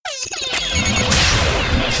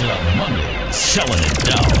Club Mondays, selling it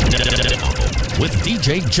down with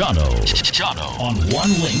DJ Jono. Jono on One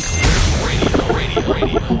Link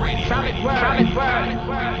Radio.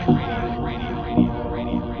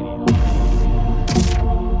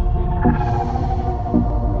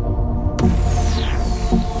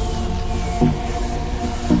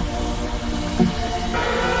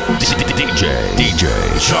 DJ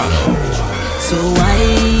Jono. So why,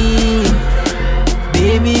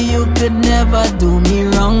 baby, you could never do me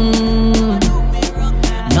wrong.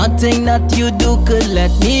 Nothing that you do could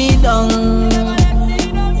let me down.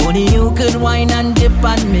 Only you could whine and dip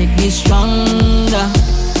and make me stronger.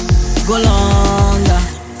 Go longer.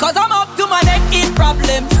 Cause I'm up to my neck in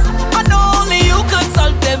problems, and only you could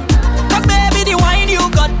solve them. Cause baby, the wine you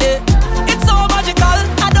got there, it's so magical,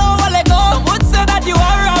 I don't wanna let go. Some would say that you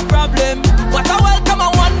are a problem, but I welcome, I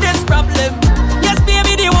want this problem. Yes,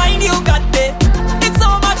 baby, the wine you got there, it's so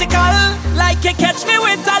magical. Like you catch me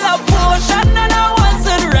with a love potion and I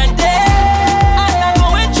wasn't ready. And I'm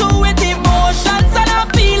going through with emotions and I'm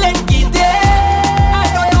feeling giddy. I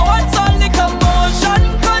don't know what's all the commotion,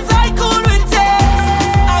 cause I cool with it.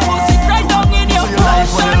 I will sit right down in your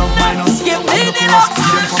potion and give me the love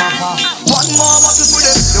potion. One more bottle for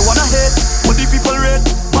them, they wanna hate, but the people red,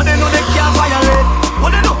 but they know they can't violate.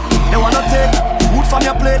 What they do? They wanna take food from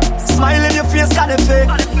your plate, smile in your face, got it fake.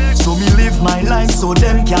 So me live my life so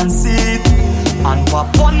them can see it. And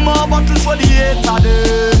pop one more bottle for the hater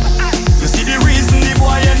day. You see the reason the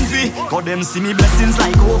boy envy, cause them see me blessings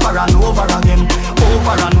like over and over again.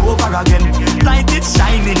 Over and over again. Light it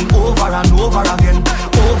shining over and over again.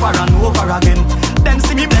 Over and over again. Them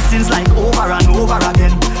see me blessings like over and over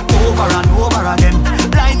again. Over and over again.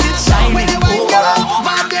 Light it shining over and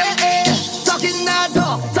over again. Talking that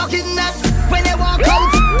talk, talking that. When they walk out,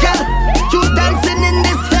 girl, you dancing in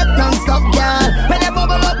this step non-stop, girl. When they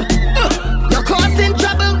bubble up, you're causing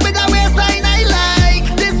trouble with a waistline I like.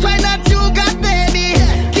 This one that you got, baby,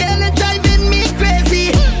 girl, it's driving me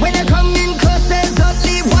crazy. When they come in close, there's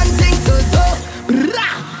only one thing to do.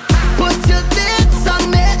 Put your lips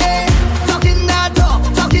on me, talking that talk,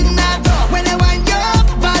 talking that talk. When they wind your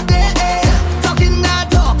body, talking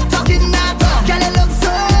that talk, girl, it looks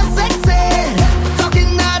so sexy.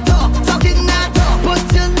 Talking that talk, put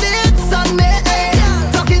your lips on me,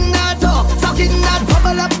 talking that talk,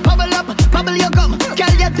 bubble up, bubble your gum.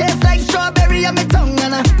 Girl, you taste like strawberry on my tongue,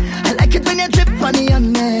 and I like it when you drip on the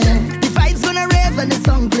on me. The vibe's gonna raise when the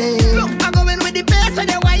song play. I'm going with the bass and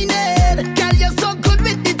the whining. Girl, you're so good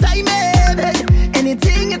with the timing.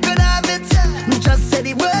 Anything you could have it. Just say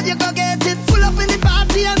the word, you go get it. Pull up in the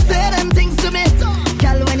party and say them things to me.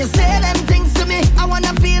 Girl, when you say them things to me, I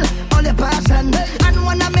wanna feel all the passion and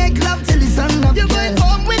wanna make love till the sun up. You're going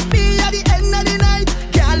home with me at the end of the night.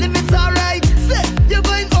 Girl, if it's alright. Say, you're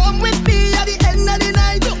going home with me at the end of the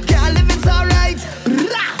night. Girl, if it's alright.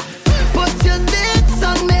 Put your lips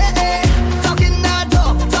on me, talking that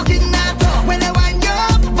talk, when they wind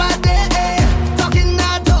your body, talking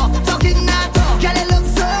that talk, girl, it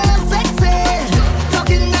looks so sexy.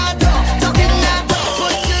 Talking that talk,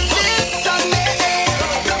 put your lips on me.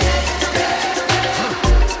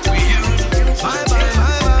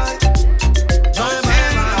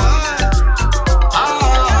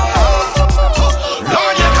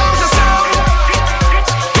 Lord, here comes the sound.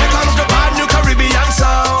 Here comes the brand new Caribbean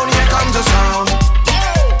sound. Here comes the sound.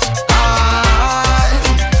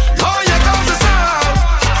 Lord, here comes the sound.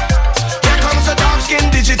 Here comes the dark skin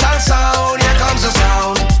digital sound. Here comes the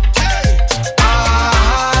sound.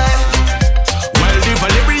 Well, the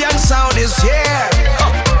Valerian sound is here.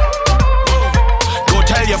 Go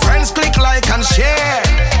tell your friends, click like and share.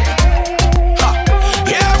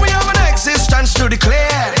 Yeah, we have an existence to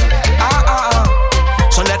declare.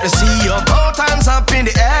 So let me see your both hands up in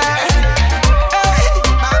the air.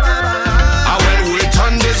 And when we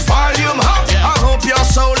turn this volume up, I hope your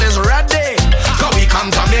soul is ready. Cause we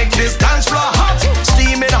come to make this dance floor hot,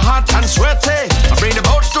 steaming hot and sweaty. Bring the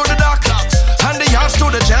boats to the dock and the yachts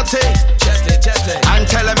to the jetty. And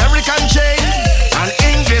tell American Jane and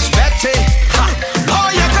English Betty. Oh,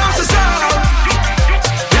 here comes the sound.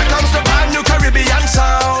 Here comes the brand new Caribbean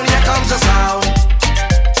sound. Here comes the sound.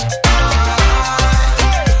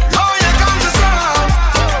 Oh, here comes the sound.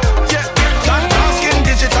 Yeah, that dark-skin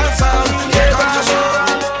digital sound. Here comes the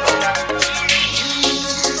sound.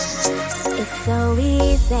 It's so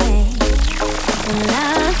easy to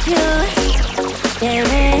love you. There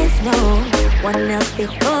is no one else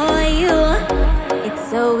before you. It's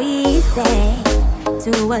so easy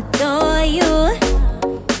to adore you.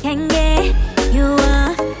 Can't get you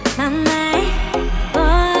off my mind,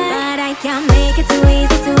 boy. But I can't make it too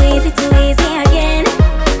easy again.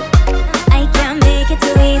 I can't make it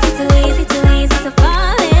too easy.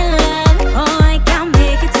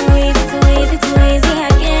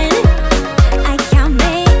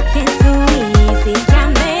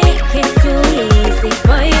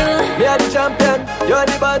 are the champion, you're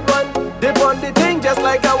the bad one. Dip on the thing just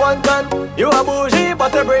like a one man. You a bougie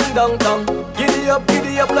but you bring down tongue. Giddy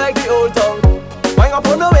up like the old tongue. Wang up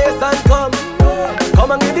on the waist and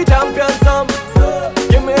come and give the champion some.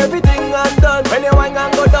 Give me everything and done. When you wang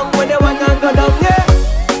and go down, when you wang and go down, yeah.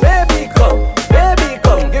 Baby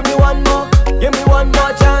come, give me one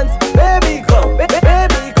more chance. Baby come,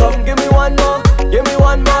 give me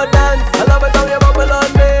one more dance. I love it how you bubble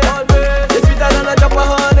on me. You're sweeter than a drop of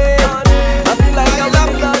honey. I feel like I'm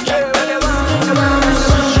in love.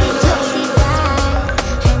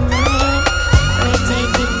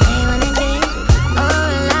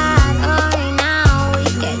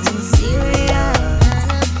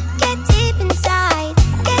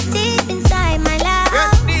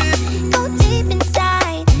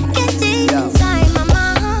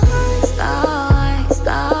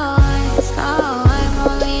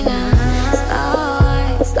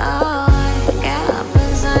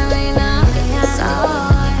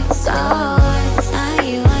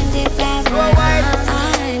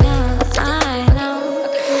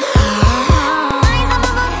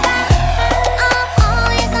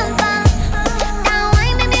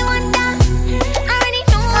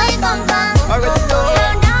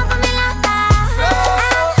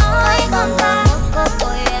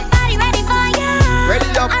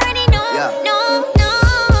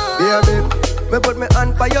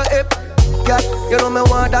 You know me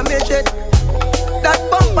want damage it. That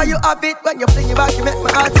bumper you have it. When you fling it back, you make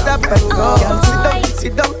my heart stop and go. Girl,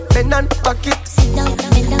 sit down, bend and back it. Sit down,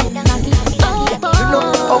 back it. You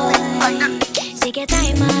know how we like that. Take your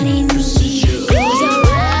time on it. Close your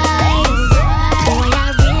eyes. Boy,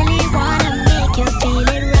 I really wanna make you feel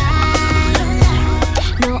it right.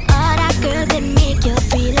 No other girl can make you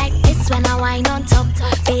feel like this when I wind on top.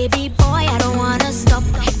 Baby boy, I don't wanna stop.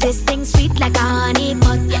 This thing sweet like a honey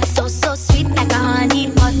pot. So sweet like a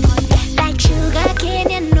honey pot. Like sugar cane,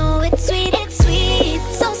 you know it's sweet,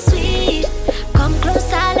 so sweet. Come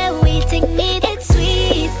close, I'll waiting, need it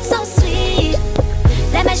sweet, so sweet.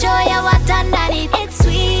 Let me show you what underneath. It's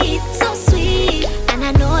sweet, so sweet. And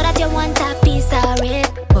I know that you want a piece of it,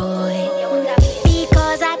 boy.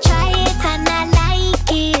 Because I try it and I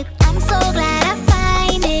like it. I'm so glad I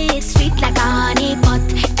find it. Sweet like a honey pot.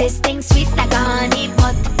 This thing sweet like a honey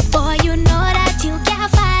pot. Boy, you know that you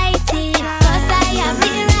can't fight it. Cause I am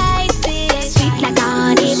the right fit. Sweet like a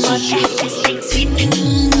honey pot. This thing sweet.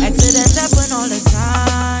 Accidents happen all the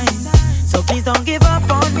time, so please don't give up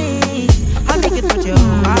on me. I'll make it put you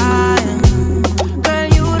on. Girl,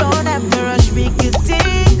 you don't have to rush, we could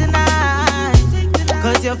take the night.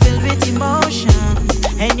 Cause you're filled with emotion,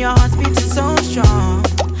 and your heart's beating so strong.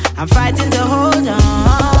 I'm fighting to hold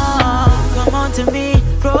on. Come on to me,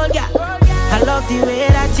 roll, yeah. I love the way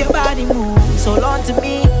that your body moves. Hold on to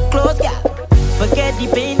me, close, yeah. Forget the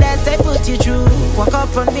pain that I put you through. Walk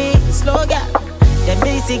up on me, slow, yeah. That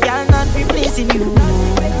makes a girl not replacing you.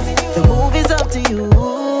 The move is up to you.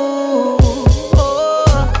 Oh,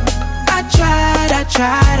 I tried.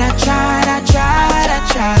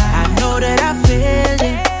 I know that I failed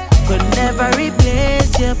it. Could never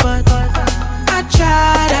replace you, but I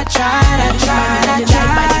tried.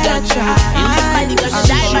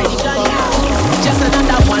 Just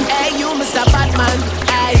another one. Hey, you, Mr. Batman.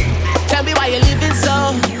 Hey, tell me why you living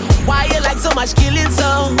so. Why you like so much killing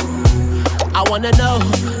so. I wanna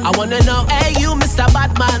know, hey you Mr.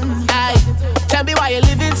 Batman, hey. Tell me why you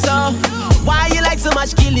living so. Why you like so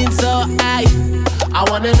much killing so, hey. I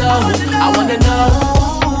wanna know.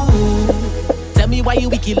 Tell me why you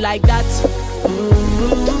wicked like that.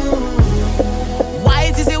 Why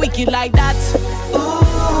is it wicked like that?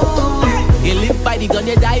 You live by the gun,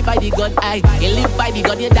 you die by the gun, aye. You live by the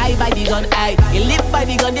gun, you die by the gun, aye. You live by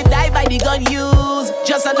the gun, you die by the gun. Use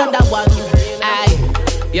just another one, aye.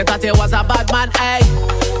 You thought you was a bad man, aye.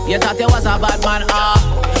 You thought you was a bad man,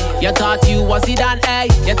 You thought you was it done, aye.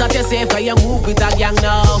 You thought you safe when you move with a gang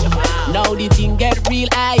now. Now the thing get real,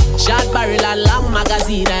 aye. Short barrel and long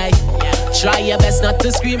magazine, aye. Try your best not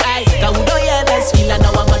to scream, aye. Cause we don't hear this feel and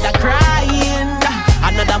now a mother crying.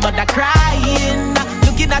 Another mother crying.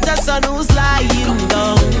 Looking at her son who's lying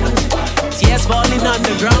down. Tears falling on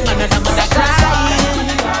the ground. Another mother crying.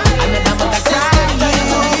 Another mother crying.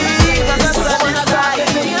 Cause her son is crying.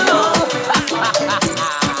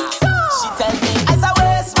 She tell me as a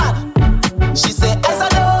waste man. She say as a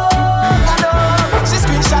dog. She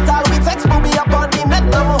screenshot all we text booby up on the net.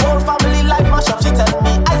 Now my whole family life mash up. She tell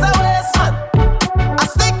me as a waste man. I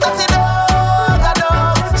stick to the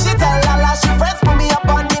dog. She tell Lala she friends put me up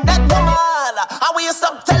on the net. Come on, how will you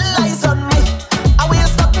stop tell lies on me? How will you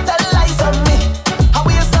stop tell lies on me? How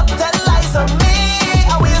will you stop tell lies on me?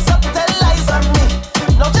 How will you stop tell lies on me?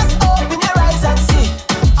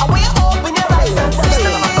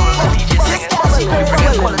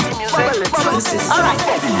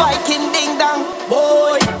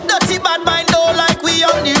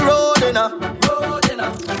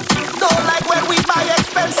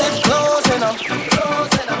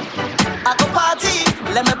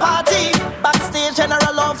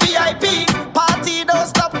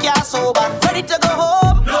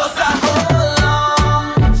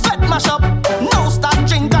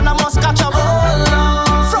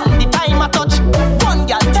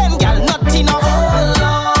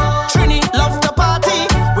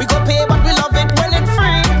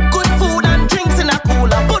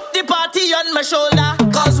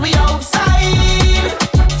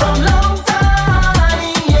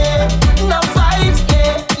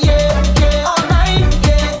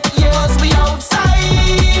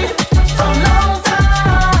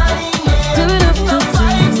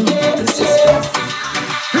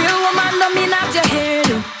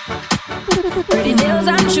 nails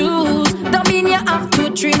and shoes. Don't mean you have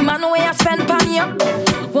 2-3 man where you spend pan you.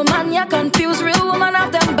 Woman, you confuse. Real woman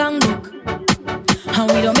have them bang book.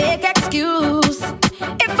 And we don't make excuse.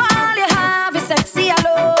 If all you have is sexy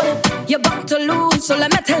alone, you're bound to lose. So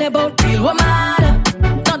let me tell you about real woman.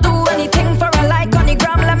 Don't do anything for a like on the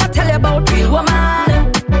gram. Let me tell you about real woman.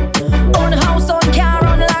 Own house, own car,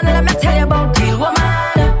 own land. Let me tell you about real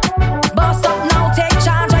woman. Boss up now, take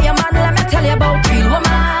charge of your man. Let me tell you about real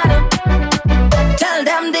woman. Tell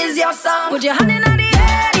them this your song. Put your hand in the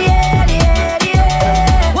air, the air, the air, the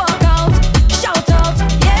air. Walk out, shout out,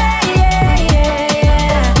 yeah, yeah, yeah,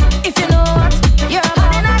 yeah. If you know what, you're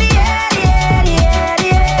hand in the air, the air, the air, the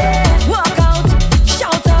air. Walk out,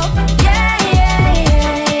 shout out, yeah, yeah,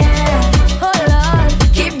 yeah, yeah. Oh Lord,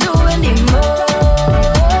 keep doing the most.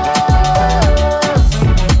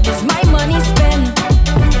 It's my money spent,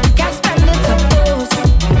 can't spend it to boast.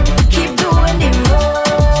 Keep doing the most.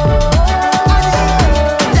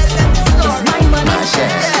 It's my money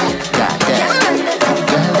spent, can't spend it to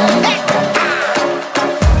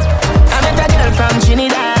I met a girl from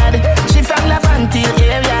Trinidad. She from Laventille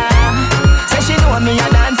area. Say she know me a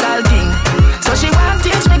dancehall king, so she want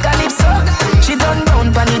teach me calypso. She done down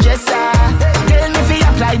pon the dresser. Tell me fi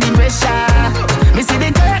apply the pressure. Me see the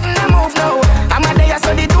curtain a move now. I'm a there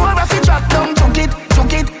so the door a fi drop down. Took it,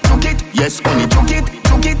 took it, took it. Yes, only took it,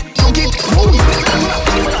 took it, took it. Woo.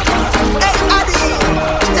 Hey, Adi,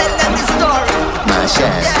 tell them the story.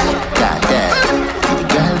 Marshall, got that. The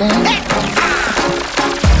girl then.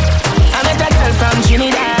 I met a girl from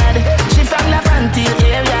Trinidad. She from Laventille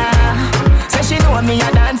area. Say she know me a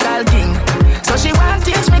dancehall king, so she want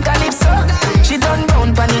teach me calypso. She done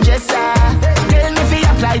down pon the dresser. Tell me fi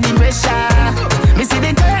apply the pressure. Me see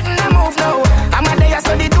the curtain a move now. I'm a there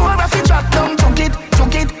so the door a fi drop down. Took it,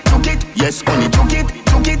 took it, took it. Yes, only took it,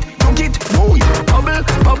 took it, took it. Whoa, bubble,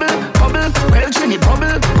 bubble, bubble. Well, Trini,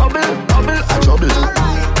 bubble, bubble, bubble. A trouble.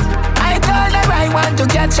 I told her I want to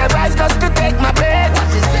catch a rise just to take my breath.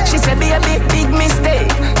 She said, baby, big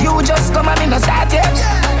mistake. You just come and me no start yet.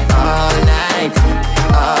 All night,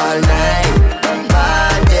 party,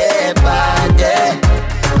 party,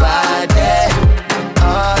 party.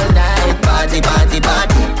 All night, party, party,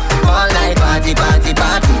 party. All night, party, party,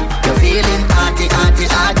 party. You're feeling party, party,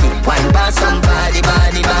 party. Wine pass somebody,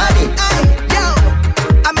 body, body. Hey, yo,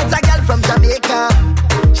 I met a girl from Jamaica.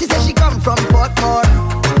 She said she come from Portmore.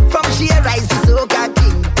 From she rise the soca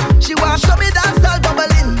king. She want show me dancehall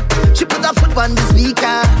bubbling. She put her foot on the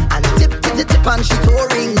speaker and tip, tip, tip, tip, and she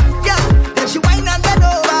touring. Yeah, then she whine and bend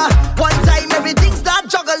over. One time everything start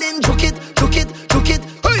juggling. Juke it, juke it, juke it.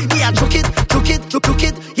 Hey, yeah, juke it, juke it, juke, juke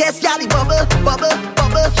it. Yes, yeah, the bubble, bubble,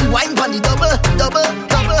 bubble. She whine on the double, double,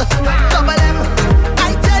 double, double M.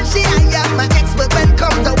 I tell she I am my expert when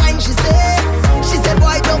come to wine. She said,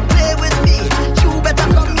 boy, don't play with me. You better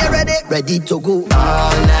come here ready, ready to go.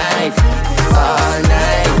 All night, party,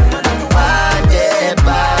 party,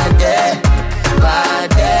 party.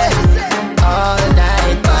 All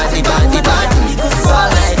night, party, party, party. All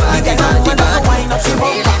night, party, party, party.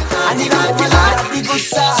 I need a girl like the good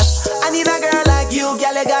sauce. I need a girl like you,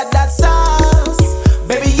 girl, you got that sauce.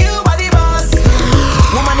 Baby, you are the boss.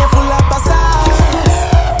 Woman, you full up of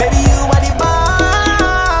sauce. Baby, you are the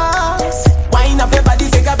boss. Wind up your body,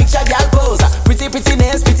 take a picture, girl, pose. Pretty, pretty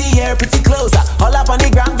nails, pretty hair, pretty clothes. All up on the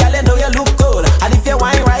ground, girl, you know you look good. And if you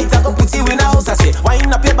wine right, I go put you in a house. I say,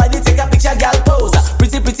 wind up your body, take a picture, girl, pose.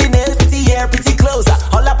 Pretty, pretty nails, pretty hair, pretty clothes.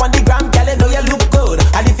 All up on the ground, girl, you know you look good.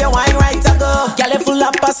 And if you wine right, I go, girl, you full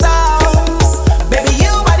up of sauce. Baby,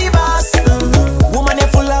 you are the boss. Woman, you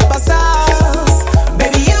full up of sauce.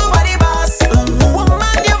 Baby, you are the boss.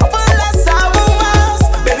 Woman, you full of sauce.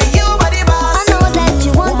 Baby, you are the boss. I know that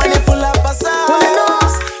you want Woman, it. you full up of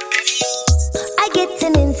sauce. I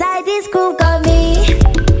getting inside this groove, got me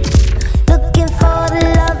looking for the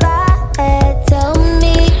love I had. Tell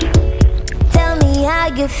me how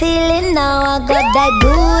you feeling now. I got that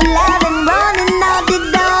good loving running out the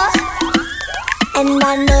door, and I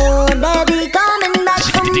know they'll be coming back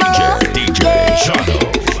for more. DJ Yeah. Jono.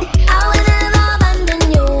 I will never abandon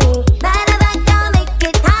you. Matter of fact, I'll make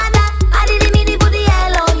it harder. I didn't mean to put the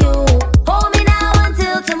hell on you. Hold me now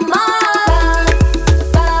until tomorrow.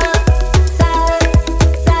 Side,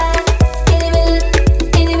 side, in the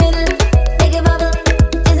middle, make it bubble.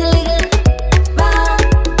 Is it legal?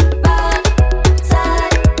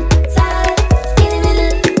 Side, side, in the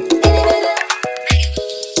middle, make it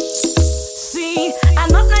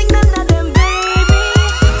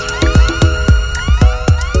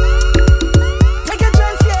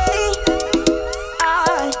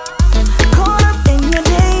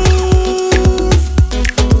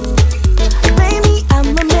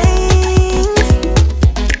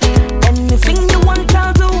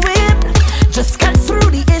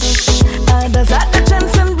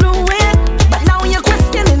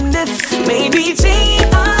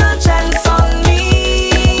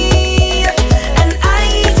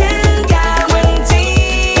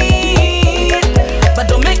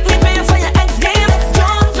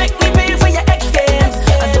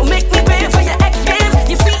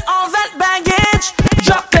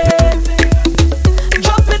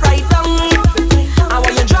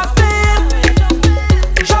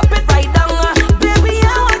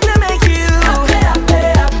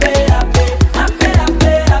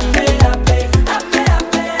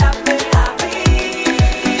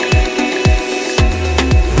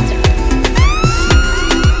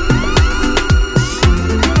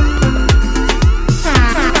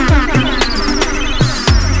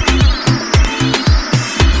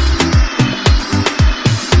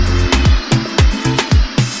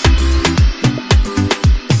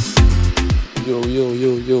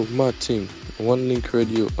my team. One Link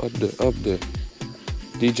Radio up there.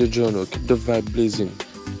 DJ Jono, keep the vibe blazing.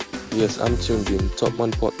 Yes, I'm tuned in. Top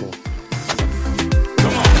man Portmore.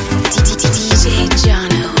 DJ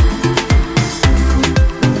Jono.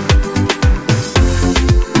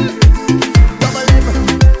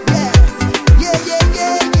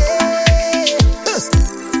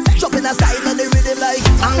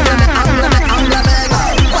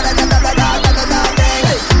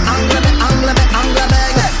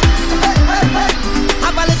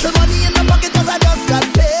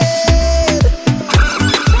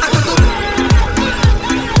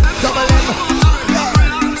 Yo,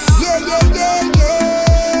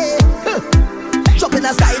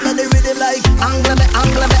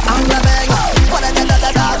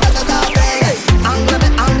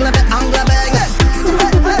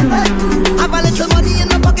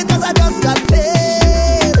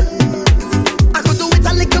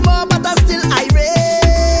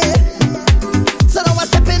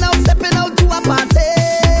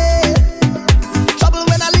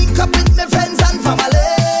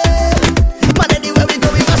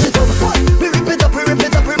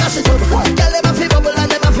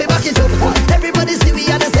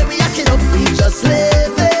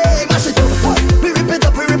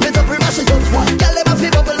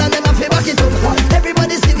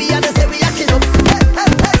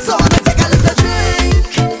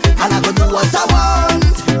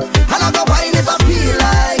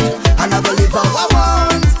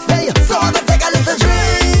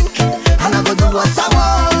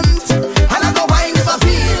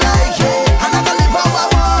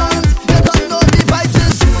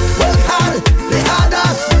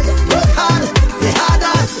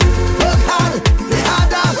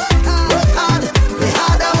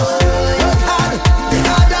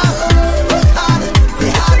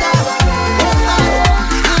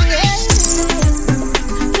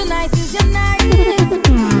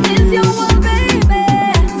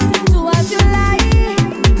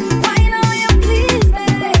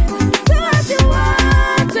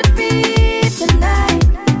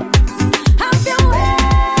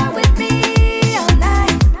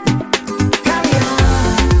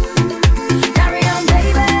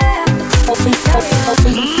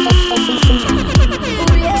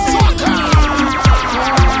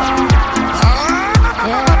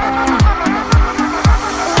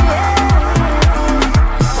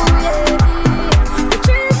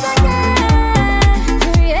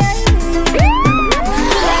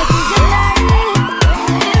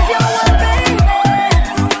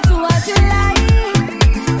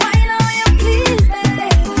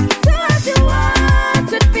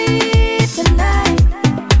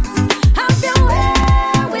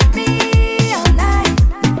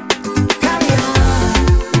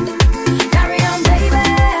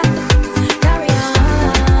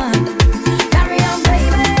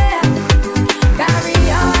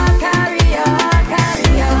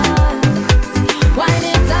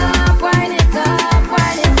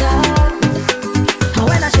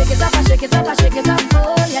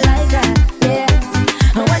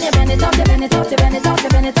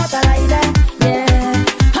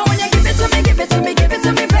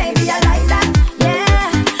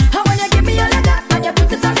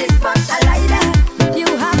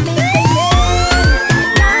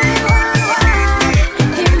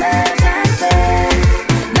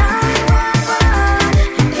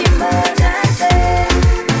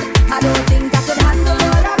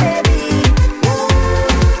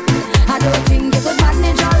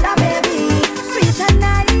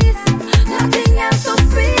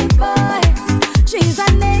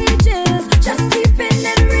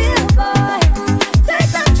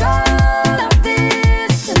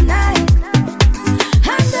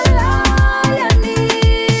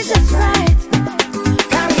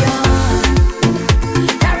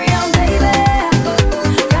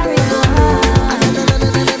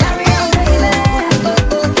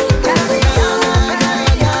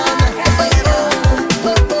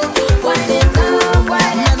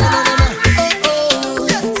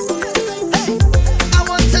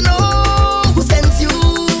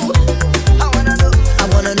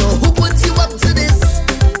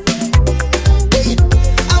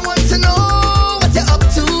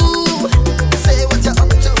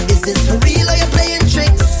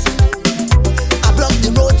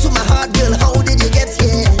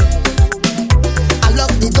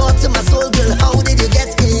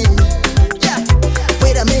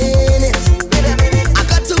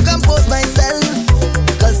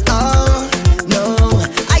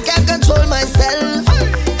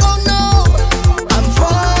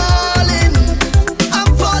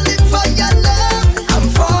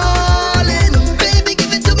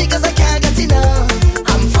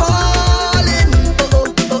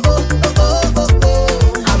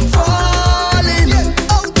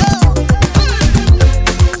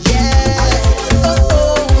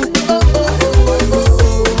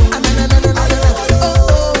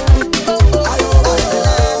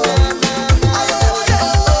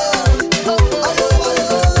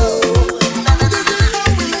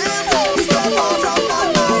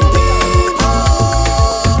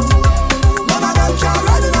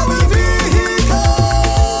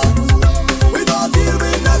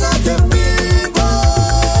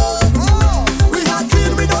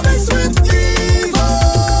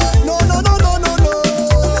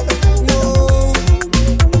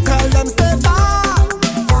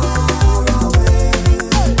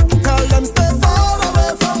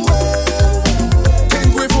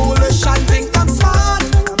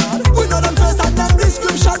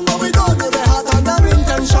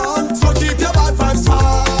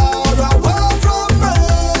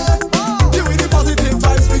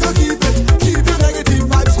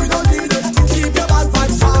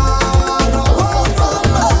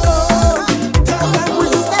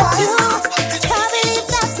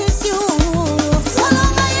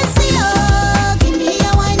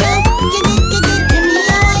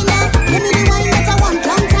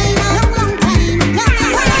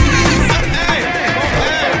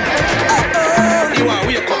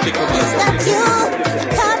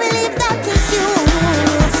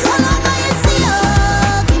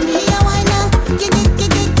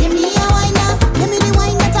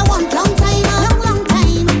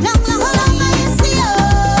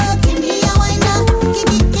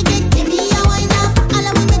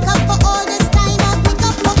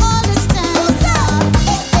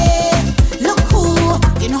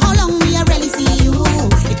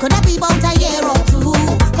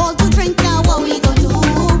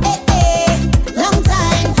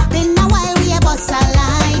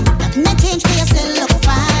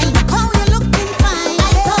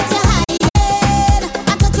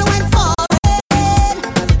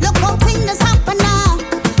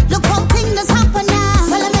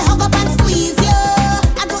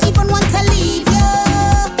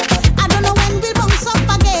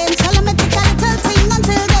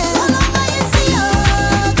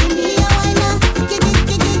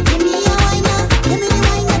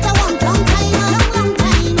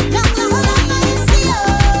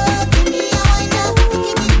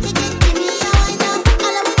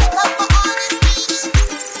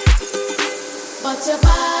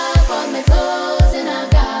 all my clothes in a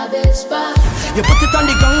garbage box. You put it on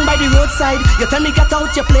the ground by the roadside. You tell me get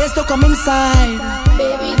out your place to come inside.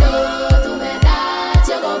 Baby, don't do me that,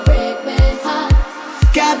 you gon' break me heart.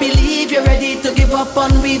 Can't believe you're ready to give up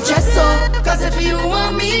on me just so. Cause if you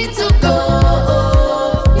want me to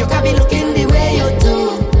go, you can't be looking the way you do.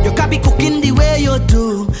 You can't be cooking the way you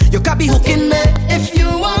do. You can't be hooking me. If you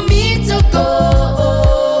want me to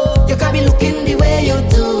go, you can't be looking the way you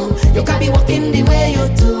do. You can't be walking the way you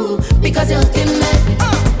do. Because you're hooking me.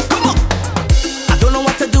 Come on. I don't know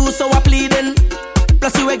what to do, so I'm pleading.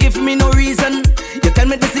 Plus you ain't give me no reason. You tell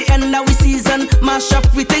me this the end of we season. Mash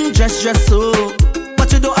up we think dress so.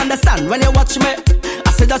 But you don't understand when you watch me.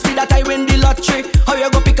 I said just see that I win the lottery. How you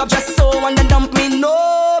go pick up just so and then dump me?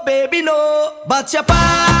 No, baby, no. But you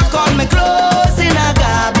pack all my clothes in a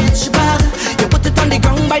garbage bag. You put it on the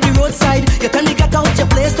ground by the roadside. You tell me get out your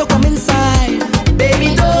place to come inside.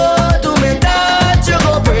 Baby, don't do me that, you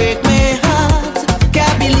go break my heart.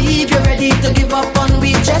 Can't believe you're ready to give up on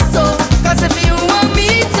me just so. Cause if you want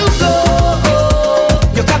me to go,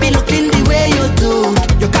 you can't be looking the way you do.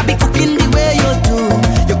 You can't be cooking the way you do.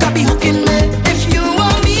 You can't be hooking me. If you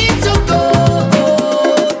want me to go,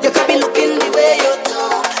 you can't be looking the way you do.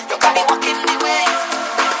 You can't be walking the way you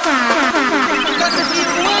do. Cause if you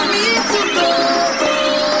want me to go,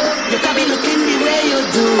 you can't be looking the way you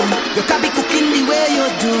do. You can't be cooking the way you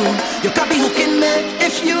do. You can't be hooking me.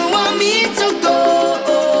 If you want me to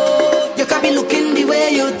go, you can't be looking the way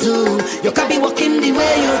you do. You can't be walking the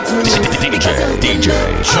way you do. DJ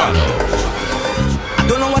Jono. I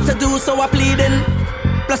don't know what to do, so I'm pleading.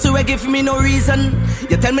 Plus you ain't give me no reason.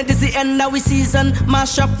 You tell me this the end of we season.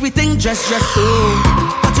 Mash up we think dress so.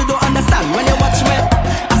 But you don't understand when you watch me.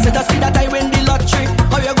 I said just see that I win the lottery.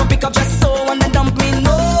 How you go pick up just so and then dump me?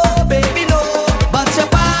 No, baby, no. But you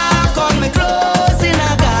pack all my clothes in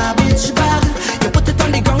a garbage bag. You put it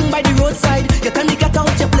on the ground by the roadside. You tell me get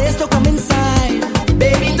out your place to come inside.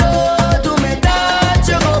 Baby, don't do me that,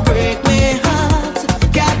 you go break my heart.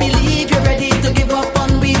 Can't believe you're ready to give up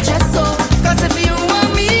on me just so. Cause if you want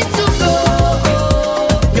me to go,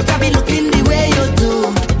 you can't be looking the way you do.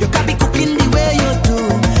 You can't be cooking the way you do.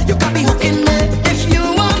 You can't be hooking me. If you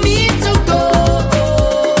want me to go,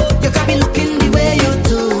 you can't be looking the way you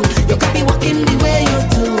do. You can't be walking the way you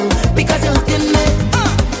do. Because you're hooking me.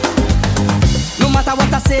 No matter what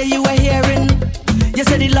I say, you are hearing. You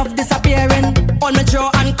say the love disappearing. On my drawer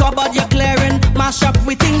and cupboard you're clearing. Mash up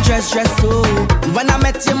with things dress so. When I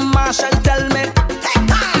met you, Marshall tell me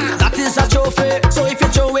that is a trophy. So if you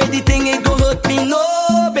throw away the thing, it go hurt me.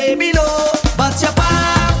 No, baby, no. But you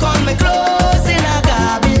pack all my clothes in a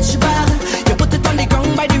garbage bag. You put it on the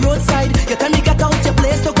ground by the roadside. You tell me get out your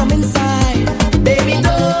place to come inside. Baby,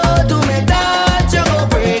 don't do me that, you go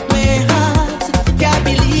break my heart. Can't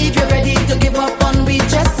believe you're ready to give up on me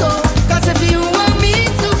just so. Cause if you want me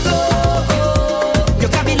to go, you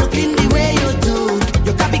can't be looking the way you do.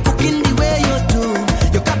 You can't be cooking the way you do.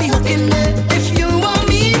 You can't be hooking me. If you want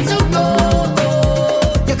me to go,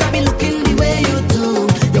 you can't be looking the way you do.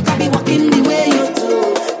 You can't be walking the way you do.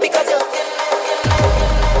 Because you're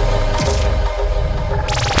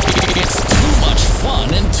It's too much fun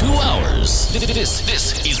in 2 hours.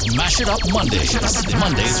 This is Mash It Up Mondays.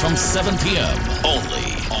 Mondays from 7 p.m.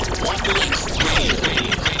 Only on One Link Radio.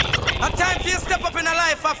 A time for you step up in a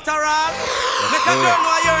life after all. Make a girl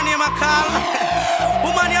know your name a call.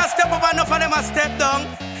 Woman, you step up enough and them a step down.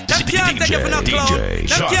 Them can't take you for no clown.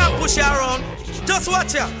 Them can't push you around. Just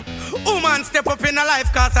watch ya. Woman, step up in a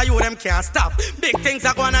life cause you them can't stop. Big things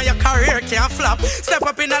are going on, your career can't flop. Step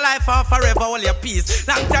up in a life for forever, all your peace.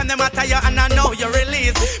 Long time them matter you and I know you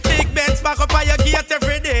release. Big Benz back up on your gate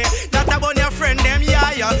every day. Not about your friend, them yeah.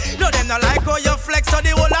 No, them not like how you flex, so the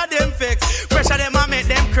whole of them fix. Pressure them and make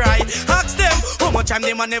them cry. Ask them, how much time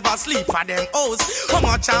they man never sleep for them house. How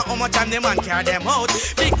much time they man carry them out.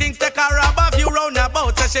 Big things take a rob of you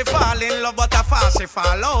roundabout. So she fall in love but a fast she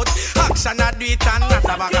fall out. Action not do it and not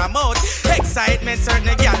a bag of mouth. Excitement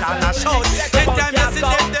certainly girl all a shout. Anytime you see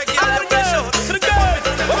them they get the fresh out.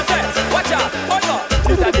 Watch out, hold on.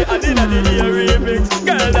 She said the Adina the remix.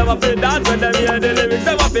 Girl never fit dance when them hear the lyrics.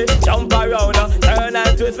 Never fit jump around, turn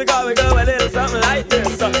and twist because we go a little something like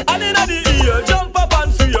this. Adina the ear, jump up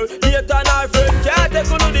and feel. Hate and our friend can't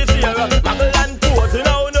take on this year. Muggle and pose, you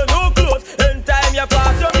know no clothes. Anytime you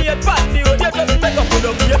pass your mate back the road, you just make up with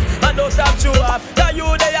the face and don't stop show off. Cause you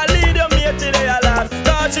they a lead your mate till they a last.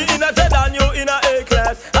 Cause she in a Z and you in a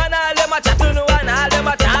A-class. And all them a chat to no and all them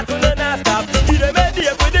a talk to no not stop. Give them a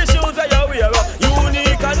date with the shoes that you wear.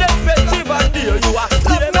 Unique and expensive and dear you are.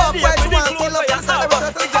 Give them a date with the clothes that you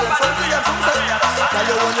have. Now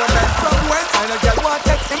you want your man from when? And a girl want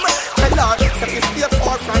take him.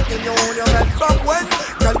 in your own your man from when?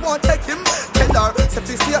 Girl won't take him, tell her, say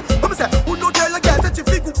this here. Mama say, who no tell a girl that you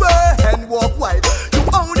figure well and walk wide. You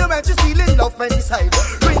own your man, you still in love man decide.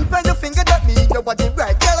 Ring by your finger that mean nobody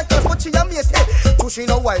right. Girl like us, but she a mate, too she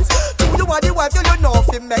no wise. To you are the wife, you know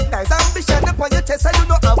if it make nice. Ambition upon your chest, and you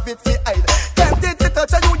don't have it for hide. Tempted to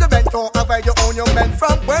touch you, the man don't have you own your man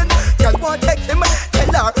from when? Girl won't take him,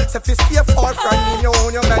 tell her, say this here far from me, you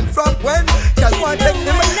own your man from when? Girl won't take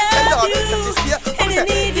him, tell her, say this here.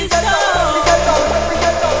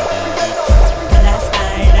 Last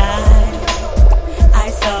night I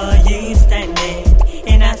saw you standing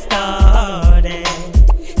and I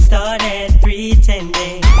started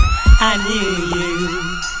pretending I knew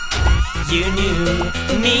you knew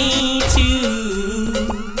me too,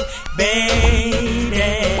 baby.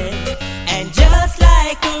 And just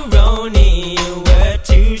like a Roni, you were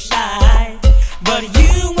too shy, but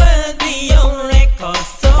you were the only cause,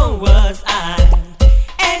 so was I.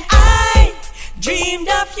 Dreamed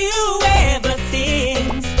of you ever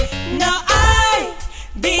since. Now I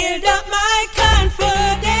build up my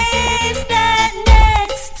confidence that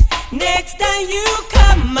next time you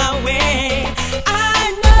come my way, I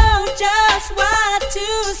know just what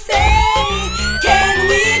to say. Can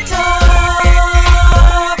we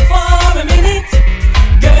talk for a minute?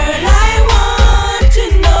 Girl, I want to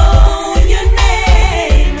know your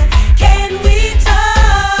name. Can we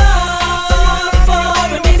talk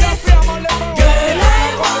for a minute?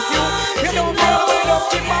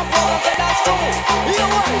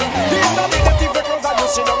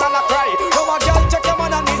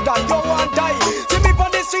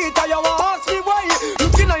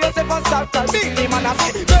 Billy man a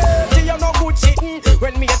say, "Mercy, you no good sitting."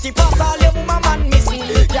 When me at the pass, all your woman man missing.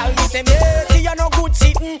 Girl, me say, "Mercy, you no good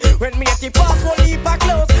sitting." When me at the pass, will leave back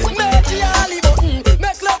close. Mercy, all the button,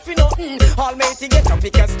 make love for nothing. All matey get up,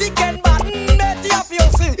 pick a stick and button. Mercy, have your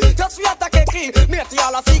see, just we attack a clean. Mercy,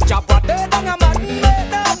 all a sick job, but they don't a man.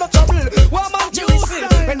 They have no trouble. One man to whistle.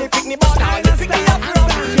 When they pick me bad, all they pick me up from.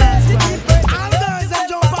 All girls and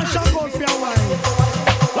jump and shout out for a while.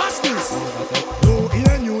 What's this?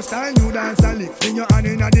 New style, new dance and lift in your hand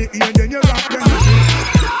in the ear, then you rock them.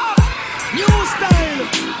 New style,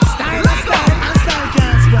 style and style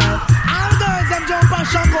can't spoil. All girls them jump and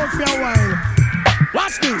shock out for a while.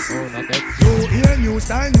 Watch this. New ear, new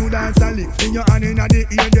style, new dance and lift in your hand in the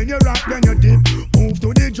ear, then you rock, then you dip. Move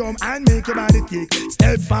to the drum and make your body kick.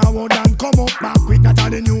 Step forward and come up back quick. That's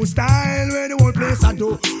the new style where the whole place I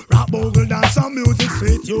do. Rap, bogle, dance, some music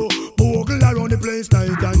sweet you. Bogle around the place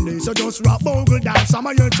night and day. So just rap, bogle, dance, some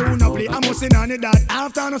of your tune a play. I must sing on that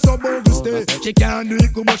after no so bogle stay. She can't do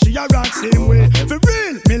it good but she a rock same way. For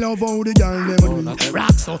real, me love how the girl them do it.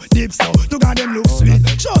 Rock so, deep so, to God them look sweet.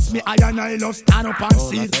 Trust me, I love stand up and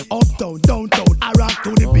sit. Uptown, downtown, I rock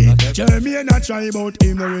to the beat. Jeremy and I try about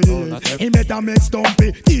him already. He better make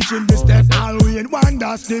stumpy, teach him the step. All we in one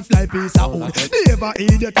that stiff like piece of wood. Never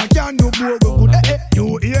idiot and can do bogle good.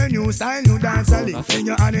 New ear, new style, new dance a lick. In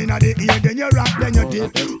your hand in the ear, then you rock, then you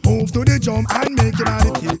dip. Move to the jump and make your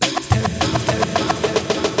body kick.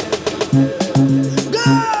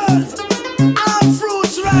 Girls, all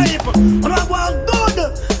fruits ripe. When I want good,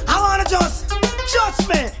 I wanna just trust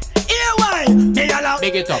me. Here why? Me allow.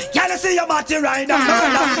 Big it up. Can you see your body ride and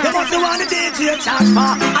murder? You must want the DJ charge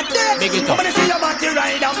for a day. Big it up. When you see your body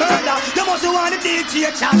ride and murder, you must want the DJ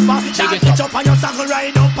charge for. Charge it up on your saddle,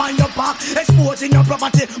 ride up on your back, exposing your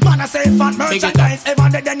property. Man, I say fat merchandise.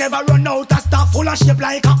 Even they never run out of stuff full of shape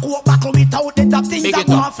like a coke buckle without the top things that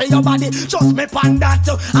go off for your body. Trust me, pan that.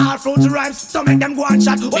 All fruit rhymes, so make them go and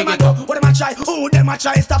chat. What them a do? What them a try? Who them a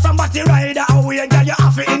try? Stuff from body rider. How we girl you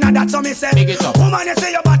have it in that? So me say, woman, you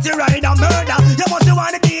say your body rider murder. You must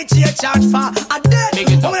want the DJ charge for a death.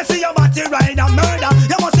 Woman, you say your body rider murder.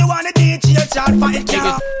 You must want the DJ charge for it.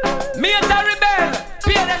 Me and the rebel.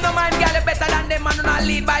 Pay them no mind, girl, better than them. Man, do not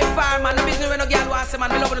lead by far, man. No business when no girl wants them, man.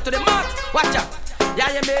 Me love it to the mouth. Watch out. Yeah,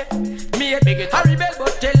 me a rebel,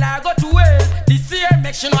 but tell her go to hell. This year,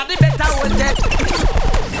 make sure not the better hotel.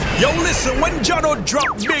 Yo, listen, when Jono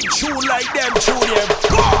drop big tune like them, tune them.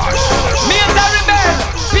 Gosh! Me and the rebel.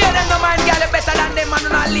 Pay them no mind, girl, better than them. Man, do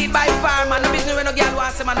not lead by far, man. No business when no girl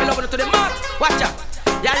wants them, man. Me love it to the mouth. Watch out.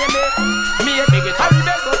 Yeah, me a rebel,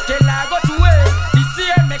 but tell her go to hell. This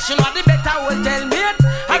year, make sure not the better hotel, mate.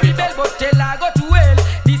 A rebel, but tell her go to hell.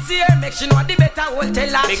 This year, make sure not the better hotel,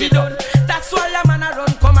 like she done. That's why a man a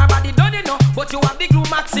run, come her body done, you know. But you have the glue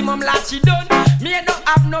maximum, like she done. Me a don't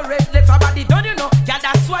have no red left, her body done, you know. Yeah,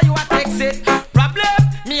 that's why you a text it. Problem,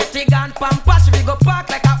 me a take and pampas. We go park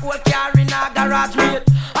like a old car in a garage, mate.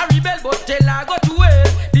 A rebel, but tell her go to hell.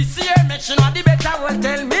 This year, make sure not the better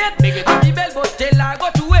hotel, mate. A rebel, but tell her go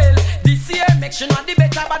to hell. This year, make sure not the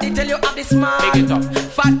better, but body till you have the smile. Big it up.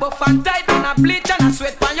 Fat buff and tight and a bleach and a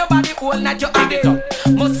sweat on your body all night you have it up.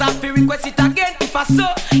 Must have to request it again if I so.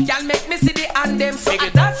 Y'all make me see the and them so.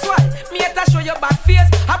 And that's why me have to show your bad face.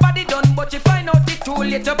 Her body done but you find out it too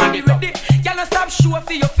late. Your body ready. Y'all don't stop show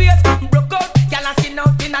for your face. Broke out. Y'all are skin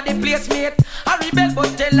out in the place mate. I rebel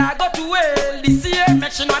but tell her go to hell. This year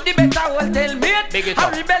make she know the better hotel mate. I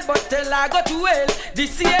rebel but tell her go to hell.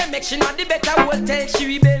 This year make she know the better hotel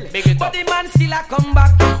she rebel. But the man still a come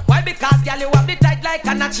back. Why? Because girl you have the tight like a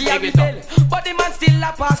nachi a rebel. But the man still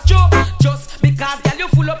a pass through. Just because girl you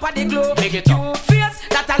full up of the glow. Cute face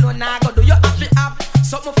that alone I go do you have to have.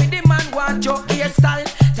 Something for the man want your hairstyle.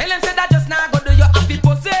 Tell him say that just now go do you have to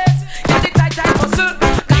possess. Get the tight muscle.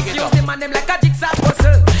 Confuse the man them like a jigsaw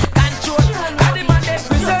puzzle. Control. How the man them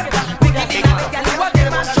preserve. Pick it in the girl you want the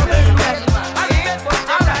man trouble. I rebel but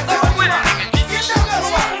all right go with it.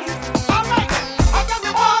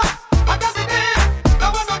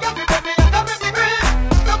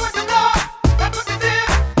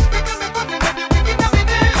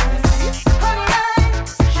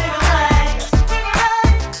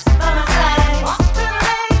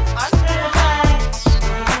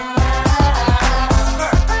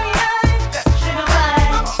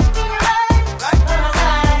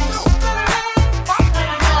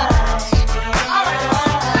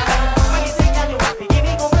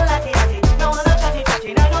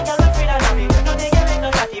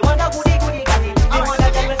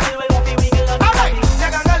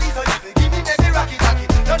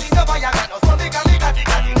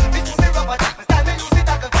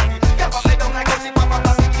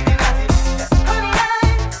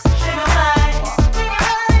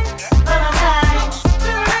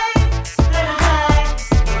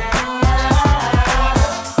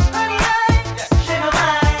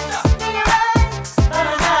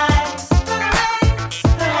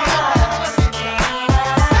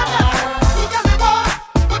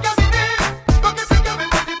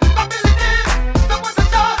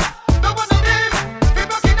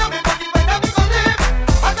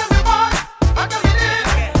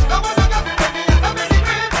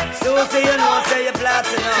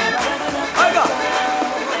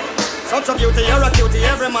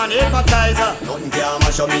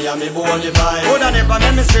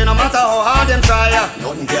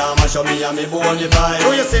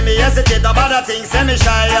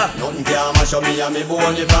 Me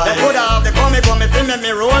bonify. They could have the come fi make me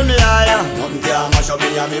roll me higher. Nothing can mash up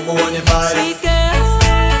me and me bonify. Sweet girl,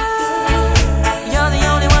 you're the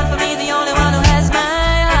only one for me, the only one who has my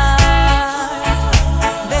heart.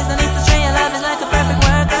 There's no need to strain, your love is like a perfect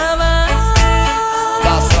work of art.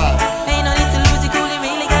 That's right. Ain't no need to lose it cool, you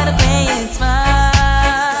really gotta play it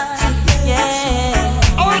smart.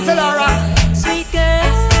 Yeah. I want to tell her. Sweet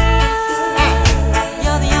girl,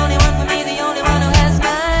 you're the only one for me, the only one who has my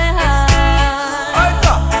heart.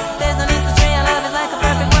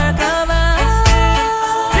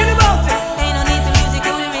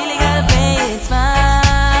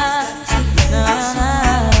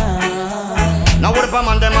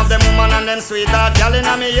 And them sweetheart, y'all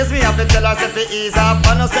inna me ears, me have to tell her if it ease up.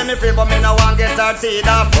 I no say me free, but me no want get her teed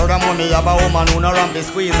up. Furthermore, me have a woman who no ramp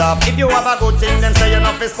squeeze up. If you have a good thing, then say you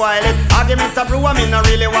not fi spoil it. Argument a brew, I me no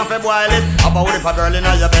really want fi boil it. About if a girl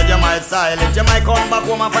inna your bed, you might style it. You might come back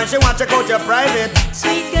home and find she want check out your private.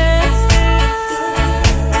 Sweet girl,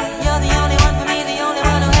 you're the only one for me, the only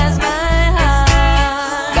one who has my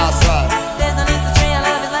heart. That's right. There's no need to strain, your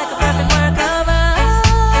love is like a perfect work of art.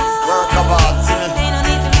 Work of art, see me.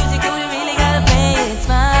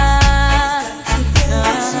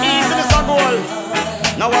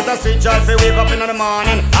 Now what a sweet joy fi wake up in the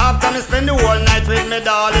morning. After me spend the whole night with me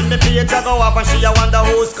darling. Me page a go up and she a wonder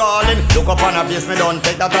who's calling. Look up on her face, me don't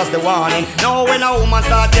take that as the warning. Now when a woman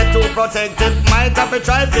start get too protective, might have to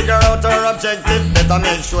try figure out her objective. Better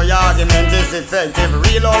make sure your argument is effective.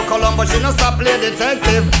 Real old Columbo, she no stop play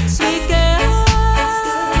detective. Sweet girl,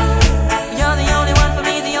 you're the only one for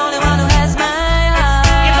me, the only one who has my heart.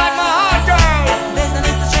 You got my heart, girl. There's no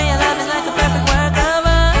need to strain, your love is like a perfect work of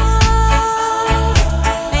art.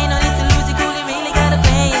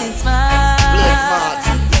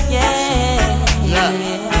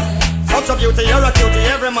 Such a beauty, you're a cutie,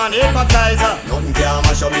 every man hypnotizer. Nothing can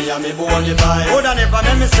mash up me and me bonify. Woulda never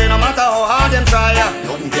make me say no matter how hard them try.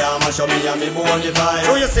 Nothing can mash up me and me bonify.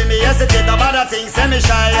 So you see me hesitate about the things say me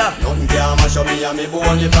shy. Nothing can mash up me and me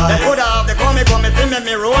bonify. They coulda have the come fi make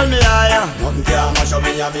me roll me higher. Nothing can mash up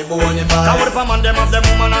me and me bonify. Cause with a man them have them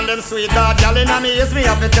woman and them sweetheart. Girl inna me is me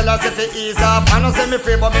have to tell her say fi ease up. I know say me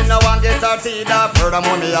free but me no want get her teed up.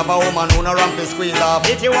 Furthermore me have a woman who no ramp fi squeeze up.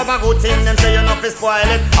 If you have a good thing them say you no fi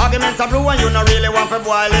spoil it. Arguments are blue and you no really want fi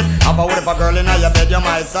boil it. Have a with a girl inna your bed you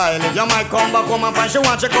might style it. You might come back home and find she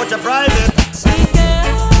want check out your private. Sweet girl.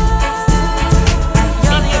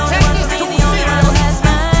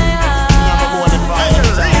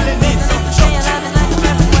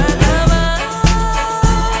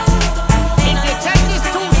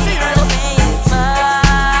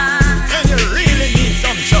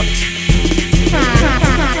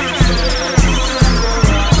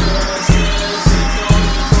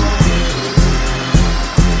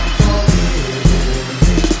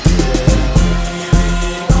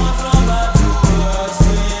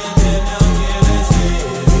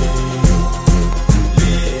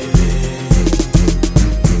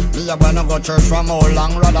 Go church from how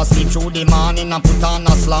long, rather sleep through the morning and put on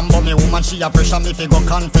a slam. But me woman she a pressure me fi go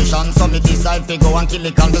confession, so me decide fi go and kill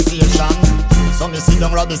the conversation. So me sit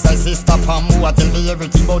down right beside Sister Pam, who a tell me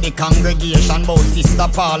everything about the congregation, about Sister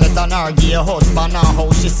Paulette and her gay husband and how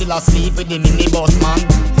she still asleep with the minibus man.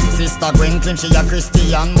 Sister Gwen claim she a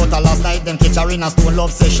Christian, but last night them catch her in a stone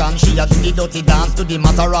love session. She a do the dirty dance to the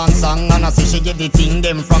Mataran song, and I say she get the thing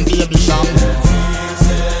them from Baby Sham.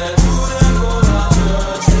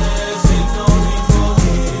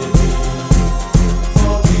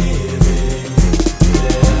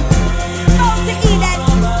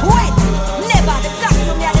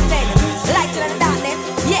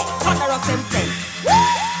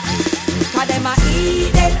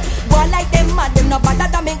 No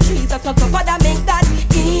bother to make Jesus, not to bother make God.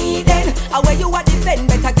 Eden, where you are defend,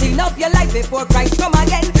 better clean up your life before Christ come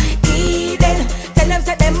again. Eden, tell them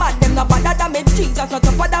say them mad, them no bother to make Jesus, not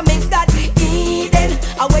to bother make God. Eden,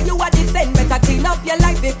 where you are defend, better clean up your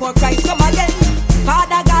life before Christ come again.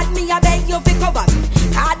 Father God, me I beg you to cover me.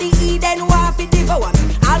 Cause the Eden want to devour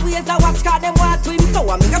me. Always I watch cause them want to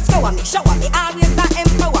empower me. Just shower me, always I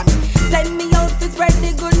empower me. Send me out to spread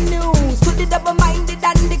the good news to the double-minded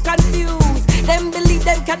and the confused. Them believe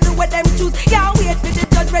them can do what them choose. Can't wait for the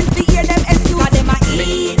judgment to hear them excuse. Cause them a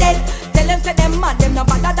Eden. Tell them say them mad, them no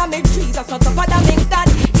bother to make Jesus, not to bother make God.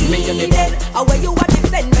 Eden, where you are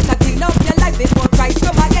defend, better clean up your life before Christ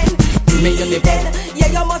come again. Eden,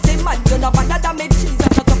 yeah you must be mad, you no bother to make Jesus,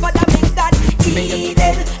 not to bother make God.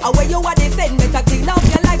 Eden, where you are defend, better clean up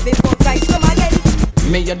your life before Christ come again.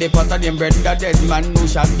 Me a the pot of them bread that dead man who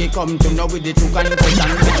shall be come to know with the two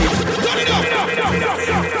confession.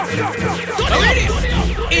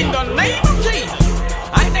 In the name of Jesus,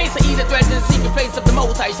 I say he that dwells in the secret place of the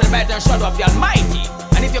Most High shall abide in the shadow of the Almighty.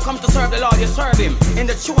 And if you come to serve the Lord, you serve Him in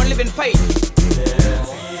the true and living faith.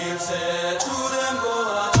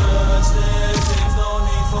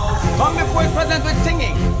 Come before His presence with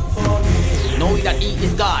singing. Know that He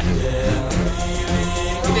is God.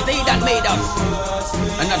 It is He that made us,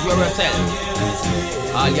 and not you yourself.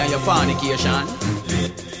 All your fornication,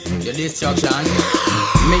 your destruction.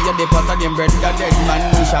 Me a the pot of them bread that dead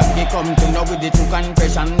man who shall be come to know with the true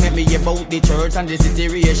confession. Make me about the church and the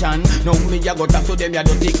situation. Now me a go talk to them ya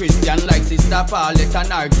dirty Christian like Sister Paulette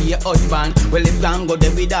and her gay husband. Well if gang go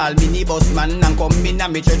there with all minibus man and come in a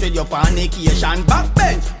me church with your fornication.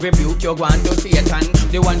 Backbench, rebuke your one to Satan.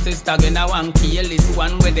 The one sister gonna want kill this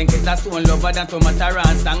one where them kiss a stone lover than to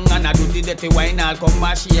Mataran song. And I do the dirty wine I'll come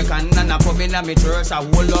a shake and I come in a me church a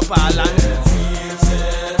hold up all and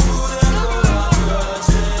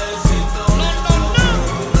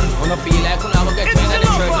I feel like when I will get to the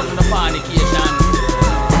church and the fornication.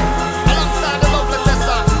 Alongside the love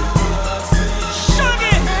Tessa. Shut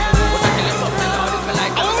it! But I tell you something, Lord, it's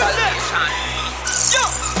like a salvation. Yo!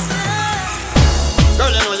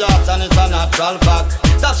 Girl, you know your and it's a natural fact.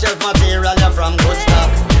 Top shelf material, you're from good stock.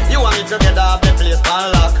 You want me to get off the place for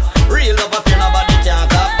lock. Real love, I feel nobody can't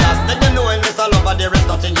top that. Let them know when this a lover, there is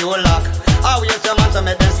nothing you lack. Always your man to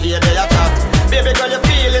make them stay they attack. Baby girl, you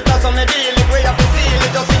feel it, that's how me deal it. We have to feel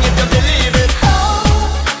it, just sing it, you believe it.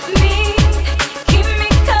 Hold me, keep me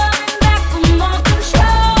coming back for more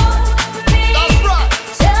control me. That's right.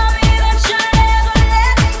 Tell me that you'll never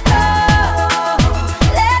let me go.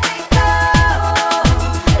 Let me go.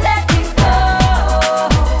 Let me go.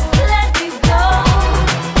 Let me go.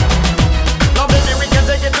 Now baby, we can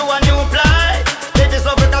take it to a new flight. Take this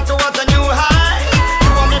over, got to want a new high.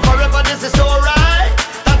 You want me forever, this is alright.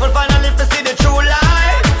 That will finally see the true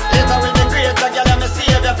life. Later we'll be great, girl, let me see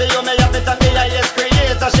if you feel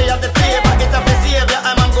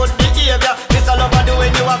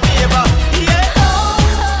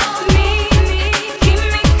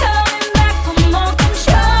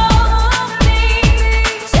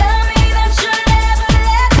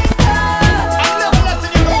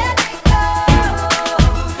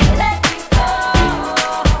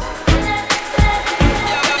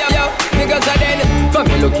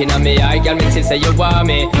say you want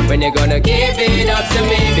me. When you gonna give it up to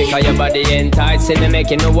me? Because your body enticing me,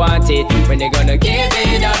 making me want it. When you gonna give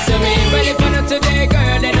it up to me? Well, if not today,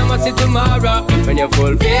 girl, then I must see tomorrow. When you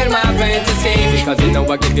fulfill my fantasy, because you know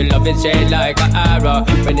I give you love and shade like an arrow.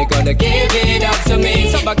 When you gonna give it up to me?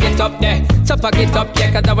 So back it up there, so back it up,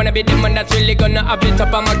 yeah. Cause I wanna be the man that's really gonna have it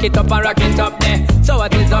up and mock it up and rock it up there. So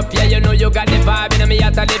what is up, yeah, you know you got the vibe. And me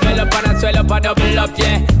have to develop and I swell up and double up,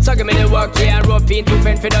 yeah. So give me the work, yeah, and rope in to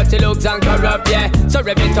fend for dirty looks and corrupt, yeah. So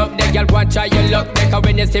rev it up, there, girl, go and try your luck. Cause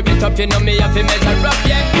when you step it up, you know me have to measure up,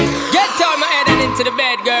 yeah. Get out my head and into the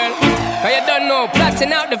bed, girl. Cause you don't know,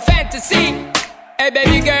 plotting out the fantasy. Hey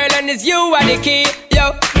baby girl, and it's you are the key,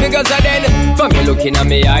 yo. Because I then, from you looking at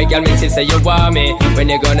me, I girl, me say you want me. When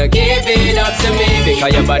you gonna give it up to me?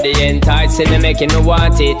 Because your body enticing me, making me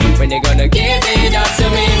want it. When you gonna give it up to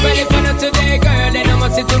me? Well, if not today, girl, then I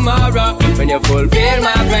must see tomorrow. When you fulfill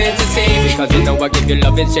my fantasy, because you know I give you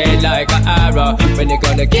love and shade like an arrow. When you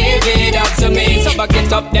gonna give it up to me? So back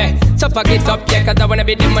it up there, so back it up, yeah. Cause I wanna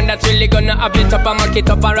be the man that's really gonna have it up and mock it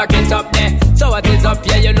up and rock it up there. So what is up,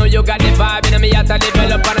 yeah, you know you got the vibe. And me have to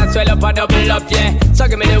develop and I swell up and double up, yeah. So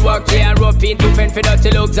give me the work, yeah, and rope in to fend for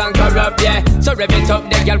dirty looks and corrupt, yeah. So rev it up,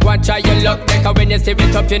 there, girl, go and try your luck. Cause when you step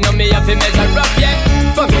it up, you know me have to measure up, yeah.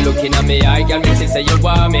 From you looking at me, I girl, me say you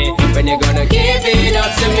want me. When you gonna give it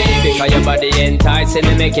up to me? Because your body enticing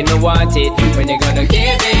me, making me want it. When you gonna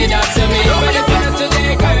give it up to me? When you gonna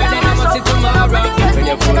today, girl, then I must see tomorrow. When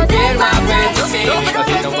you fulfill my fantasy, because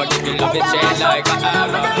you know I give you love and shade like an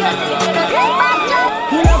arrow.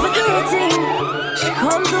 You love to do your thing. She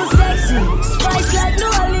come too sexy, spice like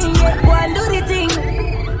New Orleans. Yeah, go and do the thing.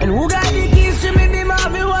 And who got the keys to me? The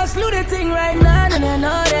mommy wants to do the thing right now. And I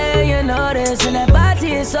know that you know this. And that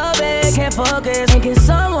body is so big, can't focus. And can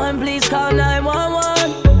someone please call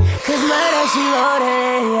 911? Cause murder, she wrote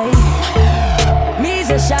it. Me's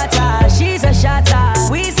a shotter, she's a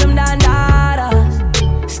shotter. We some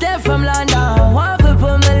dandadas. Step from London. One foot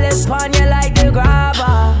put my lips on you like the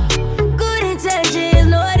grabber. Good intentions,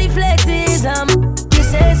 no deflectors. I'm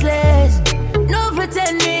senseless. No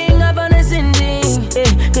pretending upon a sinning.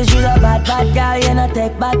 Cause you a bad girl, you no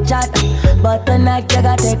take back chat. But tonight you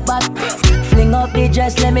gotta take back. Fling up the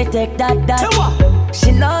dress, let me take that.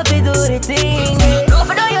 She know fi do the thing. No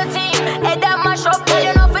fi do your thing, head that mash up. Tell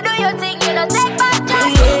you no fi do your thing, you no take back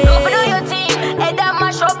chat. No fi do your thing, head that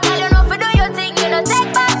mash up. Tell you no fi do your thing, you no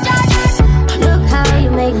take back chat. Look how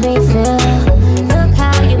you make me feel. Look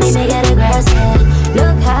how you make me get aggressive.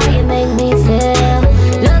 Look how you make me feel.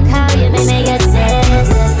 Look how you make me get senseless.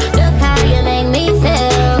 Look how you make me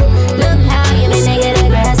feel. Look how you make me get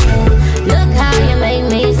aggressive. Look how you make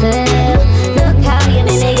me feel. Look how you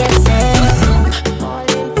make me get senseless.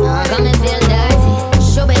 Come and feel dirty.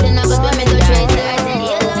 Show better than but when me do trade dirty.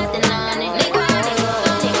 You love the nonny.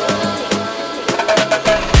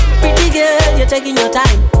 Pretty girl, you're taking your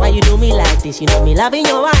time. Why you do me like this? You know me loving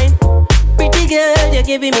your wine. Pretty girl, you're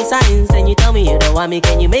giving me signs. And you tell me you don't want me,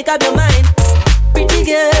 can you make up your mind? Pretty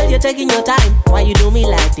girl, you're taking your time. Why you do me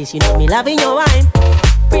like this? You know me loving your wine.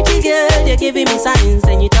 Pretty girl, you're giving me signs.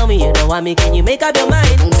 And you tell me you don't want me, can you make up your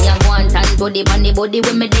mind? Me a one time to the body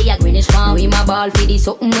when me day a greenish farm. We my ball for the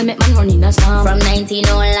something when make man run in a storm. From 19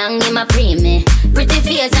 all long in my pre-me. Pretty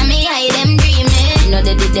face and me eye them dreaming. You know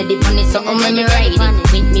they did on it something when me ride it.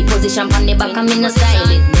 With me position on the back and me no style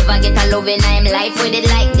it. Never get a loving, I'm life with it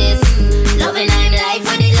like this. Loving, I'm life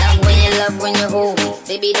with it like when you love, when you hold me.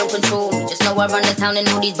 Baby, don't control me. Just know I run the town and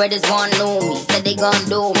know these brothers want know me. Said they gon'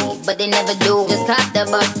 do me, but they never do. Just clap the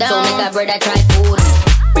bus down, so make a brother try food.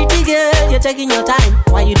 Pretty girl, you're taking your time.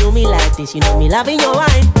 Why you do me like this? You know me loving your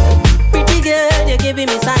wine. Pretty girl, you're giving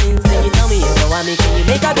me signs. And you tell me you don't want me, can you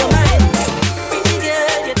make up your mind? Pretty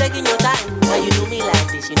girl, you're taking your time. Why you do me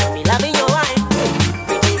like this? You know me loving your wine.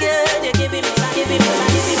 Pretty girl, you're giving me signs, giving me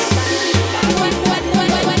signs, giving me signs.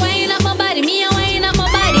 Wine up my body, me a wine up my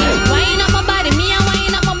body. Wine up my body, me a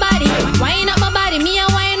wine up my body. Wine up my body, me a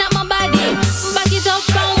wine up my body. Back it up,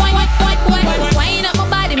 come wine up my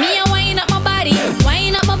body, me a wine up my body.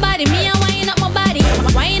 Wine up my body, me a wine up my body.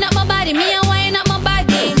 Wine up my body, me a wine up my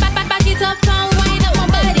body. Back it up, come wine up my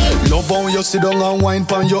body. Love how you sit down and wine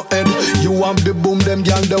pon your head. You have the boom, them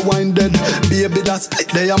gyal the wine dead. Baby that split,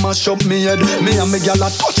 they a mash up me head. Me and me gyal a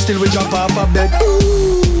touch till we jump off a bed.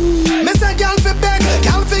 Ooh. Me say gyal fi beg,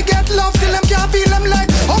 gyal fi get love till them can't feel them leg.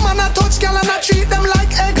 Oh man a touch gyal and I treat them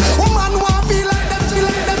like egg. Oh man want feel like them, feel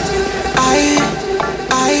like them, feel like them.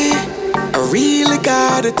 I really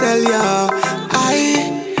gotta tell ya. I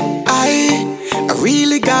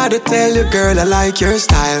really gotta tell you, girl, I like your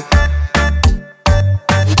style.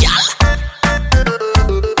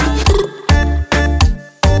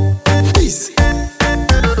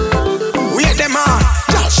 Wait them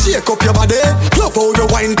up your body. Love how you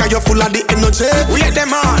wine, cause you're full of the energy. We hit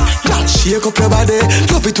them on. Girl, shake up your body.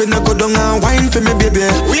 Love it when you go down and wine for me, baby.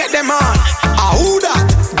 We hit them on. Who that?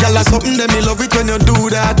 Girl, that's something that me love it when you do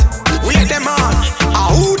that. We hit them on.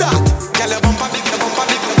 Who that? Girl, you bump a dick, you bump a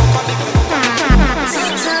dick, you bump a dick.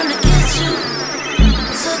 Took time to get you.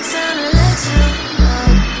 Took time to let you.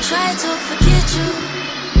 Try to forget you.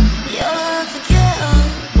 You're unforgettable.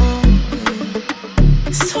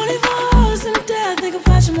 It's 24 hours in a day. I think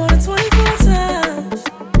about you more than 24 times.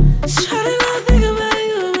 Try to not think about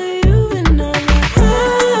you, but you've been on my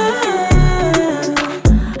mind.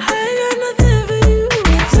 I ain't got nothing for you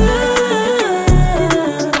in time.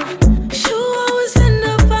 You always end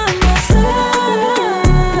up by my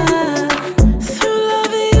side. Through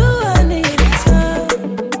loving you, I needed time.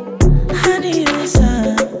 I needed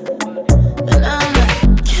time. But I'm like,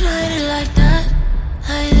 can I hit it like that?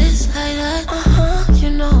 Like this, like that? You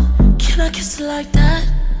know, can I kiss it like that?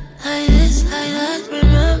 Like this, like that?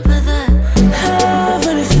 Remember that? Love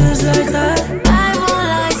when it feels like that. I won't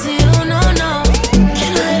lie to you, no, no.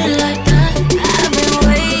 Can I hit it like that? I've been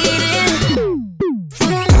waiting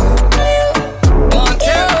for you. One, two. One,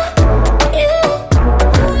 two.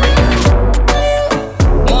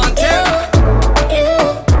 One, two.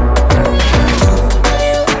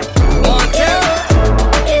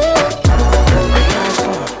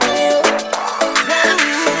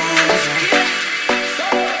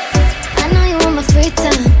 I know you want my free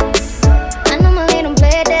time. I know my little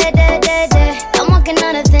play, day, day, day, day. I'm walking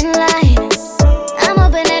on a thin line. I'm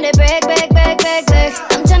hoping that it break, break, break, break, break.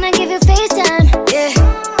 I'm tryna give you FaceTime, yeah.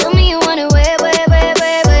 Tell me you want it way, way, way,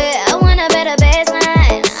 way, way. I want a better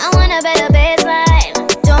baseline. I want a better baseline.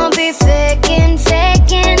 Don't be faking,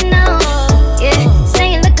 faking, no. Yeah,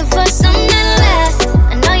 say you're looking for something that lasts.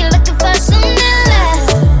 I know you're looking for something that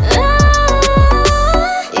lasts.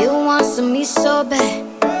 You want some me so bad.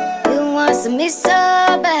 You want some me so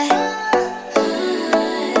bad.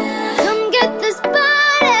 Come get this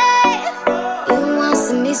body. You want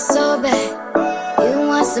some me so bad. You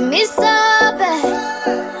want some me so bad.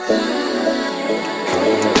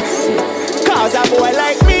 Cause a boy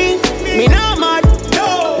like me not mad.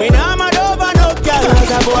 No. Me not mad over no girl.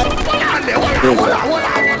 Cause a boy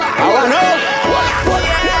I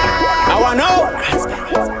wanna know.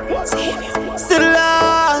 Still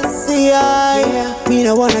lost, yeah. Me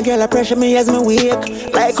no wanna girl a pressure me as me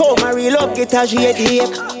wake. Like how my real love get a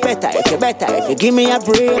headache. Better if you give me a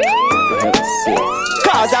break.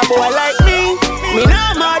 Cause a boy like me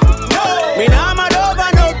not mad. No. Me not mad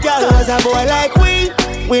over no girl. Cause a boy like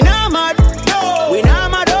we not mad. No. We not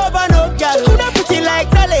mad over no girl. Coulda pretty like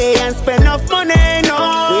Dolly and spend enough money, no.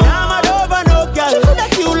 We not mad over no girl. Coulda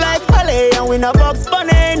cute like Polly and we no Bugs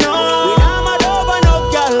Bunny, no. We not mad over no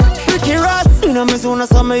girl. Ricky Ross, you know me soon as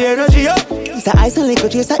some energy up. It's a ice and liquor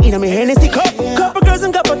chaser in me Hennessy cup. Couple girls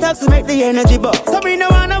and couple taxes make the energy buck. So me no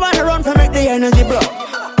wanna run for make the energy block.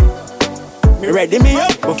 Me ready me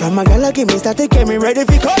up, but from a gal give me static, get me ready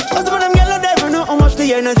for cut. Cause some of them yellow never know how much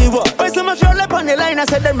the energy was. Why so much roll up on the line, I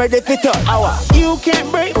said them ready for touch. You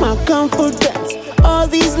can't break my confidence. All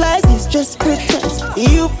these lies is just pretense.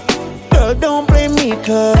 You, girl, don't blame me,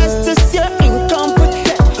 cause that's just your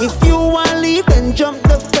incompetence. If you wanna leave, then jump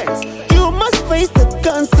the fence. You must face the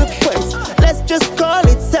consequence. Let's just call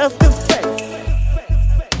it self-defense.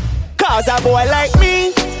 Cause a boy like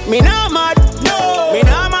me not mad. No. Me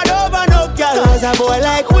not mad over no girl. Cause a boy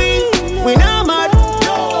like we not mad.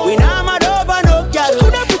 No. We not mad over no girl.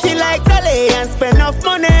 Coulda pretty like Dolly and spend enough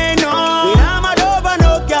money, no. We not mad over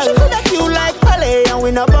no girl. Coulda cute like Polly and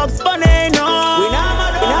we no Bugs Bunny, no. We not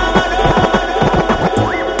mad over.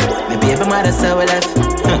 My baby mother so we left.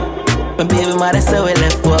 My baby mother so we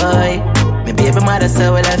left, boy. My baby mother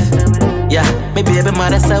so we left. Yeah, my baby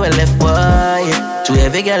mother so we left, boy. To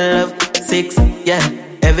every girl love 6, yeah.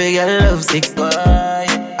 Every girl love 6, boy.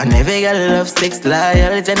 And every girl love 6,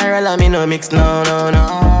 loyal general, I mean no mix, no, no,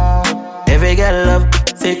 no. Every girl love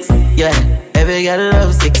 6, yeah. Every girl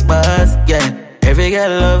love 6 bars, yeah. Every girl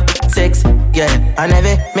love 6, yeah. And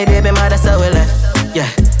every me baby mother so we left, yeah,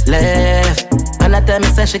 left. And I tell me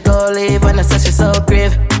say she go leave, and I say she so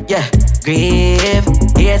grieve, yeah, grieve.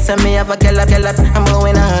 Yes, and me have a girl, I'm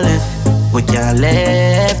going all left. We can't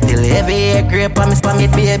left till every year grape on me,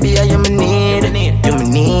 baby, you me need.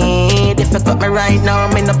 If you cut me right now,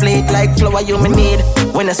 I'm in a plate like flour, you me need.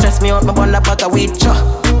 When you stress me out, my bun a bag of weed,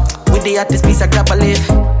 with the hottest piece of grab a leaf.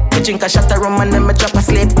 Me drink a shot of rum and then me drop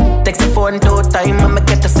asleep. Text the phone 2 times and me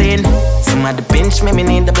get the scene. Somebody pinch me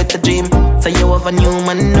need a better dream. So you have a new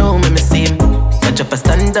man, know me seem. I drop a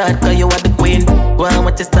standard, cause you are the queen. Well,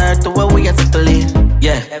 what you start to where we are settling.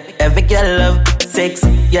 Yeah, every girl love 6,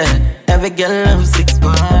 yeah. Every girl love 6,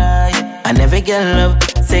 boy. And every girl love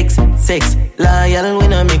 6, 6. Loyal, we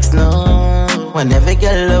no mix, no. And every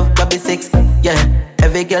girl love Bobby 6, yeah.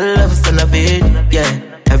 Every girl love son of it, yeah.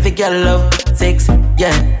 Every girl love 6,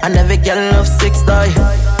 yeah. And every girl love 6, die.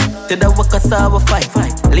 To the work I saw a fight.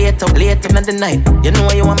 Late up in the night. You know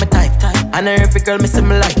you want me type. And every girl me see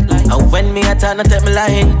me like. And when me a turn, I take me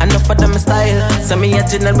line. Enough for them style. So me a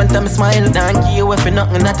general when time me smile. Don't give you if you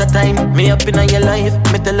nothing at a time. Me up in your life.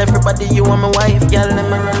 Me tell everybody you are my wife. Girl, let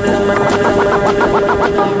me run.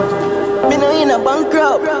 Me no in a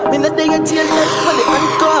bankrupt. Me no day a jail left for the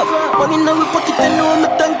handcuff. Money in my pocket, you know me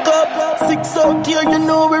tank up. 6 out here, you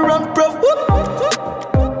know we run prof.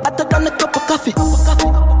 I took on a cup of coffee.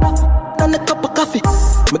 And a cup of coffee.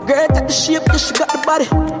 My girl got the shape, yeah, she got the body.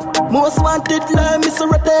 Most wanted, like Miss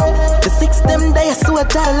Rete. The 6 them days, so I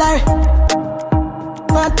tell Larry.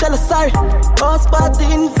 Can't tell her sorry. House party,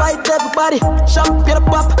 invite everybody. Champagne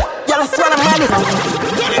pop, y'all swallow money.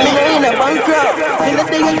 Me no in a bankrupt. In the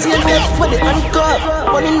day I jail left for the handcuff.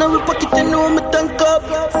 Money in my pocket, you know me tank up.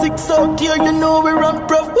 6 out here, you know we run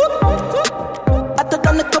prof. I took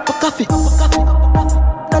on a cup of coffee.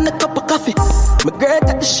 And a cup of coffee. My girl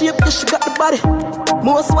got the shape, yeah, she got the body.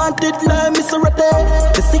 Most wanted, like Miss Rete.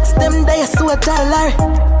 The 6 them days, so I tell Larry.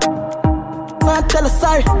 Can't tell her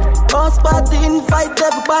sorry. House party, invite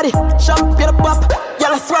everybody. Champagne pop,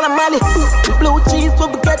 y'all swallow money. The blue cheese what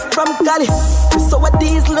we get from Cali. So a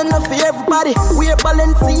diesel enough for everybody. We're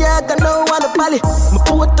Balenciaga, no one a Bali. My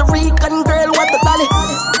Puerto Rican girl want the dolly.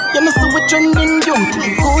 You know so we trending youth.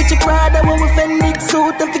 Gucci Prada when we Fendi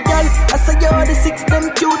suit and the girl. I say you're the 6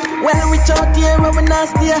 them cute. Well we out here when we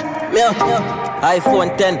nasty. Yeah.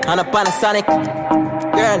 iPhone 10 and a Panasonic.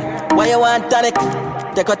 Girl, why you want tonic?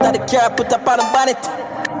 Take out of the car, put up on the bonnet.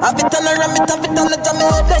 Have it on the ram, it have it on the jam.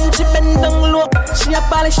 Then she bend down low, she a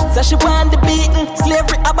polish. So she want the beating,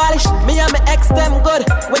 slavery abolish. Me and my ex them good,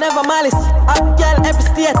 we never malice. Have girl every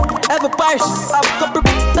state, every parish. Have couple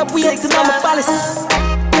that we hate to know my palace.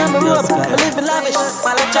 I'm a robe, I live in lavish.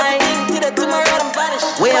 While I try to get to my road and vanish.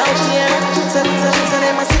 We out here, 7, 7,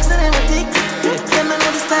 and my 6 and my ticks. Them I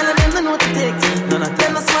know the style and them I know the ticks. Them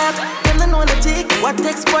I smart, them I know the tick. What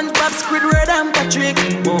takes SpongeBob, Squidward and Patrick?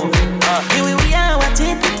 Here we are, watch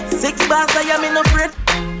it. 6 bars, I am in a fret.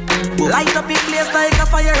 Light up in place like a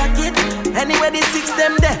fire rocket. Anyway, the 6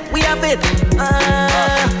 them there, we have it.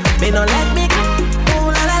 Me no like me. Oh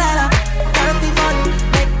la la la la. Gotta be fun,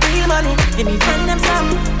 make real money. Give me friend them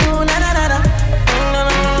some. Oh la la la la.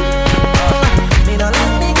 Me no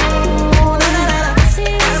like me. Oh la la la la.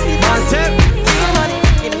 Gotta be fun, real money.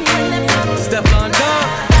 Give me friend them some. Step on down.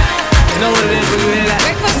 You know what it is, we really like.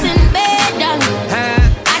 Breakfast in bed, darling.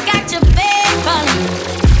 I got your bed falling.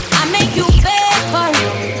 I make you bed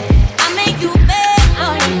falling. I make you bed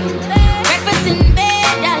falling. Breakfast in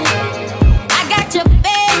bed, darling. I got your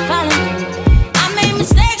bed falling. I made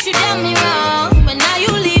mistakes, you done me wrong, but now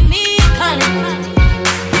you leave me calling.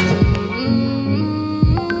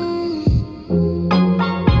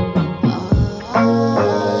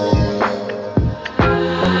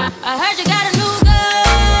 I heard you got a new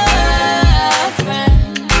girlfriend,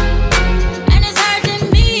 and it's hurting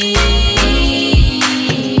me.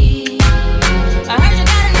 I heard you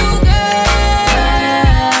got a new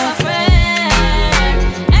girlfriend,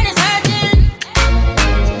 and it's hurting.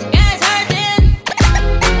 Yeah, it's hurting.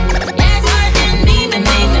 Yeah, it's hurting me.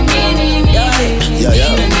 Yeah,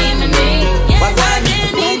 it's hurting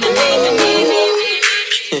me.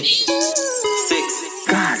 6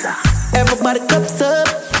 Gaza. Everybody cups up.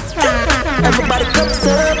 Everybody cups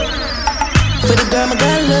up. For the girl my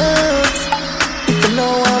girl loves. If you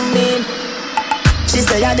know what I mean. She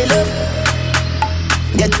say I did love.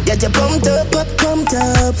 Get your pumped up.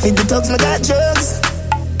 Feed the dogs, my got drugs.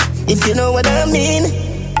 If you know what I mean.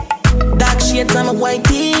 Dark shades on my white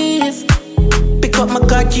tees. Pick up my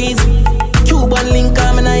car keys. Cuban link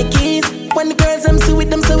on my Nikes. When the girls I'm sweet,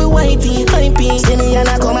 them so we whitey, hypey. See me and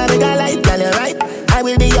I come and make a light, girl, you're right. I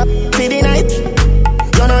will be up for the night.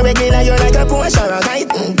 You're not regular, you're like a Porsche or a kite.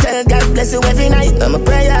 Tell God bless you every night, I'm a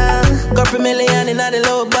prayer. Couple million in the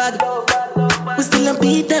low bag. We still don't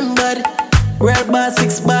beat them, bud. Real boss,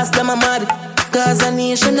 6 bars, them a mad. Cause a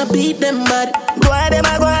nation a beat them, bud. Go ahead, them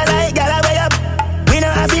a go like, gal, I way up. We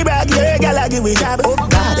don't have to brag, you're a gal, I give we job.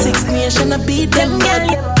 6 nation a beat them,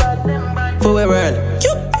 bud. For a world.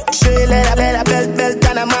 Straight leather, belt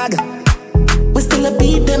and a mag. We still a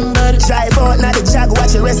beat them, bud. Drive out, not the jag.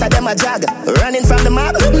 Watch the rest of them a jag. Running from the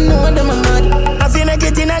mob. No, them a mad. I feel like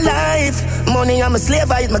it in a life. Money, I'm a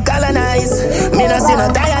slave, I eat my colonize. Me not see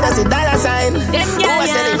no tired, I see dollar sign. Who I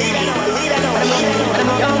say the weed, I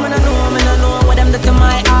know what them do to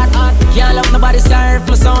my heart. Can't love nobody, serve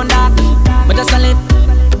my sound that. But just a live,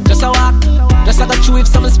 just a walk.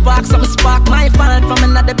 spark. My fault from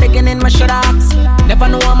another beginning, my shut ups. Never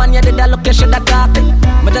know a man, you did a look, you should have talked it.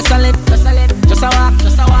 But just a live, just a walk.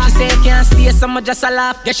 She say you can't stay, so much just a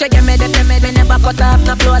laugh. Yeah, she give me the me never cut off,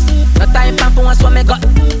 no close. No time for once when me got.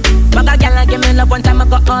 But a girl give me love one time I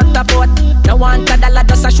got out the boat. No one $1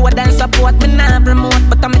 just a show and support. Me nah promote,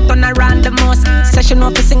 but I'm turn around the most. Say she know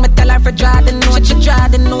if you sing, me tell her for draw the note. She draw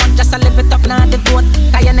the note, just a live it up, not the vote.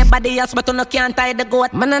 Tie anybody else, but you no can't tie the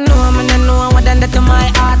goat. Man I know what done that to my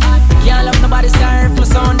heart. Can't love nobody, serve me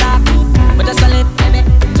sound dark. But just a live,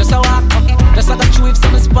 just a walk. Just a go through if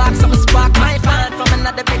some spark. My fault from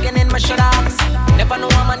another beginning, my shut ups. Never know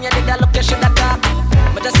a man, you did a look, you should have talked.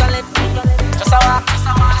 But just a live, just a walk.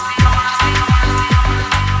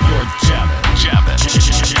 You're jamming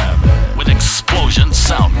with Explosion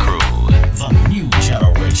Sound Crew, the new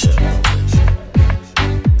generation.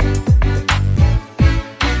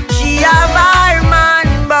 She have her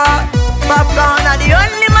man, but Popcorn are the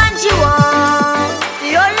only man she want.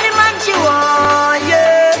 The only man she want,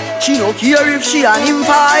 yeah. She no care if she and him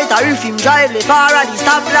fight or if him drive the car at the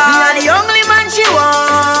stoplight. The only man she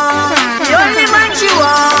want. The only man she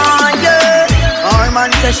want, yeah. Our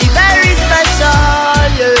man says she very special,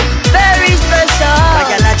 yeah. Very special. Like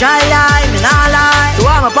a dry line, me nah lie. So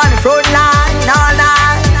I'm up on the front line, nah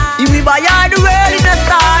lie. If we buy her the world in a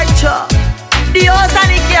start, the house and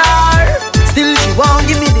the car. Still she won't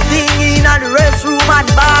give me the thing in the restroom and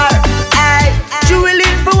the bar. Ay, she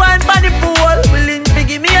willing for one for the pool, willing to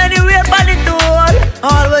give me anywhere for the tool.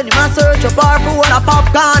 All when him a search up her for a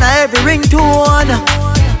popcorn or every ringtone.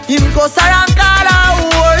 Him cuss her and call her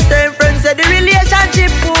whore. Same friends say the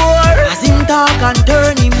relationship poor. As him talk and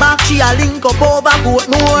turn him back, she a link up over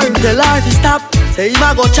Portmore. Him tell her to stop, say him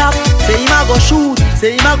a go chop, say him a go shoot,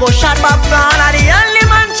 say him a go shot popcorn. And the only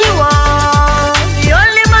man she want, the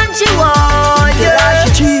only man she want. Tell her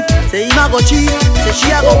she cheap, say him a go cheap, say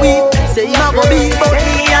she a go weep, say him a go beat. But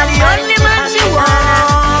me a the only man she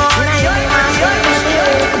want.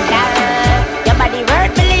 Your body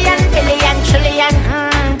worth billion, trillion.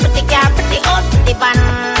 Pretty car, pretty old, pretty van.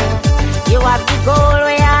 You have the goal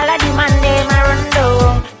where all of the man they ma run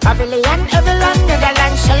down. Pavilion, every London,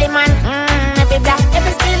 Netherlands, Shelly man. Every black,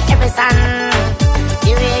 every steel, every sun.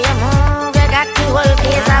 The way you move, you got the whole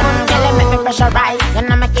place on. Girl, you make me pressurize, you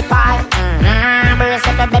know make it fall. Brace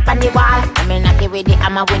up your bep on the wall. I mean knock it with the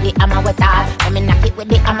hammer, with all. I mean knock it with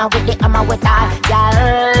the hammer, with all.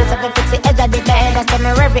 Girl, so if you fix the edge of the bed, I say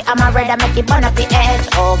me ready, I'm ready, I make it burn up the edge.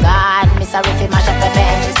 Oh God, me sorry if you mash up the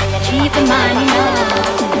bed. She say you keep the money now.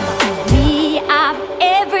 We have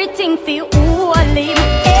everything for you, only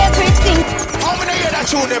everything. How many hear that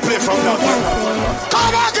tune they play from now?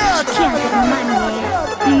 Come on, girl. Can't get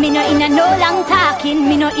money. Me no in a no long talking.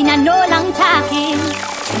 Me no in a no long talking.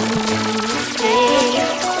 You say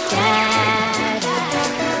that I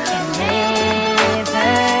can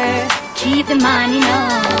never keep the money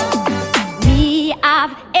now. We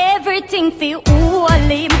have everything for you,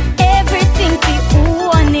 only everything for you,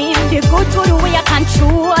 only the good way I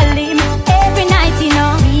control him. Every night, you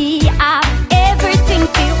know, we have everything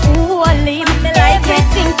for you, only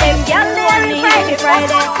everything for you, only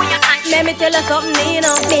Friday. Let me tell you something, you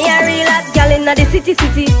know. Me a real hot gal inna the city.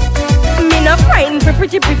 Me no frightened for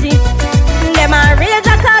pretty. Them a rage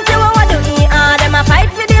a cause you want to eat. Them a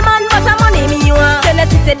fight for the man, but a money me want. Then I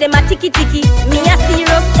say them a ticky. Me a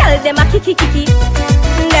serious gal, them a kicky.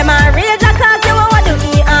 Them a rage a cause you want to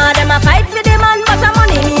eat. Them a fight for the man, but a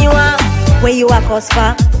money me want. Where you a cuss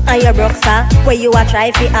for, and you broke for. Where you a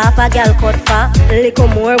try fi half a gal cut for. Little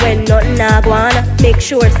more when nothing a go on. Make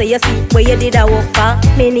sure so you see where you did a work for.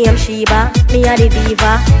 Me name Sheba, me a the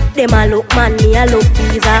diva. Them a look man, me a look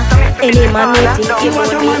visa. Any man who think he would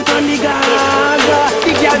be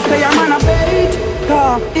the girl say a man a bait,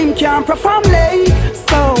 cause him can't perform late.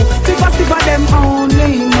 So, stiffer them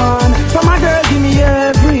only man. From a girl give me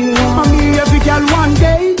everyone. And me every girl one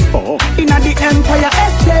day. Inna the Empire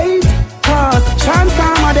Estate. Cause chance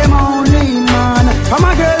time of them only man. From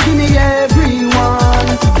a girl give me everyone.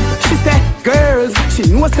 She say, girls, she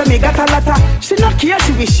knows that me got a lotta. She not care,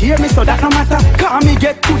 she will share me so that no matter. Cause me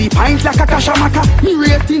get to the pint like a kashamaka. Me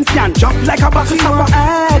ratings can jump like a box of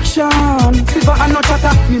action. Silver and no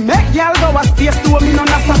chatter. Me make y'all go a space to me no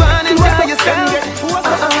nasa. Burn into yourself.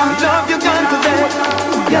 Love you gone to bed.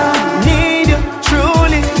 Yeah, need you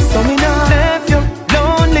truly. So me not left you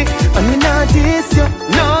lonely. And me not diss you.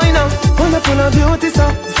 No, you know. Full of beauty, so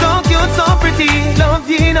cute, so pretty. Love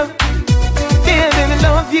you, know. Baby, me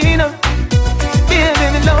love you, know. Baby,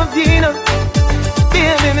 me love you, know.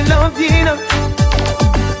 Baby, me love you, know.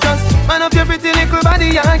 Just man up your pretty little body,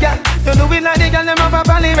 yeah. You do it like the girl, them have a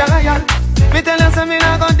valley, yeah. Me tell you, say me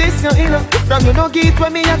not gon' diss you, you know. From you no get where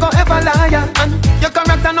me a go ever liar. And your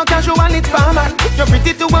character no casual, it's formal. You're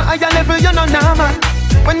pretty to a higher level, you're no normal.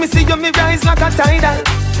 When me see you, me rise like a tidal.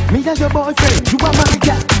 Me and your boyfriend, you are my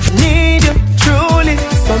girl. Need you, truly.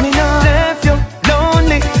 So me not left you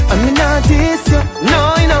lonely. And me not diss you,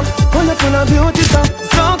 no, you know. Full of beauty, so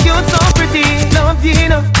cute, so pretty. Love you, you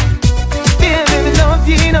know. Baby, me love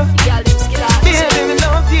you, you know. Baby, me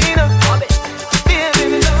love you, you know. Baby,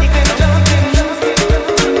 me love you.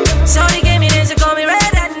 Shorty gave me this, she call me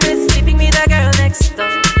red and this. Sleeping with the girl next door.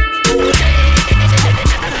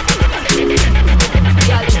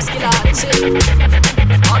 Yeah, lips killer, chill.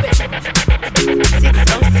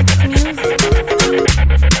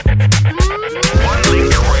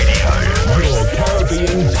 Your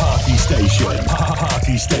Caribbean party station.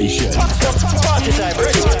 Party station. Party time,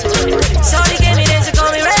 Shorty gave me this, she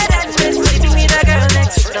call me red and this. Sleeping with the girl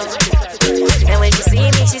next door. And when she see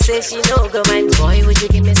me, she says she no go mind. Boy, would you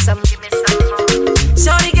give me some?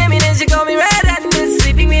 Shorty gave me this, she call me red and this.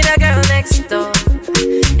 Sleeping with the girl next door.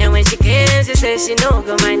 And when she came, she says she no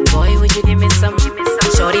go mind. Boy, would you give me some?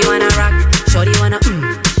 Shorty wanna rock, shorty wanna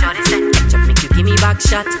Shorty said, ketchup make you give me back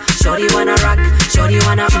shot. Shorty wanna rock, shorty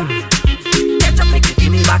wanna ketchup make you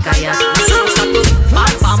give me back a yacht. So start to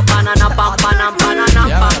pam pam banana pam banana banana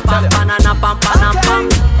pam pam banana pam banana pam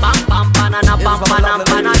pam pam banana pam banana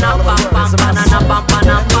banana pam pam banana pam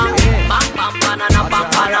banana pam pam pam banana pam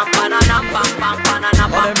banana banana pam pam banana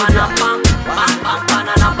pam banana pam pam pam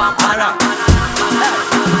banana pam banana.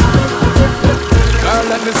 Girl,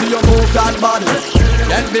 let me see you move that body.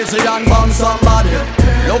 Get busy and bang somebody.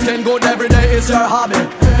 Looking good every day is your hobby.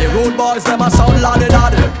 The rude boys, them a sound lolly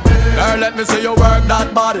lolly. Girl, let me see you work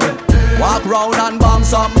that body. Walk round and bang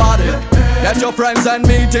somebody. Get your friends and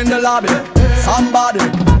meet in the lobby. Somebody.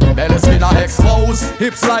 Belly skin are exposed,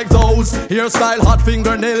 hips like those. Hairstyle, hot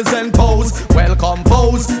fingernails and toes. Well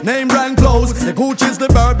composed, name brand clothes. The Gucci's, the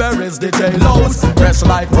Burberry's, the J-Lo's. Dress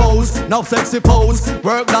like Rose, now sexy pose.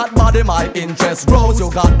 Work that body, my interest grows.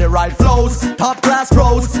 You got the right flows, top class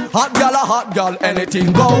pros. Hot gal,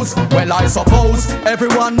 anything goes. Well I suppose,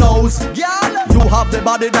 everyone knows. Gal, you have the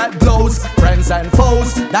body that glows. Friends and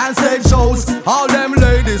foes, dance stage shows. All them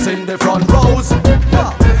ladies in the front rows.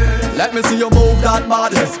 Yeah. Let me see you move that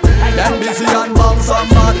body. Get busy and bang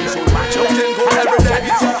somebody. You can go every day.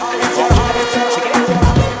 It's your hobby, it's your hobby, it's your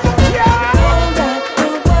hobby.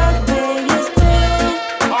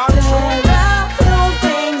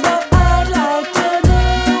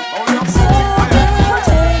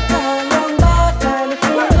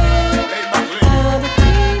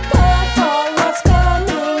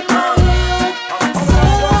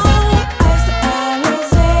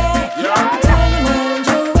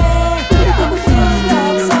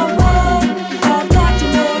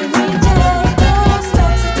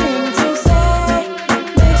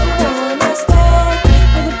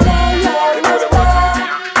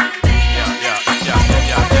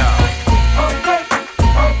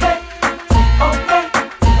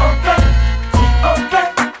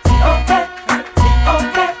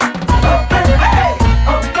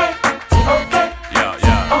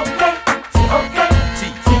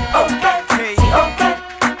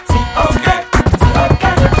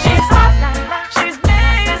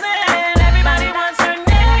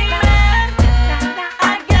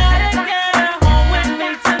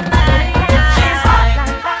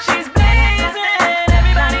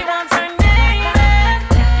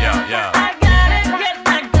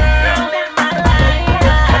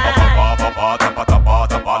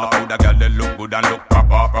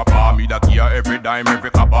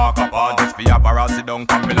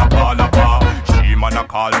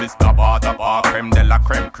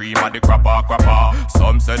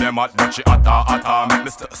 Some say them hot, but she hotter. Make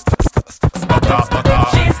me stutter.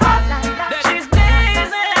 She's hot like that. She's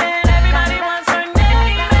blazing. Everybody wants her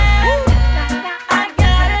name. I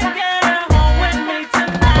gotta get her home with me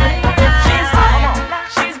tonight. She's hot.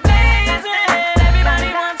 She's blazing. Everybody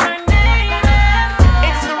wants her name.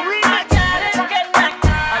 It's the remix. I gotta get back.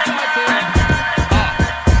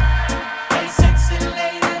 Hey, sexy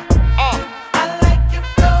lady. I like your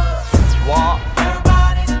clothes. What? Your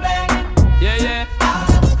body's banging. Yeah.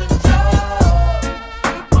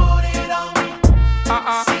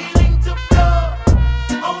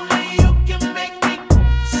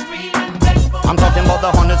 I'm talking about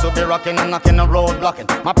the hunters who be rocking and knocking and road blocking.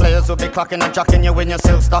 My players who be clocking and jocking you when you're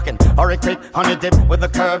still stocking. Hurry quick on your dip with the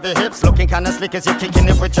curvy hips, looking kinda slick as you're kicking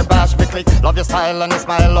it with your bash click. Love your style and your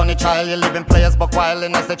smile on your child. You're living players but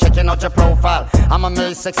wildin' as they're checking out your profile. I'm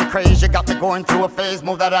amazed, sexy craze, you got me going through a phase.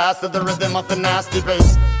 Move that ass to the rhythm of the nasty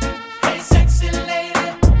bass. Hey sexy lady,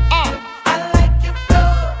 I like your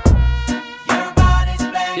flow.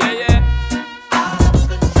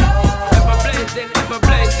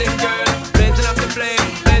 blazing, girl. Blazing up the flame,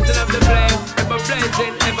 blazing up the flame.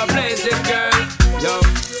 Ever blazing, girl. Yo.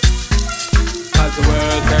 As the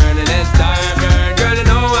world turning, it's time, girl, you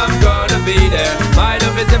know I'm gonna be there. My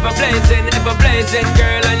love is ever blazing,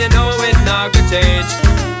 girl, and you know it not gonna change.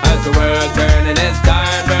 As the world turning, it's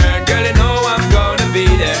time, girl, you know I'm gonna be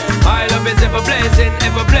there. My love is ever blazing,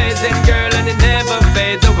 girl, and it never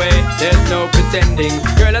fades away. There's no pretending,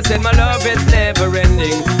 girl, I said my love is never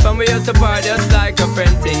ending. From we used to party just like a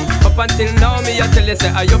friend thing. Up until now, me I tell you say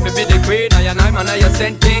I you fi be the queen, I and I'm your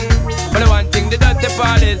sent king. But the one thing the dirty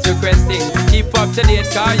part is requesting. Keep up to date,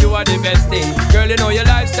 car you are the best thing. Girl, you know your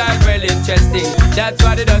lifestyle well interesting. That's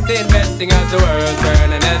why the dirty investing as the world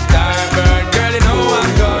turn and as time burn. Girl, you know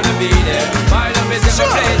I'm gonna be there. My love is ever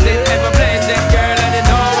blazing, girl, and you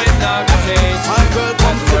know it's not gonna change. My girl,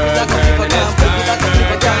 come as the world turn and as time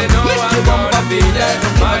burn. Girl, you know I'm gonna be there.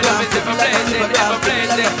 My love is ever blazing, girl.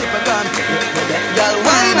 Girl,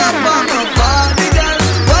 wine up on my body, girl.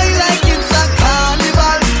 Wine like it's a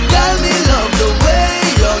carnival. Girl, me love the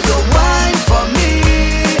way you wine for me.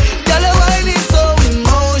 Girl, your wine is so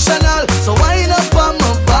emotional. So wine up on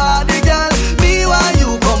my body, girl. Me while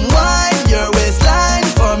you come wine your waistline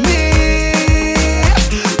for me.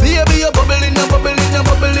 Baby, you're bubbling, baby.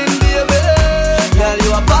 Girl,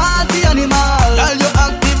 you a party animal. Girl, you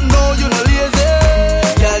active, no, you no lazy.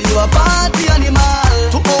 Girl, you a party animal.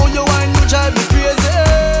 To own your wine, you drive me crazy.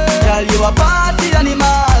 Girl, you a party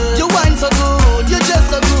animal. You wine so good, you just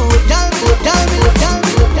so good.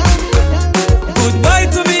 Goodbye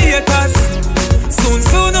to me haters.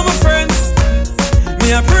 Soon, my friends.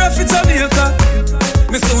 Me a pray for Jamaica.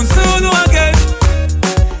 Me soon again.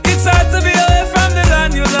 It's hard to be away from the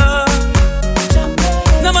land you love.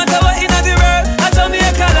 No matter what in the world, a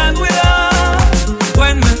Jamaica land we love.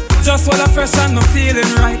 When me just while I fresh and me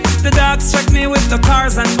feeling right, the dogs check me with the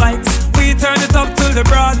cars and bikes. We turn it up till the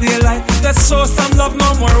broad daylight. Let's show some love,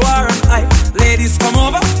 no more war and hype. Ladies come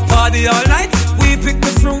over, party all night. We pick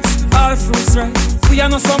the fruits, all fruits right. We are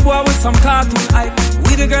not some boy with some cartoon hype.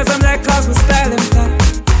 We the girls I'm like cause we style them tight.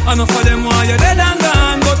 Enough of them while you're dead and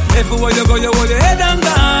gone, but everywhere you go you hold your head and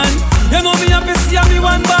gone. You know me happy see me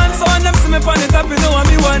one band, so when them see me on the top you know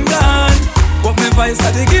me one gone. But me vice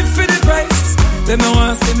I they give for the price. They no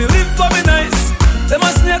want see me live for me nice. They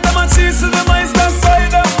must snake them and cheese to the mice, that's why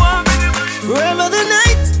they want me. Wherever the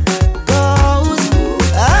night goes,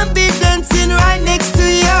 I'll be dancing right next to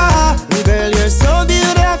you. Girl, you're so beautiful.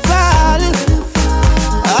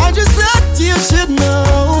 I just thought you should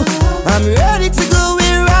know I'm ready to go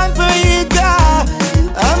around for you, girl.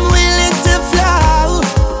 I'm willing to fly.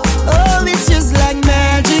 Oh, it's just like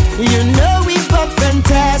magic. You know we both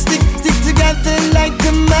fantastic. Stick together like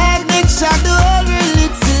a magnet. Shock the whole world,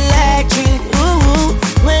 it's electric. Ooh,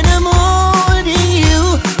 when I'm holding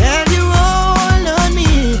you and you roll on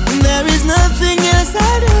me, there is nothing else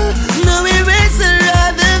I do. No erase I'd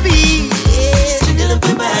rather be. Yeah, jiggle up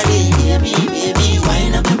your body, baby,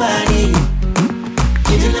 wind up your body.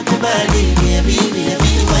 Jiggle up your body, baby,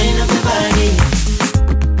 wind up your body.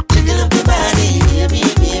 Jiggle up your body, baby,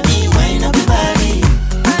 wind up your body.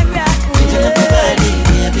 Jiggle up your body,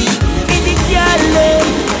 baby. Feed the girl,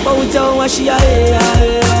 bout down what she a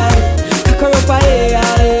cock her up a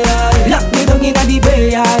lock me down inna the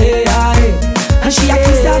bay and she a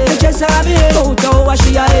kiss off the dress of me. Bout down what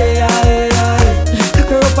she a cock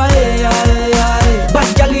her up a bad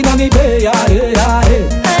girl inna me bay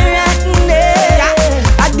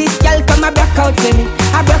and this girl come a black out for me.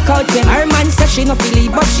 I broke out for me. Her man say she no feel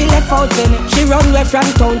it, but she left out for me. She run away from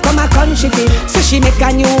town, come a country feel. So she make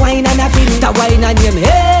a new wine and a feel. That wine and name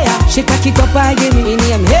hey. She cock it up and give me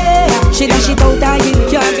name hey. She dash it out and give me.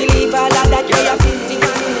 Can't believe all of that way I feel.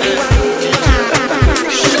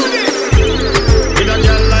 With a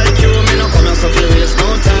girl like you, me no come here so you waste no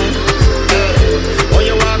time. Hey, when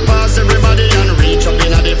you walk past everybody and reach up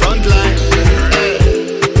inna the front line. Hey,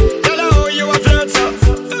 girl, how you a flirt so?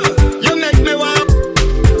 You make me walk.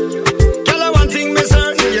 Girl, I one thing me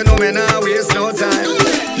certain, you know me nah waste no time.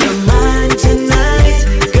 You're mine tonight,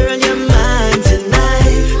 girl, you're mine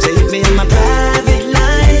tonight. Take me in my private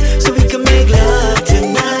life so we can make love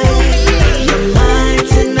tonight. You're mine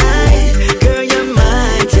tonight, girl, you're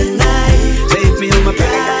mine tonight. Take me in my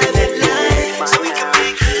private life so we can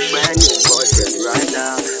make brand new boyfriend right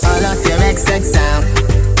now. All of your XX sound,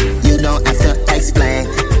 you don't have to explain.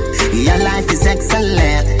 Your life is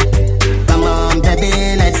excellent. Come on, baby,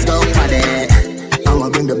 let's go party. I'ma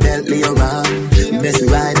bring the Bentley around. Best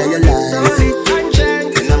ride of your life.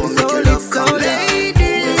 And I'ma make your love come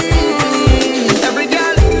down. every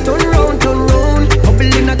girl turn round.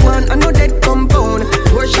 Bubble in a can, I know that compound.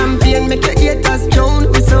 Pour champagne, make your haters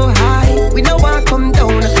drown. We so high, we know I come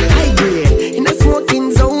down.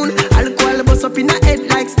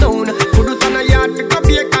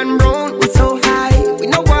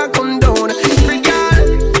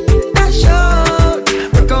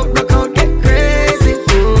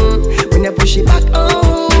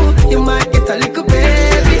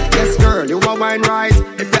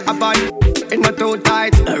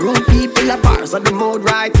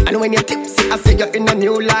 when you're tipsy, I say you're in a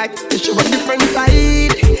new light. You show a different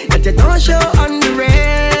side that you don't show on the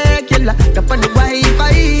regular. Up on the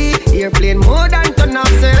Wi-Fi, airplane more than turn off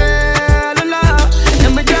cellular.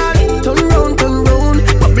 And my girl, turn round,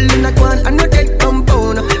 bubble in a quan and no dead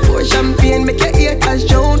compound. Pour champagne, make your ear touch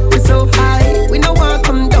down. We so high, we no want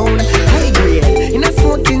come down. High grade, in a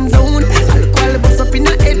smoking zone. Alcohol bust up in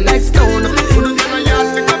a head like stone. Put it on a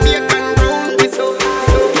yard, pick up your can round. We so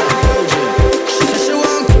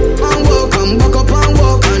Walk up and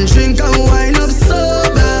walk and drink and wine up so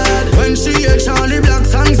bad. When she hear Charlie Black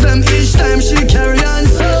songs, them each time she carry on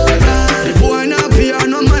so bad. The boy not pay her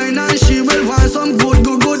no mind and she will want some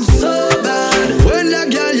good so bad. When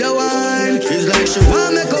that girl you wine, it's like she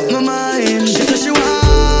want make up my mind. She say she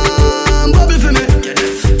want bubble for me.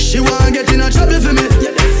 She want get in a trouble for me.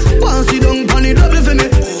 Want see down pon the double for me.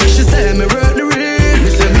 She say me work the race. Me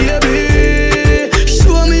say baby,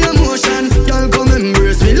 show me emotion. Y'all come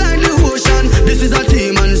embrace me like the ocean. This is a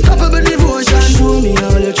team unstoppable devotion. Show me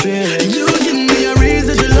all your traits. You give me a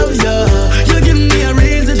reason to love ya. You give me a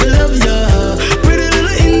reason to love ya. Pretty little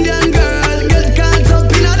Indian girl, get caught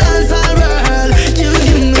up in a dancehall world. You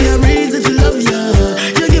give me a reason to love ya.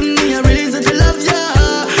 You give me a reason to love ya.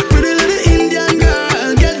 Pretty little Indian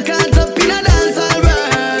girl, get caught up in a dancehall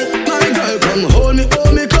world. My girl, come hold me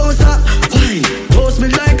closer. Fine, toast me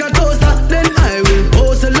like a toaster. Then I will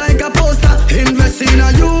post it like a poster. Invest in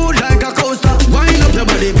a you like a coaster. Wind up your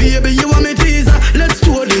body, baby, you want me teaser. Let's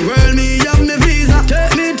tour the world, me have me visa.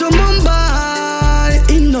 Take me to Mumbai,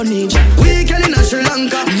 Indonesia, weekend in Sri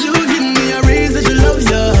Lanka. You give me a reason to love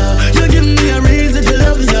ya. You give me a reason to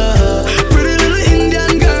love ya. Pretty little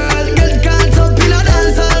Indian girl, get caught up in a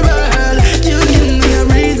dancehall world. You give me a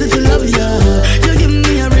reason to love ya. You give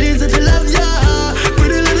me a reason to love ya.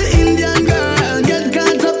 Pretty little Indian girl, get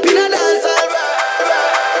caught up in a dancehall world.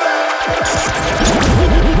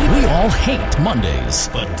 We all hate Mondays,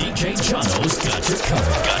 but DJ Jono's got you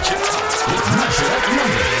covered. With Mash It Up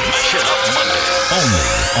Mondays. Mash It Up Mondays. Only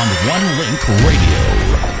on One Link Radio.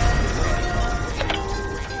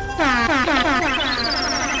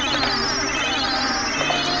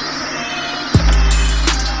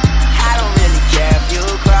 I don't really care if you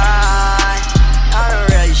cry. I don't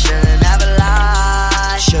really shouldn't ever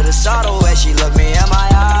lie. Should've saw the way she looked me in my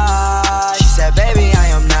eyes. She said, baby, I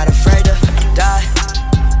am not afraid to die.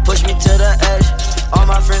 Push me to the edge. All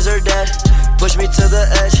my friends are dead. Push me to the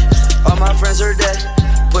edge. All my friends are dead.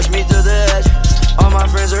 Push me to the edge. All my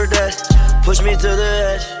friends are dead. Push me to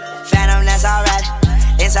the edge. Phantom, that's alright.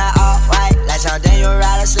 Inside all white, like something you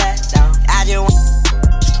ride a sled down. I just want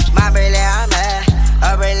my bracelet, I'm mad.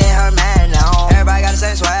 A bracelet, her man now. Everybody got the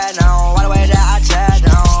same sweat now. All the way that I chat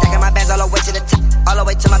now. Stacking my bands all the way to the top, all the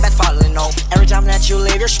way to my bed falling over. Every time that you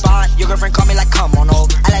leave your spot, your girlfriend call me like, come on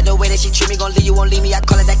over. I like the way that she treat me, gon' leave you, won't leave me. I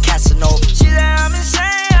call it that Casanova. She said I'm insane,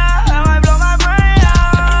 I might blow my brain out.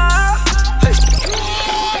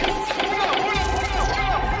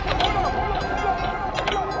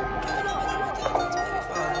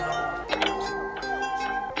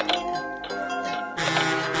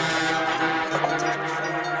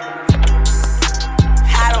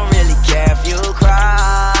 I don't really care if you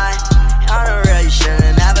cry. I don't really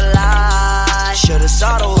shouldn't ever lie. Should've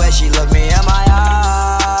saw the way she looked me in my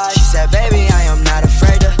eyes. She said, baby, I am not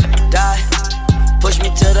afraid to die. Push me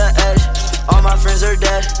to the edge. All my friends are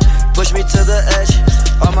dead. Push me to the edge.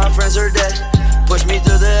 All my friends are dead. Push me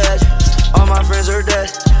to the edge. All my friends are dead.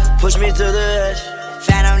 Push me to the edge.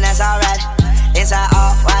 Phantom, that's alright. Inside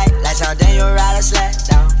all white, like something you ride a sled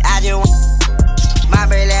down. I just want my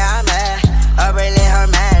bracelet, I'm mad. A bracelet, her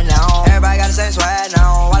man now. Everybody got the same sweat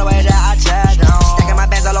now. All the way that I chat now. Stacking my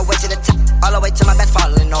bands all the way to the top, all the way to my bed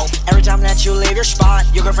falling over. Every time that you leave your spot,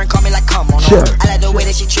 your girlfriend call me like, come on over. I like the way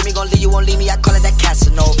that she treat me, gon' leave you, won't leave me. I call it that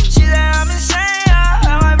Casanova. She said I'm insane,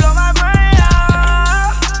 I might blow my brain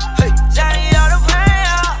out. Hey, Johnny, all the pain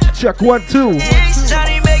out. Check 1, 2.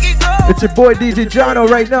 Johnny, make it go. It's your boy DJ Jono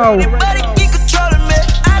right now.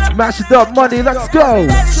 Mash It Up Monday, let's go.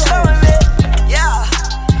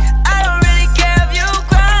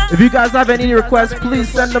 If you guys have any requests, please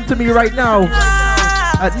send them to me right now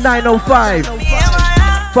at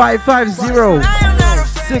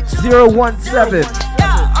 905-550-6017.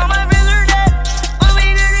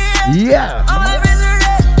 Yeah.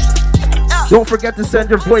 Don't forget to send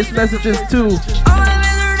your voice messages too.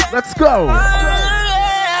 Let's go.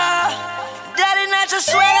 Daddy, not your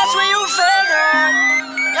sweat, that's where you fed on.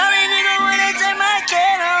 Y'all ain't nigga when they take my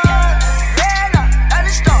kid on. Red on, I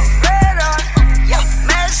just don't red on. Yeah,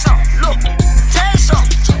 mad song, look, taste song.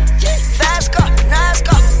 Fast car, nice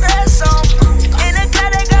car, red song. In the car,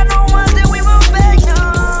 they got no ones that we won't back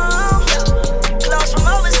on. Close from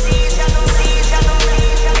overseas.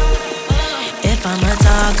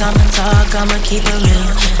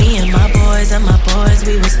 yeah. Me and my boys,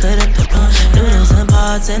 we would split up noodles and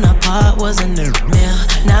pots, and a pot was a new meal.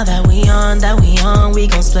 Now that we on, we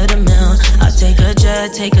gon' split a meal. I'll take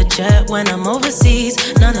a jet when I'm overseas.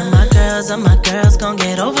 None of my girls gon'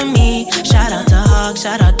 get over me. Shout out to Hawk,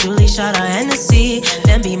 shout out Julie, shout out Hennessy.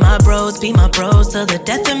 Then be my bros till the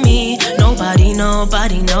death of me. Nobody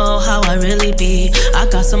know how I really be. I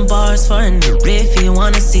got some bars for a new if you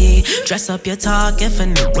wanna see. Dress up your talk if a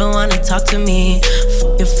new wanna talk to me.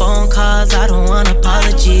 F your phone calls, I don't want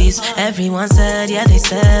apologies. Everyone said, yeah, they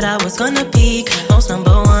said I was gonna peak. Most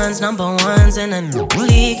number ones in a new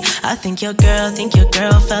league. I think your girl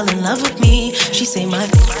fell in love with me. She say my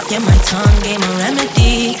tongue gave a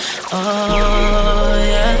remedy. Oh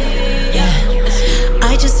yeah.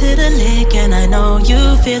 I just hit a lick and I know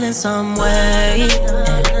you feeling some way.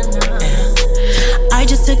 I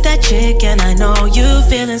just took that chick and I know you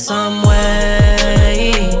feeling some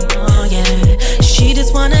way. Oh yeah. She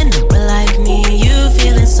just want a nigga like me. You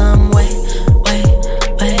feeling some way.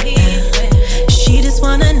 She just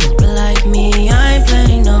want a nigga like me. I ain't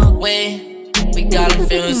playing no way. We got him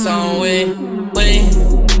feeling some way.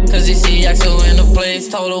 Cause you see Axel in the place,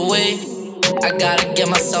 total way. I gotta get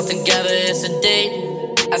myself together, it's a date.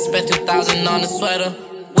 I spent 2,000 on a sweater.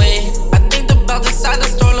 Wait, I think about the side the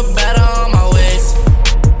store look better on my waist.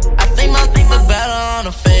 I think my thing look better on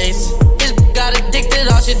her face. This got addicted,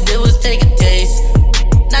 all she did was take a taste.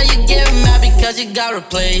 Now you getting mad because you got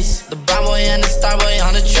replaced. The brown boy and the star boy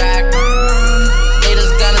on the track.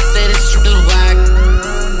 Haters gonna say this shit is whack.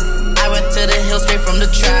 I went to the hill straight from the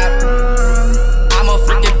trap. I'm a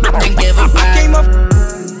freaking bitch and give her back.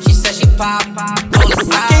 She said she pop, told her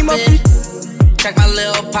stop it. Check my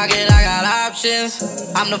little pocket, I got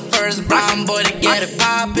options. I'm the first brown boy to get it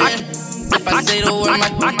poppin'. If I say the word,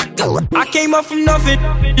 I came up from nothing,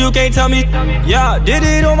 you can't tell me. Yeah, did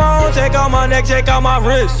it on my own, check out my neck, check out my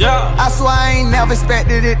wrist, yeah. I swear I ain't never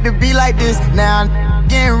expected it to be like this. Now I'm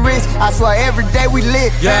getting rich, I swear every day we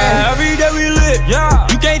lit. Yeah, every day we lit, yeah.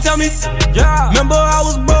 You can't tell me, yeah. Remember I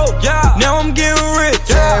was broke, yeah. Now I'm getting rich,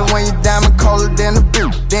 yeah. When you diamond colder than a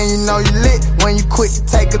bitch, then you know you lit. When you quit to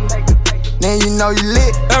take a, then you know you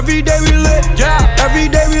lit. Every day we lit, yeah. Every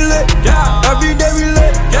day we lit, yeah. Every day we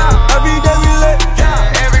lit, yeah. Every day we lit, yeah.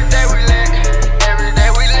 Every day we lit. Every day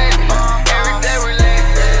we lit. Every day we lit.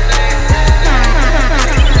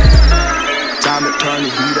 Time to turn the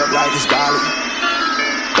heat up like it's Dolly.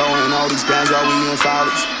 Throwing all these bands while we in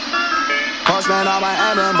follies. Horseman on my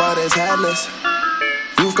anthem, but it's headless.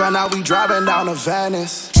 You've gone out, we driving down to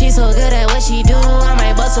Venice. She so good at what she do, I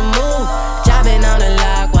might bust a move. Driving on the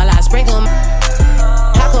lock while I sprinkle.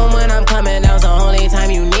 How come when I'm coming down's the only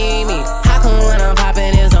time you need me? How come when I'm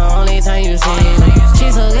popping is the only time you see me?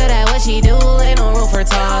 She so good at what she do, ain't no room for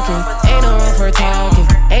talking. Ain't no room for talking.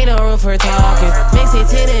 Ain't no room for talking. Mix it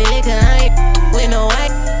to the liquor, I ain't with no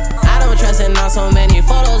white. I don't trust in all so many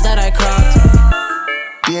photos that I cropped.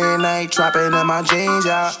 DNA trapping in my jeans,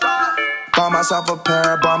 yeah. Bought myself a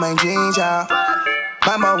pair of Balmain jeans, yeah.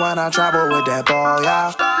 Remember when I traveled with that ball,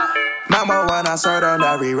 yeah. Remember when I served on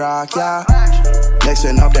every rock, yeah.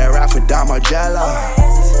 Mixing up that rap with Damagella.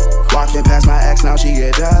 Walking past my ex, now she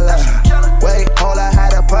get jealous. Wait, hold, I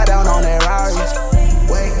had to put down on that Rari.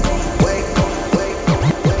 Wait.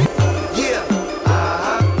 Yeah,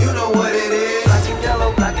 you know what it is. Black and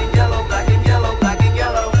yellow, black and yellow, black and yellow, black and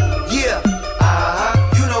yellow. Yeah,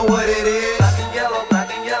 you know what it is. Black and yellow, black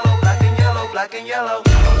and yellow, black and yellow, black and yellow.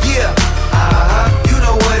 Yeah, you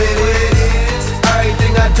know what it is.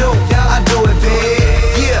 Everything I do it big.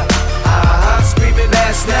 Yeah, screaming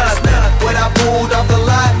that's not when I pulled off the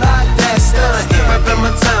lot, that's done. Reppin'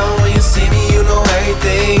 my town when you see me, you know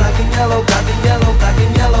everything. Black and yellow, black and yellow, black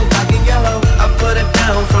and yellow, black and yellow. I put it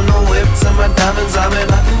down from the whip to my diamonds. I'm in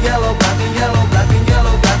black and yellow, black and yellow, black and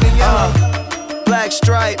yellow, black and yellow. Black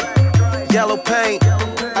stripe, yellow paint.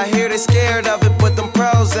 I hear they scared of it, but them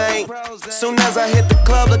pros ain't. Soon as I hit the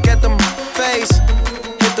club, look at them face.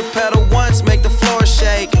 Hit the pedal once, make the floor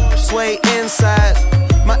shake. Sway inside,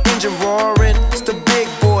 my engine roaring. It's the big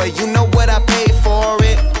boy, you know what I paid for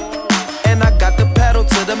it. And I got the pedal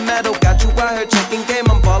to the metal. Got you out here checking game,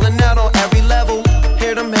 I'm ballin' out on every level.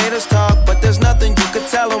 Hear them haters talk, but there's nothing you could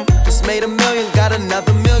tell them. Just made $1 million, got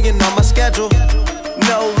another $1 million on my schedule.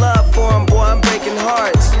 No love for them, boy, I'm breaking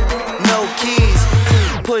hearts. No keys,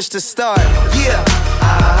 push to start. Yeah,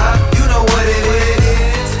 you know what it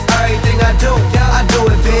is. Everything I do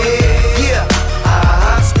it big. Yeah,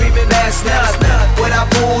 screaming that's not when I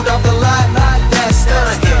pulled off the lot, that's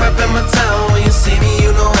done. Reppin' my town when you see me,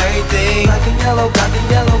 you know everything. Black and yellow, black and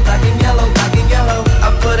yellow, black and yellow, black and yellow. I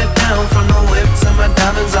put it down from the whip to my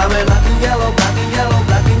diamonds. I'm in black and yellow, black and yellow,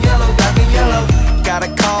 black and yellow, black and yellow.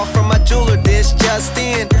 it's just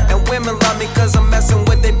in. And women love me cause I'm messing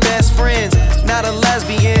with their best friends. Not a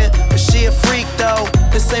lesbian, but she a freak though.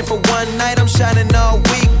 This ain't for one night, I'm shining all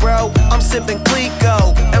week, bro. I'm sipping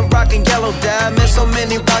Clico and rocking yellow diamonds. So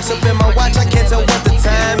many rocks up in my watch, I can't tell what the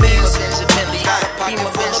time is. Got a pocket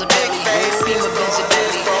full of big face.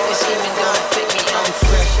 I'm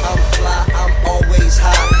fresh, I'm fly, I'm always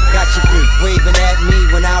high. Got your group waving at me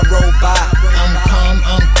when I roll by. I'm calm,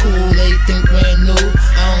 I'm cool, everything brand new.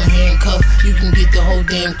 I don't handcuff, you can get the whole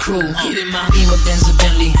damn crew. Get in my Beamer, Benz, or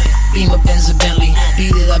Bentley. Beamer, Benz, or Bentley.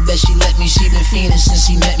 Beat it, I bet she let me. She been fiending since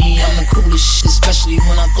she met me. I'm the coolest shit, especially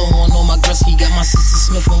when I throw on all my Gretzky. Got my sister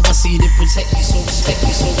Smith and Wessie to protect me, so respect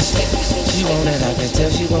me, so respect me. She want it, I can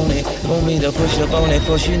tell she want it. Want me to push up on it,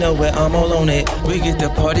 for she know where I'm all on it. We get the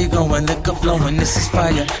party going, liquor flowing, this is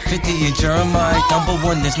fire. 50 and Jeremiah, number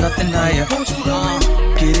one, there's nothing higher.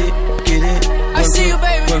 Get it, I see you,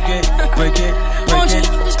 baby. Work it, break it, Won't you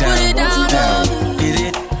break it, just put it down, down. Get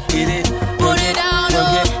it, put it down,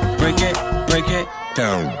 work it, break it,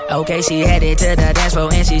 down. Okay, she headed to the dance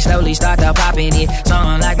floor and she slowly started popping it.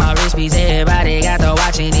 Something like my wrist piece, everybody got to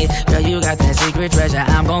watching it. Girl, you got that secret treasure,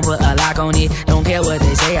 I'm gon' put a lock on it. Don't care what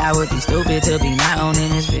they say, I would be stupid to be not owning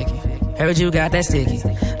this Vicky. Heard you got that sticky.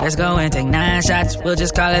 Let's go and take 9 shots, we'll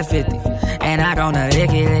just call it 50. And I gonna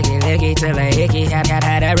lick it till a hickey. Had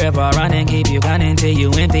that river running, keep you gunning till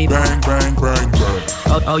you empty. Bang, bang, bang,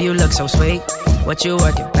 bang. Oh, you look so sweet. What you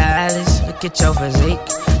working, Palace? Look at your physique.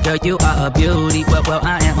 Girl, you are a beauty, well,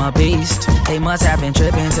 I am a beast. They must have been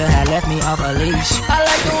tripping to have left me off a leash. I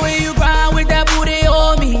like the way you grind with that booty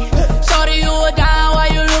on me. Sorry you were down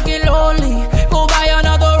while you looking lonely. Go buy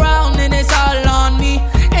another round and it's all on me.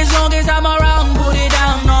 As long as I'm around, put it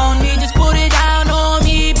down on me. Just put it down on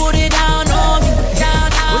me, put it down on me. Down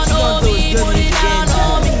on me, put it down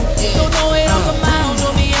on me. Don't know it on the mound, show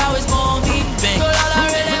me how it's gonna be. Girl, all I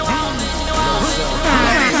really want is you want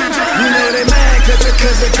me. You know they mad cause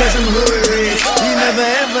I'm hood rich. You never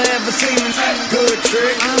ever seen a good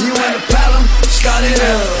trick. You want a problem? Start it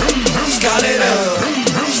up.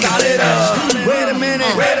 Wait a minute.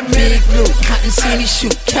 Big loop, hot and sandy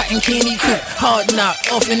shoot, cotton candy coop, hard knock,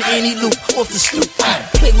 off in any loop, off the stoop.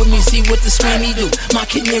 Play with me, see what the scrammy do. My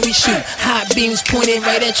canary shoot, hot beams pointed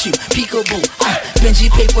right at you. Peekaboo, Benji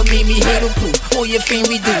paper made me hate a poo. All your fame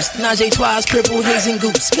reduced. Najee Twice, purple haze and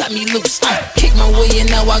goose, got me loose. Kick my way and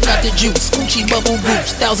now I got the juice. Gucci bubble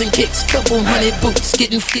groups, 1,000 kicks, couple hundred boots,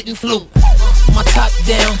 getting flu. My top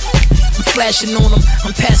down, I'm flashing on them,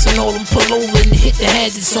 I'm passing all them, pull over and hit the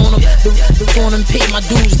hazards on them. The corner paid my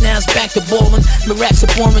dues, now it's back to ballin'. The raps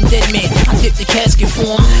are boring, dead man, I dip the casket for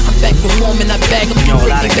him. I'm back performing, I bag them, you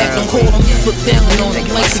bring me back, don't call them. Look down on them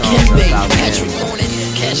like the Kinsbay, Patrick on it,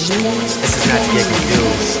 cash is pouring. This is not to get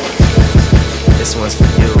confused. This one's for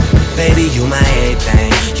you. Baby, you my everything.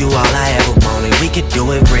 You all I ever wanted. We could do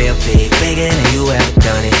it real big, bigger than you ever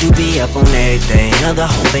done it. You be up on everything, other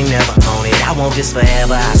whole thing never own it. I want this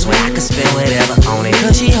forever, I swear I could spend whatever on it.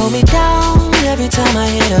 Cause she hold me down every time I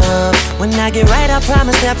hit her up. When I get right, I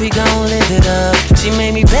promise that we gon' live it up. She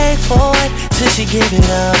made me beg for it till she give it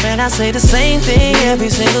up. And I say the same thing every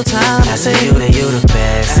single time. I say you the best, you the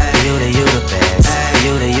best, you the best,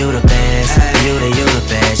 you the best, you the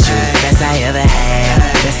best I ever had,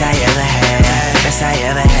 best I ever had, best I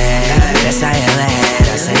ever had, best I ever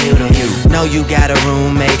had. I say you. Know you got a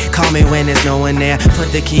roommate, call me when there's no one there.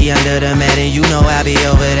 Put the key under the mat and you know I'll be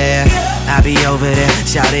over there. I'll be over there,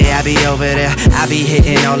 shout it, I'll be over there. I'll be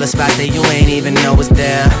hitting all the spots that you ain't even know was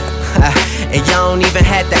there. And you don't even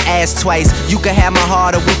have to ask twice. You can have my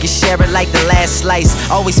heart or we can share it like the last slice.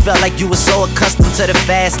 Always felt like you were so accustomed to the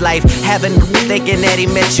fast life. Having thinking that he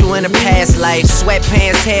met you in a past life.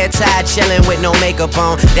 Sweatpants, hair tied, chilling with no makeup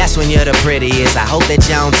on. That's when you're the prettiest. I hope that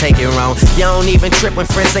you don't take it wrong. You don't even trip when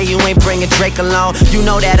friends say you ain't bringing Drake along. You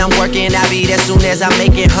know that I'm working, I'll be there soon as I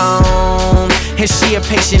make it home. And she a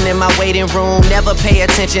patient in my waiting room. Never pay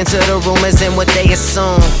attention to the rumors and what they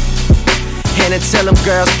assume. And until them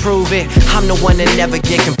girls prove it, I'm the one that never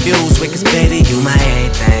get confused with. Cause baby, you my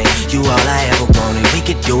everything, you all I ever wanted. We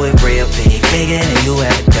could do it real big, bigger than you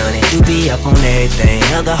ever done it. You be up on everything,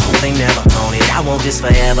 other whole thing never own it. I want this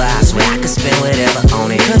forever, I swear I could spend whatever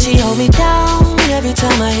on it. Cause she hold me down every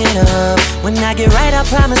time I hit her up. When I get right, I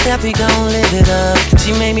promise that we gon' live it up.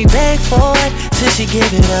 She made me beg for it till she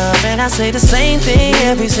give it up. And I say the same thing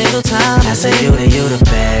every single time. I say you the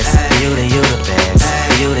best, you the best,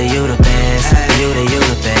 you the best, you the best, you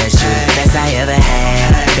the best I ever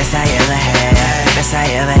had, best I ever had, best I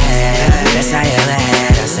ever had, best I ever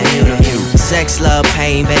had. I say you the sex, love,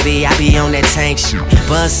 pain, baby, I be on that tank shit.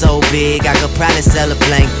 Buzz so big, I could probably sell a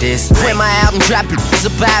blank this. When my album drop, it's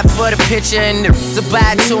a buy for the picture and it's a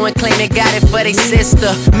buy too and claim they got it for they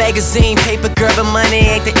sister. Magazine, paper, girl, but money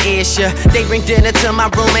ain't the issue. They bring dinner to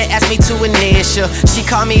my room and ask me to initial. She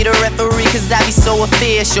call me the referee cause I be so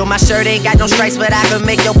official. My shirt ain't got no stripes, but I can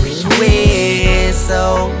make your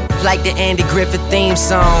whistle. Like the Andy Griffith theme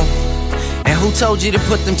song. And who told you to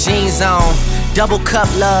put them jeans on? Double cup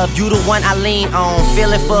love, you the one I lean on.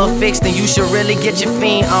 Feeling for a fix, then you should really get your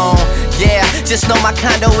fiend on. Yeah, just know my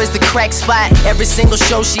condo is the crack spot. Every single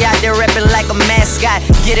show she out there reppin' like a mascot.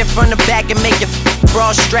 Get it from the back and make your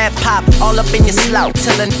bra strap pop. All up in your slout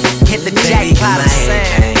till a hit the jackpot.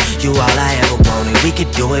 You all I ever wanted, we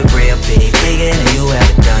could do it real big. Bigger than you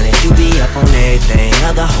ever done it. You be up on everything,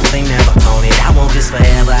 other whole thing never own it. I want this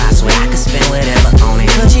forever, I swear I could spend whatever on it.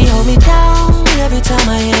 Could she hold me down every time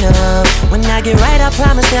I hit her up? When I get right, I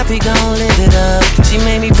promise that we gon' live it up. She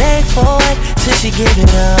made me beg for it till she give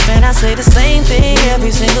it up. And I say the same thing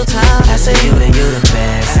every single time. I say you the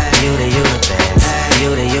best, you the best,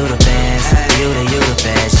 you the best, you the best, you the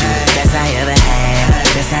best I ever had,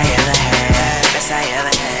 best I ever had, best I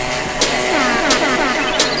ever had.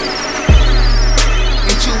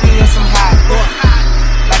 And you be in some hot boy.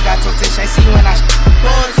 Like I told Tish, I see when I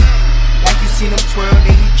boys. Like you see them twirl,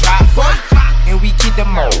 then he drop boy. And we keep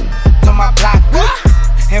them on my block boy.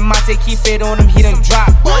 And Monte keep it on him, he done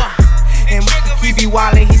drop boy. And he be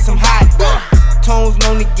wildin', he some hot boy. Tones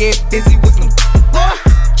known to get busy with them boy.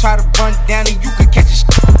 Try to run down and you could catch a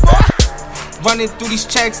boy. Running through these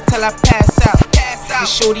checks till I pass out. And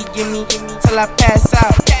shorty give me till I pass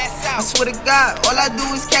out. I swear to God, all I do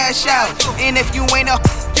is cash out. And if you ain't up,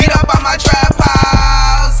 get up on my trap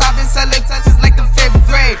house. I've been selling touches like the 5th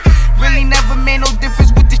grade. Really never made no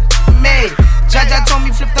difference with the made. Jaja told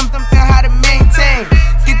me flip them how to maintain.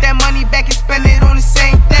 Get that money back and spend it on the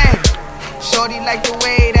same thing. Shorty like the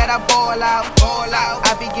way that I ball out.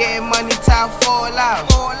 I be getting money till I fall out.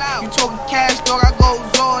 You talking cash, dog, I go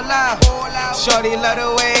all out. Shorty love the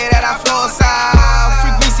way that I floss out.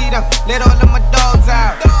 Free greasy them, let all of my dogs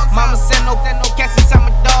out. Mama said no cats inside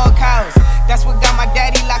my dog house. That's what got my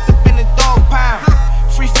daddy locked up in the dog pound.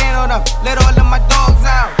 Free fan on them, let all of my dogs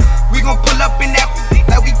out. We gon' pull up in that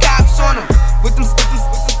like we cops on them. With them stiffs,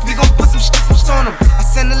 we gon' put some shit on them. I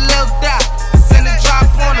send a little dot, I send a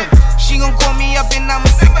drop on them. She gon' call me up and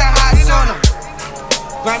I'ma stick the highs on them.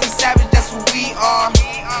 Grammy Savage, that's what we are.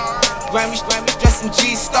 Grammy dressed in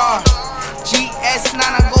G-Star. GS9,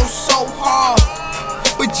 I go so hard.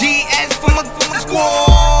 But GS from a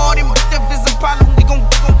squad. And if it's a problem, we gon'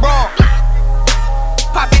 brawl.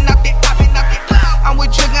 Poppin' out there. I'm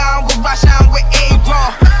with Trigger, I'm with Rasha, I'm with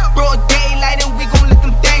A-Raw. Broad daylight and we gon' let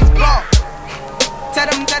them things blow. Tell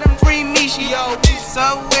them free Mishi, yo.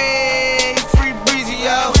 Subway, free Breezy,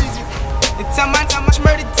 yo. And tell my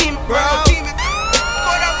murder team, bro.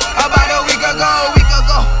 About a week ago.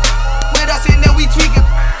 With us and then we tweaking.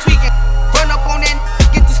 Run up on that,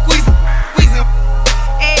 get the squeezing.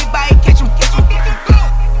 Everybody catch 'em.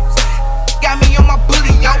 Got me on my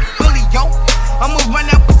bully, yo. I'ma run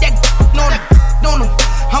up with that on him.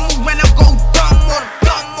 I'ma run up, go dumb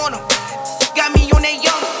on him. Got me on that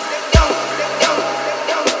young.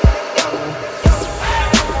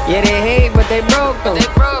 Yeah, they hate, but they broke though.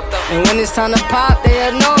 And when it's time to pop, they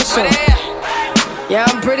a no-show. Yeah,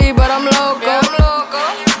 I'm pretty, but I'm loco.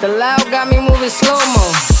 The loud got me moving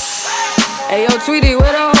slow-mo. Hey, yo, Tweety,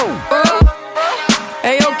 where the hoe?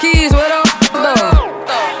 Hey, yo, Keys, where the though?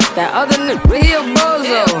 That other nigga, he a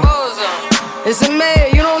bozo. It's a mayor,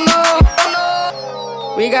 you don't know.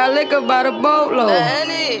 We got liquor by the boatload.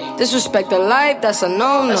 Disrespect the life, that's a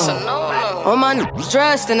no-no. All my niggas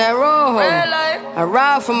dressed in that rojo. I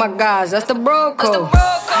ride for my guys, that's the bro code.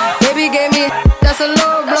 Baby gave me that's a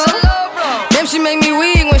low blow. Damn, she make me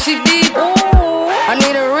weak when she deep. I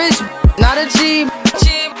need a rich, not a cheap.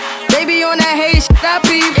 Baby on that hate shit, I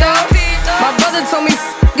peep though. My brother told me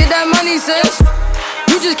get that money, sis.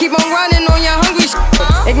 You just keep on running on your hungry shit.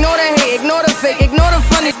 Ignore the hate, ignore the fake, ignore the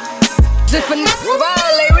funny. If a nigga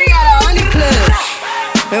violate, we got 100 clips.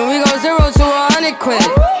 And we go 0 to 100 quid.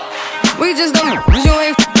 We just don't you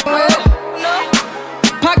ain't with.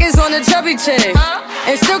 Pockets on the chubby chick.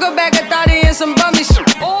 And still go back a thotty and some bummy shit.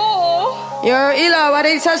 You heard Eli, why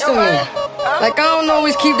they testing me? Like I don't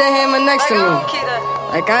always keep the hammer next to me.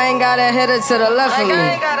 Like I ain't got a header to the left of me.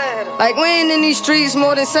 Like we ain't in these streets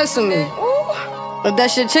more than sesame. But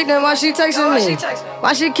that shit chick, then why she texting me?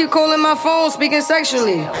 Why she keep calling my phone, speaking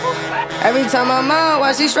sexually? Every time I'm out,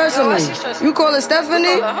 why she stressing me? You call her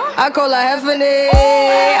Stephanie? I call her Heffany.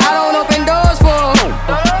 I don't open doors for her.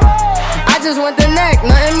 I just want the neck,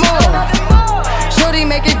 nothing more.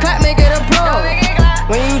 Really make it clap, make it applaud.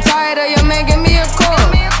 When you tired of your man, give me a call.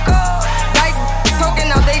 Like poking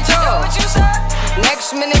out they jaw.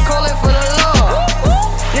 Next minute calling for the law.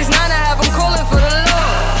 This 9 I have them calling for the law.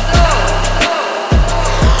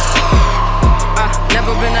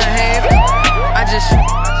 Never been a hater. I just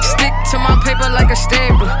stick to my paper like a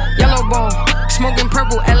staple. Yellow bone, smoking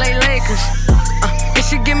purple, LA Lakers. It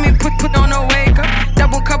should give me put on a wake up.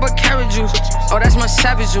 Double cup of carrot juice. Oh, that's my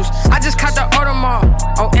savage juice. I just caught the Audemars.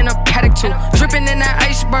 Oh, in a paddock too. Dripping in that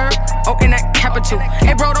iceberg. Oh, in that capital.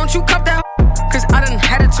 Hey, bro, don't you cup that? Cause I done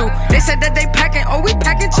had it too. They said that they packing. Oh, we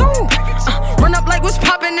packing too. Run up like what's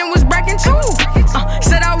popping and was bracking too.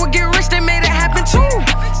 Said I would get rich, they made it happen too.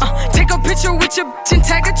 Take a picture with your bitch and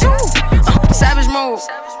tag it too. Savage mode.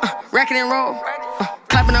 Racking and roll.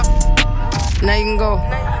 Clapping up. Now you can go.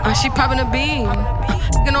 She popping a bean.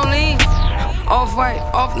 You know lean. Off white,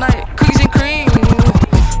 off night, cookies and cream.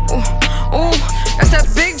 Ooh, that's that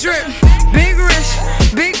big drip, big wrist,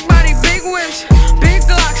 big body, big whips, big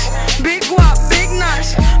glocks, big guap, big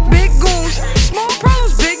knots, big goons, small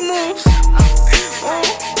problems, big moves.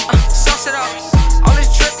 Sauce it up. All this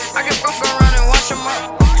drip, I get rough around and wash them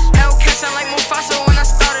up. Hellcat sound like Mufasa when I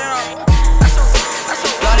started up.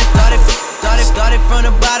 Started from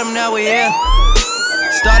the bottom, now we here.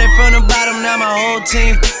 Started from the bottom, now my whole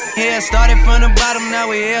team here. Started from the bottom, now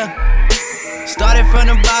we here. Started from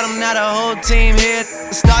the bottom, now the whole team here.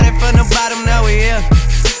 Started from the bottom, now we here.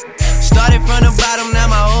 Started from the bottom, now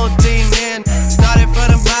my whole team in. Started from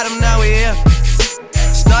the bottom, now we here.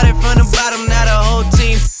 Started from the bottom, now the whole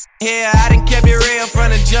team here. I done kept it real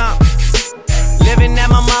from the jump. Living at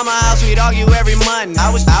my mama's house, we'd argue every month. I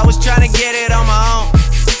was trying to get it on my own.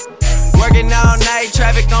 Working all night,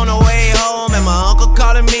 traffic on the way home, and my uncle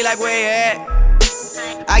calling me like, where you at?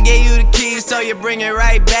 I gave you the keys, so you bring it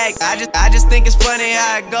right back. I just think it's funny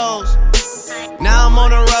how it goes. Now I'm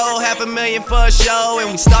on the road, $500,000 for a show,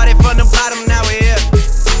 and we started from the bottom, now we're here.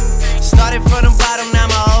 Started from the bottom, now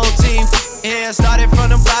my whole team here. Started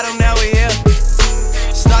from the bottom, now we're here.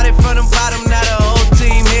 Started from the bottom, now the whole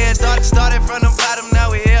team here. Started from the bottom,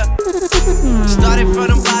 now we're here. Started from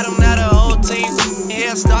the bottom, now the whole team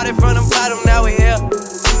here. Started from the bottom, now we're here.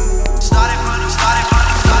 Started from the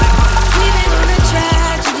We've been on a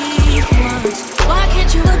tragedy for once. Why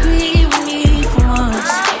can't you agree with me for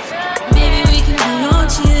once? Maybe we can be on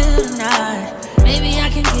chill tonight. Maybe I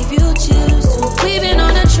can give you chills too. We've been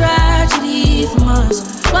on a tragedy for months.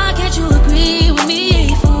 Why can't you agree with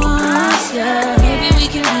me for once? Yeah. Maybe we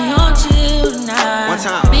can be on chill tonight. One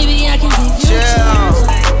time. Maybe I can give you chills.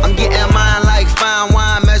 I'm getting mine like fine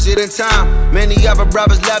wine measured in time. Many other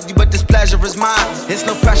brothers love you, but this pleasure is mine. It's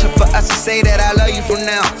no pressure for us to say that I love you from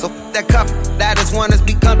now. So that cup, that is one that's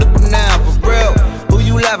be comfortable now. For real, who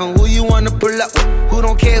you loving, who you wanna pull up with? Who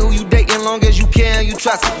don't care who you dating, long as you care and you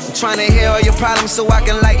trust it. I'm trying to hear all your problems so I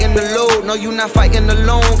can lighten the load. No, you not fighting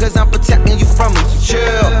alone, cause I'm protecting you from them. So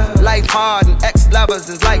chill, life hard and ex-lovers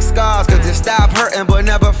is like scars. Cause they stop hurting but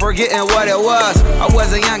never forgetting what it was. I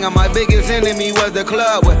wasn't young and my biggest enemy was the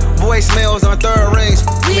club with voicemails on third rings.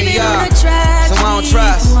 We've been on a tragedy so I don't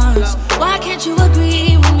trust. for once. Why can't you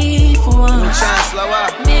agree with me for once? I'm trying to slow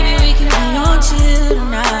up. Maybe we can be on chill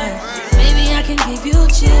tonight. Maybe I can give you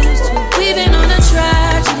chills too. We've been on a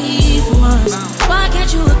tragedy for once. Why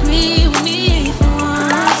can't you agree with me for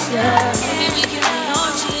once? Yeah. Maybe we can be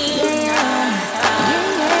on chill tonight.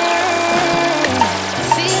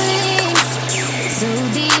 Feelings so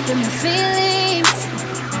deep in my feelings.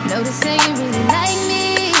 Noticing you really like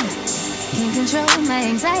me. Can't control my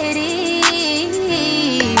anxiety.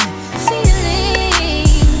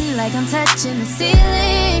 Feeling like I'm touching the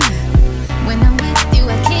ceiling. When I'm with you,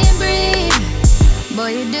 I can't breathe. Boy,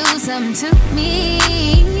 you do something to me.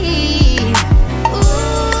 Ooh,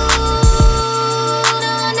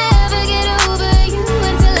 no, I'll never get over you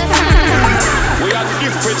until I find. We are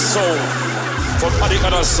different sound from the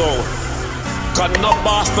other sound. Can not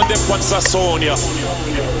pass the difference of sound, yeah.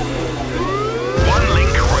 One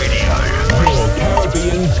Link Radio, your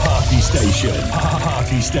Caribbean party station.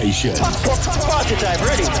 Party station. Party time,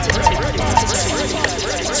 ready.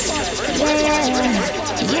 Yeah.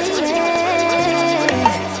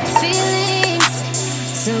 Feelings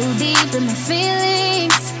so deep in my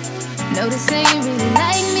feelings. Noticing you really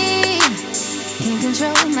like me. Can't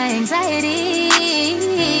control my anxiety.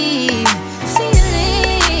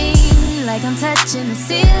 Feeling like I'm touching the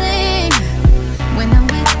ceiling. When I'm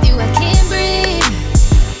with you, I can't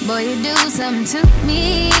breathe. Boy, you do something to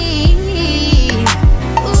me.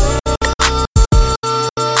 Ooh.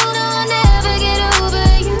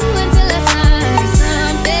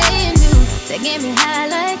 Get me high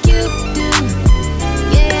like you do,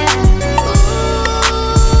 yeah. Ooh,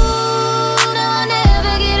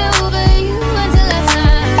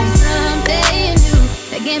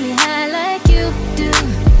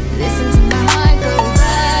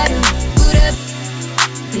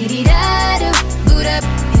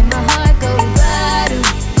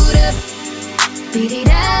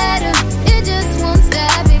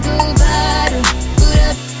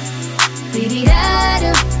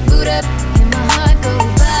 Beat-it-da-do, boot up, and my heart go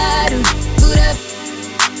ba-do, boot up.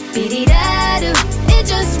 Beat-it-da-do, it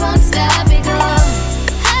just won't stop, it go.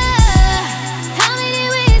 How many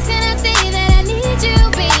ways can I say that I need you,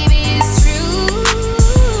 baby? It's true.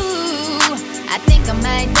 I think I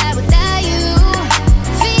might die without you.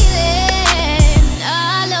 Feeling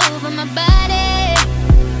all over my body.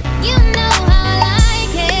 You know how I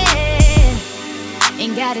like it.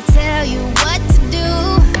 Ain't gotta tell you what to do.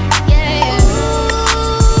 Yeah.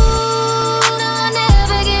 No, I'll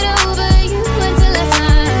never get over you until I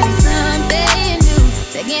find something new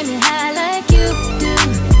that get me high like you do.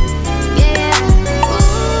 Yeah.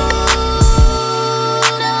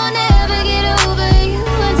 No, I'll never get over you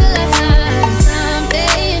until I find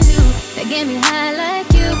something new that get me high like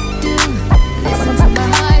you do. Listen to my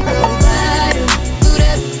heart go ba-do, boot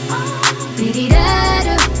up,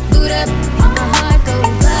 beat-it-da-do, boot up, and my heart go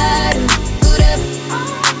ba-do, boot up,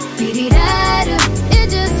 beat-it-da-do, it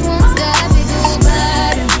just won't stop, it go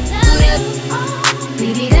ba-do, boot up,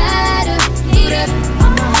 beat-it-da-do, boot up,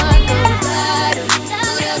 and my heart go ba-do,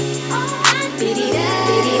 boot up, beat-it-da-do.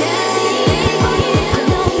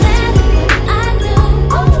 No matter what I do,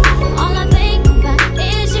 all I think about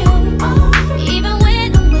is you. Even when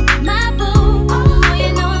I'm with my boo, you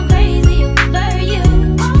know I'm crazy over you.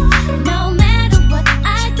 No matter what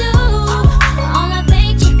I do, all I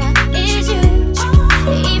think about is you.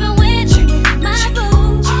 Even when I'm with my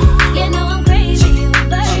boo, you know I'm crazy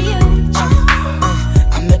over you.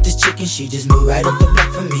 I met this chick and she just moved right up the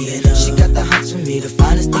block for me. And she got the hots for me, the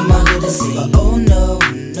finest thing my hood has seen. But oh no,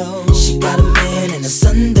 no, she got a man and a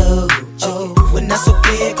son though. Oh, when that's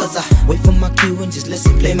okay, cause I wait for my cue and just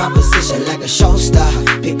listen, play my position like a show star.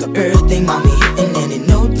 Pick up everything, mommy hitting, and in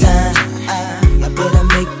no time I better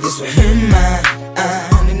make this with her mine.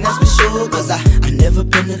 And that's for sure, cause I never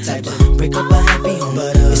been the type to break up a happy home.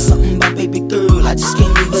 But it's something about baby girl, I just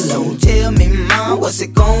can't leave alone. Tell me, mom, what's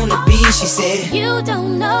it gonna be? She said, You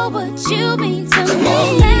don't know what you mean to Come me. on.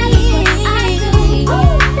 No matter what I do,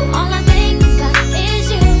 all I think about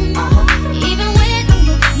is you. Even when I'm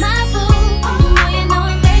with my boo, you know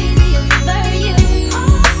I'm crazy over you.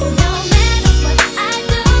 No matter what I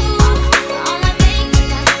do, all I think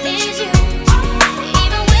about is you.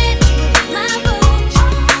 Even when I'm with my boo,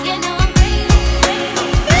 you know I'm crazy.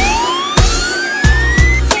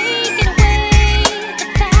 Taking away the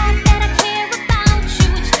fact that I care about you,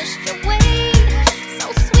 it's just your way, so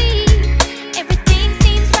sweet. Everything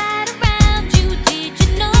seems right around you. Did you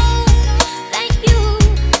know that you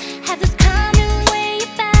have this calming way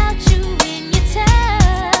about you when you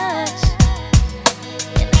touch?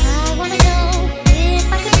 And I wanna know if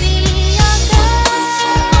I could be your girl.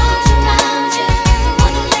 Arms around you, the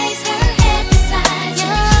one who lays her head beside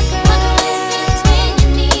you, the one who listens when you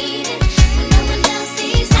need it, when no one else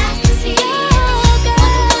sees I can see. The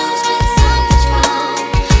one who knows when something's wrong,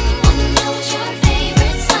 the one who knows your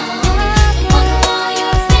favorite song, the one who all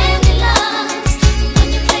your family loves, the one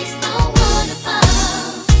you place no one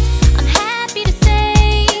above. I'm happy to say,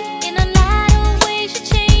 in a lot of ways you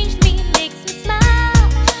changed me, makes me smile.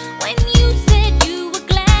 When you said you were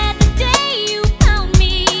glad the day you found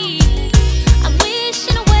me, I'm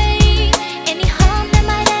wishing away any harm that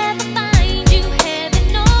might ever find you. Heaven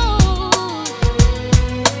knows,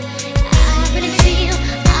 I really feel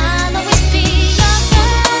I'll always be your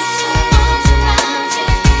girl. Arms around you,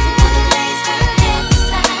 the one who lays her head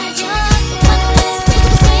beside you, the one who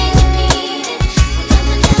listens when you need it, when no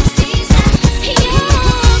one else sees I can see.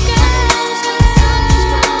 Your girl knows when something's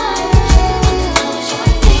wrong, the one who knows your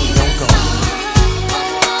favorite song, the one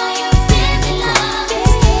who all your family loves.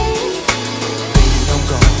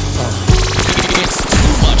 It's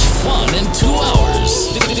too much fun in 2 hours.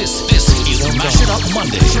 This is Mash It Up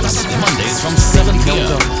Mondays. Mondays from 7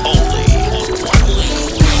 p.m. Only on One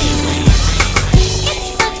Link Radio.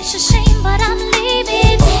 Such a shame, but I'm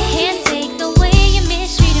leaving. Can't take the way you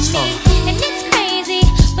mistreated me, and it's crazy,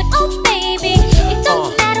 but oh baby, it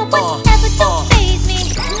don't matter whatever, don't faze me.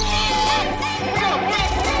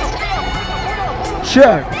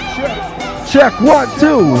 Check. Check 1,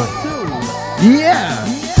 2. Yeah.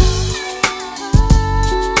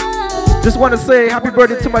 Just want to say happy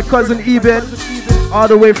birthday to my cousin Eben, all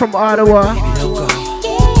the way from Ottawa.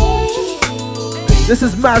 This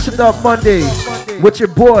is Mash It Up Monday with your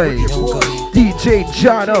boy DJ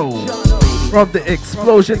Jono from the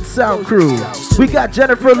Explosion Sound Crew. We got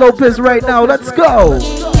Jennifer Lopez right now. Let's go.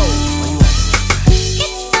 Such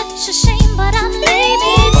a shame, but I'm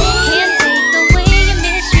leaving. Can't take the way you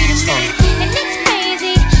mistreated me, and it's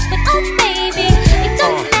crazy, but oh baby, it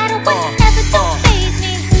don't matter whatever, don't faze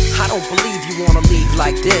me. I don't believe you wanna leave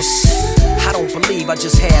like this. I don't believe I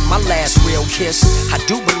just had my last real kiss. I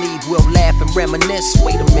do believe we'll laugh and reminisce.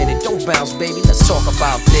 Wait a minute, don't bounce, baby. Let's talk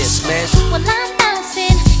about this, man. Well, I'm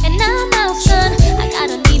bouncing and I'm out, son. I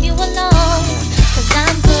gotta leave you alone. Cause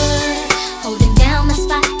I'm good, holding down my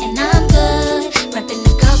spot, and I'm good. Repping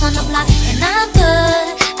the girls on the block, and I'm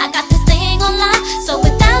good. I got this thing on lock, so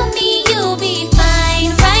without me, you'll be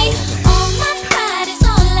fine, right? All my pride is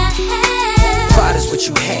all I have. Pride is what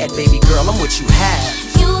you had, baby girl, I'm what you have.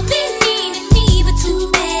 You'll be needing me, but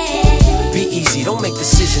too bad. Be easy, don't make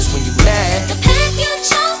decisions when you mad. The path you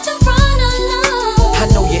chose to run alone. I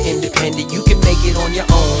know you're independent, you can make it on your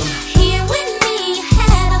own. Here with me, you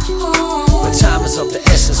had a home. But time is of the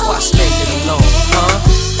essence, why spend it alone, huh?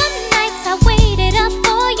 The nights I waited up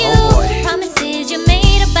for you. Promises you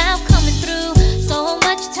made about coming through. So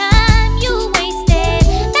much time you wasted.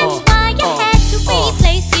 That's why you had to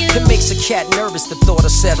replace you. It makes a cat nervous, the thought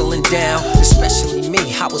of settling down. Especially me,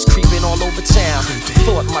 I was creeping all over town.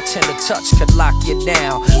 Thought my tender touch could lock you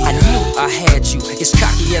down. I knew I had you, as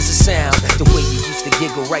cocky as it sounds. The way you used to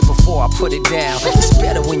giggle right before I put it down. It's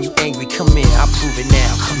better when you angry, come here, I'll prove it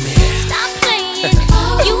now, come here. Stop playing,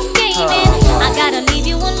 you gave in. I gotta leave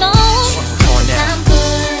you alone. Cause I'm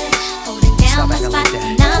good, holding down my spot,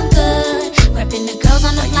 and I'm good. Repping the girls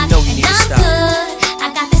on the block, and I'm good. I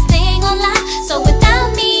got this thing on lock, so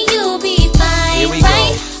without me you'll be fine,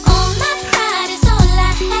 right? All my pride is all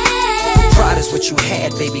I have. Pride is what you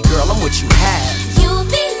had, baby girl, I'm what you have. You'll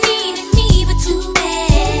be needing me, but too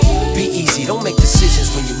bad. Be easy, don't make decisions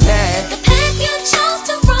when you're mad. The path you chose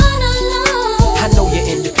to run alone. I know you're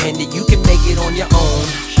independent, you can make it on your own.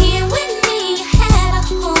 Here with me, you had a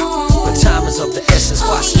home. But time is of the essence,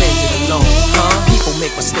 why spend it alone, huh? People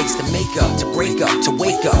make mistakes to make up, to break up, to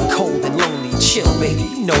wake up cold and lonely. Chill, baby,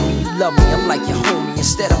 you know me, you love me, I'm like your homie.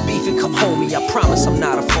 Instead of beefing, come homie, I promise I'm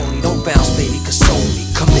not a phony. Don't bounce, baby, console me,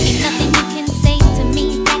 come in. Nothing you can say to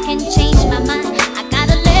me that can change my mind. I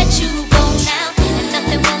gotta let you go now, and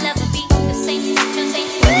nothing will ever be the same.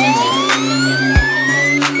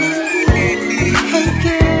 Hey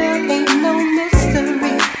girl, ain't no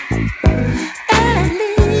mystery. At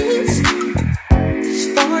least, as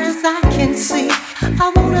far as I can see, I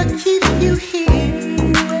wanna keep you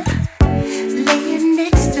here, laying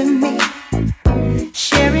next to me,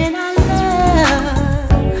 sharing our love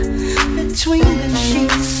between the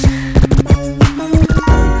sheets.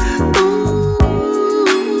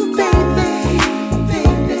 Ooh, baby,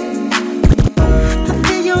 baby, I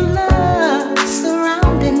feel your love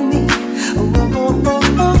surrounding me. Ooh, oh, oh,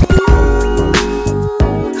 oh.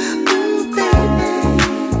 Ooh, baby,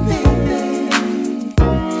 baby,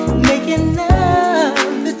 making love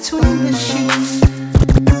between the sheets.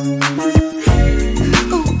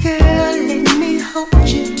 Ooh, girl, let me hold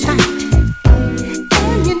you tight.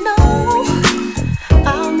 And you know,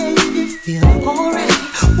 I'll make you feel alright.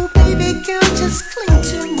 Oh, baby girl, just cling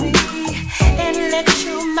to me and let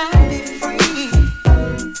your mind be free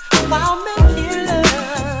while making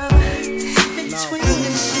love between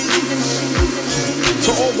the sheets.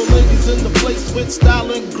 To all the ladies in the place with style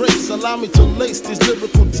and grace, allow me to lace these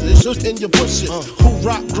lyrical dishes in your bushes. Who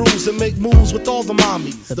rock grooves and make moves with all the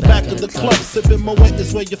mommies. The back of the club, sipping Moet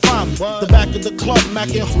is where you find me. The back of the club,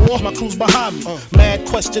 macking war, my crew's behind me. Mad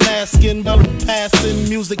question asking, passing,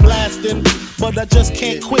 music blasting. But I just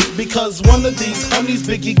can't quit because one of these honeys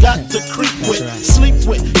Biggie got to creep with, sleep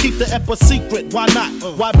with, keep the ep a secret. Why not?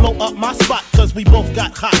 Why blow up my spot? Cause we both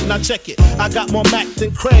got hot. Now check it. I got more Mac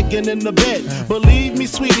than Craig and in the bed. Believe me,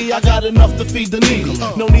 sweetie, I got enough to feed the needy.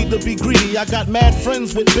 No need to be greedy. I got mad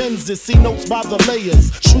friends with Benzes. See notes by the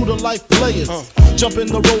layers. True to life players. Jump in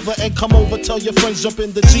the Rover and come over. Tell your friends jump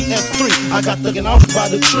in the GF3. I got the out by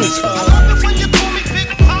the tree. I love it when you call me Big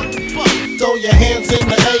Papa. Throw your hands in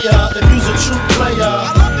the air if you's a true player.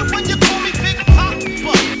 I love it when you call me Big Papa.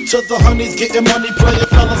 To the honeys getting money, playing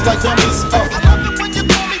fellas like dummies. I love it when you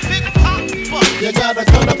call me Big Papa. You got a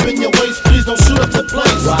gun up in your waist, please don't shoot up the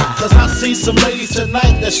place. Cause I see some ladies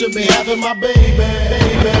tonight that should be having my baby.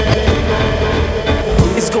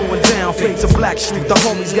 It's going down, fade to Blackstreet. The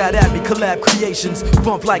homies got at me, collab creations.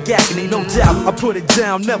 Bump like agony, no doubt. I put it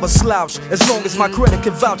down, never slouch. As long as my credit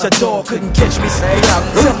can vouch, a dog couldn't catch me, stay out.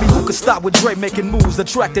 Tell me who could stop with Dre making moves,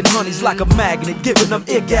 attracting honeys like a magnet, giving them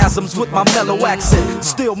orgasms with my mellow accent.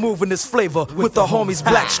 Still moving this flavor with the homies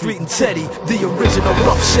Blackstreet and Teddy, the original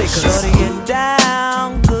rough shakers. Shutting it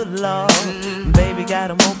down, good lord. Baby got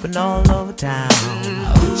them open all over town.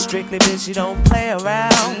 Strictly bitch, you don't play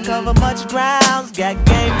around. Cover much grounds, got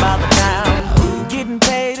game by the pound. Getting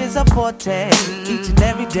paid is a forte, each and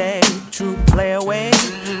every day. True play away.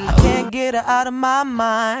 I can't get her out of my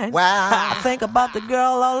mind. Wow. I think about the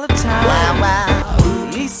girl all the time. Wow, wow.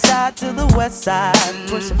 east side to the west side,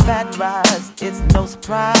 pushing fat rides, it's no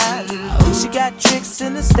surprise. She got tricks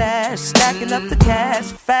in the stash, stacking up the cash,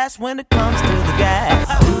 fast when it comes to the gas.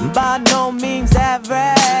 By no means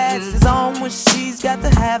average, it's on when she's got to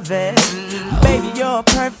have it. Baby, you're a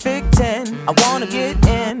perfect 10, I wanna get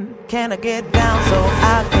in, can I get down so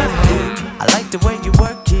I can win? I like the way you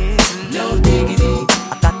work it, no diggity,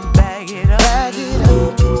 I got to bag it up.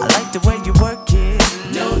 I like the way you work it,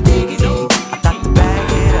 no diggity, I got to bag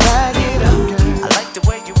it up. I like the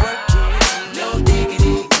way you work it, no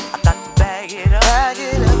diggity, I got to bag it up.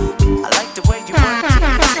 I like the way you work it.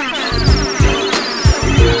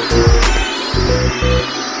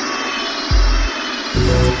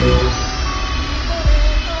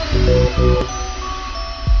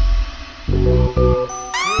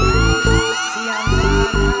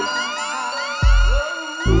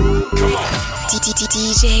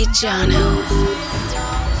 DJ Jono.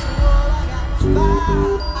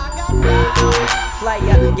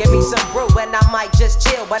 Player, give me some brew and I might just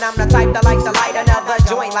chill. But I'm the type that like to light another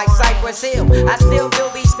joint like Cypress Hill. I still do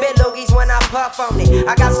be spit loogies when I puff on it.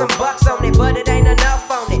 I got some bucks on it, but it ain't enough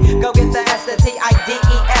on it. Go get the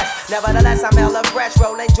S-T-I-D-E-S. Nevertheless, I'm hella fresh,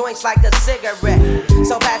 rolling joints like a cigarette.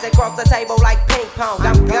 So pass it across the table like ping pong.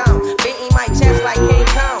 I'm gone, beating my chest like King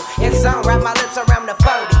Kong. It's on, wrap my lips around the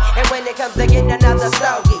 40. And when it comes to getting another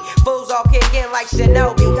stogie, fools all kick in like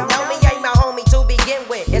Shinobi. Know me ain't my homie to begin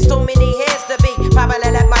with. It's too many hands to be. Probably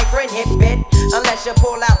let my friend hit bit. Unless you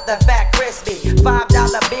pull out the fat crispy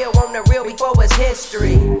 $5 bill on the real before it's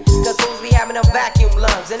history. Cause fools be having them vacuum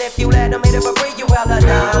lungs. And if you let them hit it for free, you hella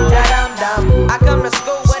dumb. I come to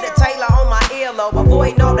school with a Taylor on my earlobe,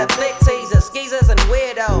 avoiding all the flick teasers, skeezers, and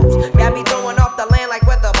weirdos. Got me throwing off the land like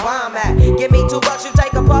where the bomb at. Give me $2, you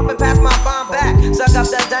take a puff and pass my bomb back. Suck up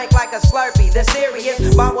the dank like a Slurpee. The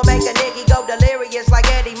serious bomb will make a nigga go delirious like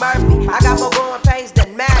Eddie Murphy. I got more growing pains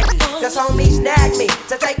than Maggie. Cause homies snagged me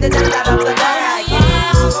to take the dent out of the bag.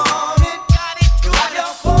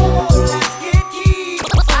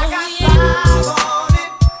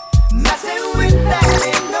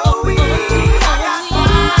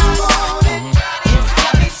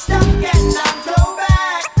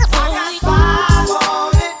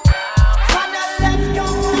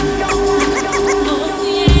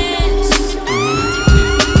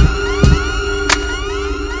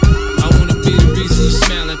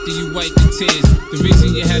 The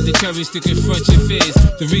reason you have the courage to confront your fears.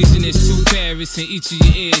 The reason it's 2 carats in each of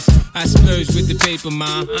your ears. I splurge with the paper,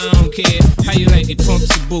 ma, I don't care. How you like it,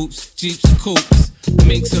 pumps and boots, jeeps and coupes,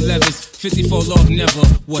 minks and levers, 54 off never.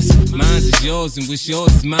 What's mine is yours and what's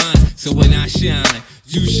yours is mine. So when I shine,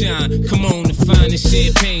 you shine. Come on and find the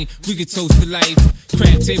champagne, we can toast to life.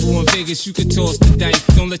 Crab table in Vegas, you can toss the dice.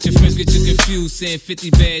 Don't let your friends get you confused, saying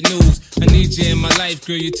 50 bad news. I need you in my life,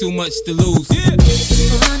 girl, you're too much to lose. Yeah.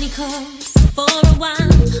 Funny cause for a while I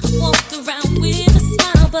walked around with a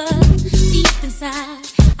smile, but deep inside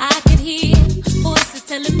I could hear voices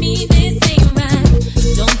telling me this ain't right.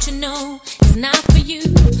 Don't you know it's not for you?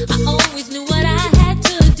 I always knew what I had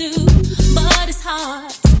to do, but it's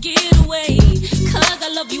hard to get away. Cause I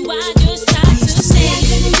love you, I just tried to say I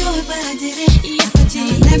couldn't do it, but I did it. Yes, I did.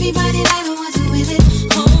 Telling everybody that I wasn't with it.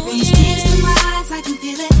 Oh, brings tears to my eyes, I can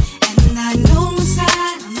feel it. And I know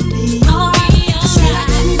inside I'ma be alright. I said I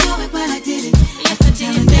couldn't do it, but I did it. Yes, I did.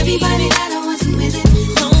 Telling everybody that I wasn't with it.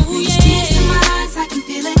 Oh, brings tears to my eyes, I can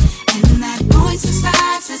feel it. And that voice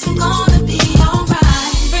inside says I'm gonna be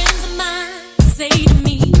alright. Friends of mine say to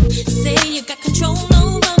me, say you got control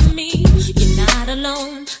over me. You're not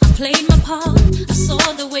alone, I played my part. I saw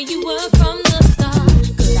the way you were from the start.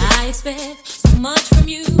 Could I expect so much from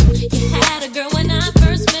you? You had a girl when I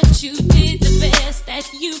first met you. Did the best that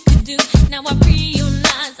you could do. Now I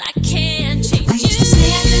realize I can't change you. I used to say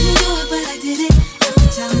I couldn't do it, but I did it. After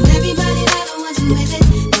telling everybody that I wasn't with it.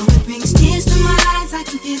 Though it brings tears to my eyes, I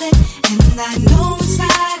can feel it. And I know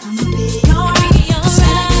inside I'ma be alright. I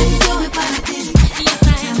said I couldn't do it, but I did it. Yes,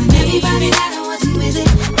 I telling everybody that I wasn't with it.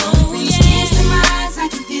 Though it brings tears to my eyes, I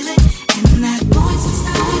can feel it. And that voice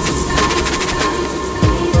inside.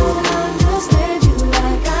 We don't understand you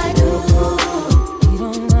like I do. We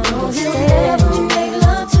don't understand you, make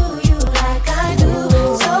love to you like I do.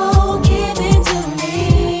 So give it to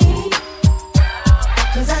me,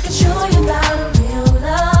 cause I can show you about a real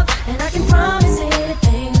love. And I can promise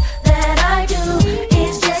anything that I do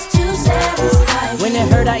is just to satisfy you. When it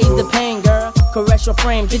hurt, I ease the pain, girl. Caress your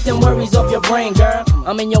frame, get them worries off your brain, girl.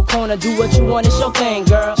 I'm in your corner, do what you want, it's your thing,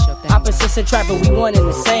 girl. Opposites attract, but we one and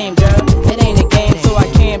the same, girl. It ain't a game, so I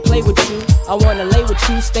can't can't play with you. I wanna lay with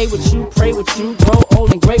you, stay with you, pray with you, grow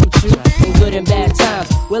old and great with you. In good and bad times,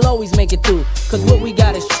 we'll always make it through. Cause what we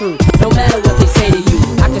got is true, no matter what they say to you.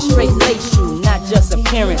 I can straight lace you, not just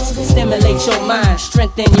appearance. Stimulate your mind,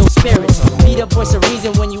 strengthen your spirits. Be the voice of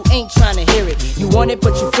reason when you ain't trying to hear it. You want it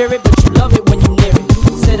but you fear it, but you love it when you near it.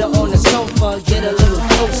 Sit her on the sofa, get a little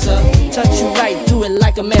closer. Touch you right through it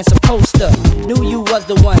like a man supposed to. Knew you was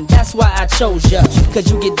the one, that's why I chose ya. Cause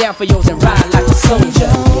you get down for yours and ride like a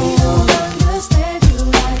soldier. Understand you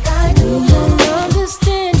like I do.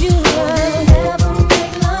 Understand you like never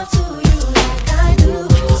make love to you like I do.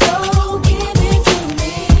 So give it to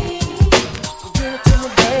me. Give it to me,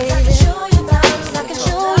 baby. I can show you about, I can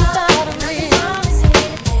show you about me. I promise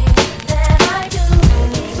anything that I do.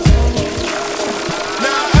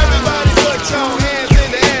 Now everybody put your hands in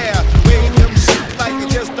the air. Wave them shit like you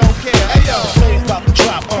just don't care. Hey yo, flames about to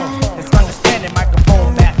drop. It's understanding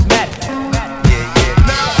microphone mathematics.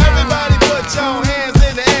 Now everybody put your hands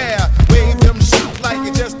in the air. Wave them shit like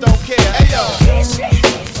you just don't care. Hey yo.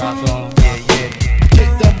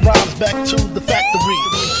 Take them rhymes back to the factory.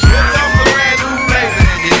 It's time for brand new flavor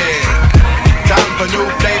in your air. Time for new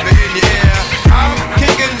flavor in your air. I'm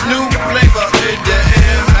kicking new flavor in your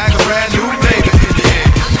air. Like a brand new flavor in your air.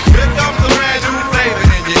 Here comes a brand new flavor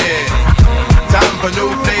in your air. Time for new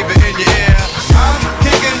flavor in your air. I'm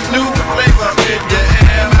kicking new flavor in your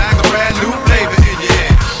air. Like a brand new flavor in your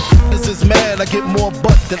air. This is mad, I get more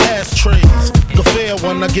butt than ashtrays. The fair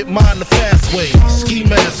one, I get mine the fast way. Ski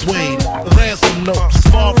mask way, ransom notes.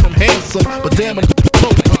 Far from handsome, but damn it,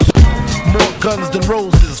 more guns than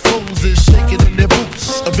roses. Foes is shaking in their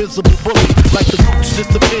boots. A visible bully, like the roots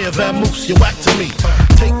disappear. Vamoose, you whack to me.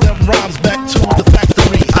 Take them rhymes back to the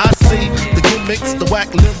factory. I see the gimmicks, the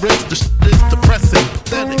whack lyrics. The shit is depressing,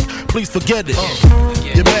 pathetic. Please forget it.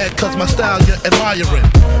 You're mad cause my style you're admiring.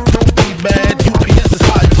 Don't be mad, UPS is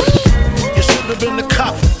hiring. You should have been a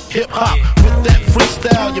cop, hip hop. With that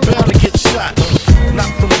freestyle, you're bound to get shot. Not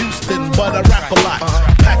from Houston, but I rap a lot.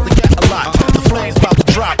 Pack the gat a lot. The flames about to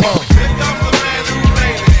drop. Here comes a brand new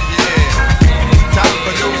flavor in your air. Time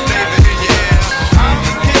for new flavor in your air. I'm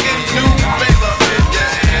kicking new flavor in your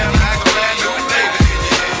air. Like a brand new flavor in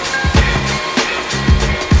your air.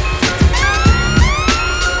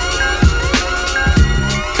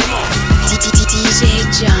 DJ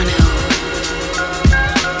Jono.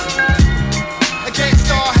 A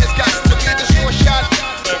gangsta has got to get the short shot.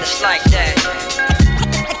 And it's like that,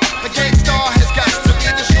 A gangsta has got to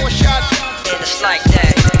get the short shot. and it's like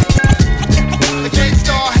that, A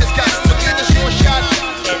gangsta has got to get the short shot.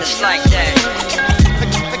 and it's like that.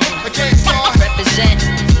 A gangsta Represent.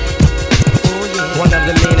 One of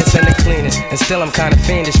the meanest and the cleanest, and still I'm kinda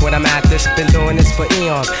fiendish when I'm at this. Been doing this for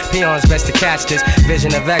eons, peons best to catch this.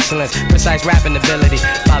 Vision of excellence, precise rapping ability.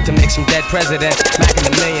 About to make some dead presidents, macking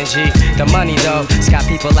a million G. The money though, it's got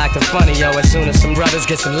people acting funny yo. As soon as some brothers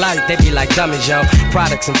get some light, they be like dummies yo.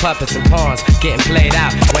 Products and puppets and pawns getting played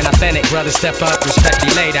out. When authentic brothers step up, respect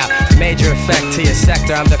be laid out. Major effect to your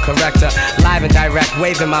sector, I'm the corrector. Live and direct,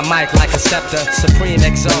 waving my mic like a scepter. Supreme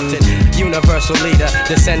exalted, universal leader.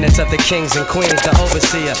 Descendants of the kings and queens, the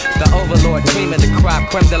overseer, the overlord, cream of the crop,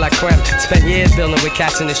 creme de la creme. Spent years building with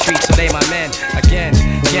cats in the streets, so they my men. Again,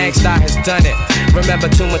 Gangstar has done it. Remember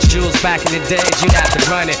too much jewels back in the days, you'd have to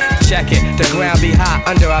run it. Check it, the ground be hot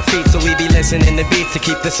under our feet, so we be listening to beats to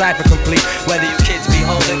keep the cipher complete. Whether you kids be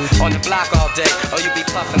holding on the block all day, or you be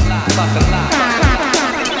puffing live, puffing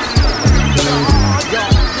live.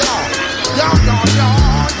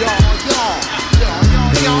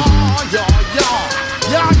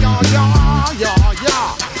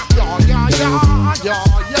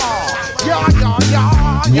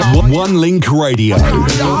 One Link Radio. One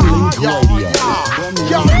Link Radio.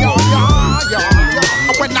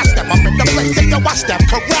 When I step up in the place, say yo, I step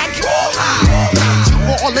correct. Got you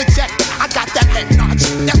all in check. I got that head notch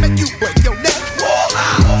that make you break your neck.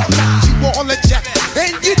 I got you all in check,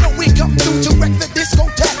 and you know we come through to wreck the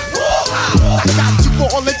discotheque. I got you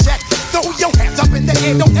all in check. Throw your hands up in the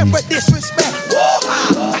air, don't ever disrespect.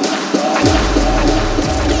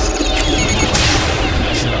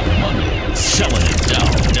 Selling it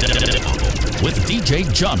down with DJ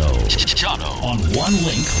Jono on One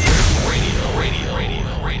Link Radio.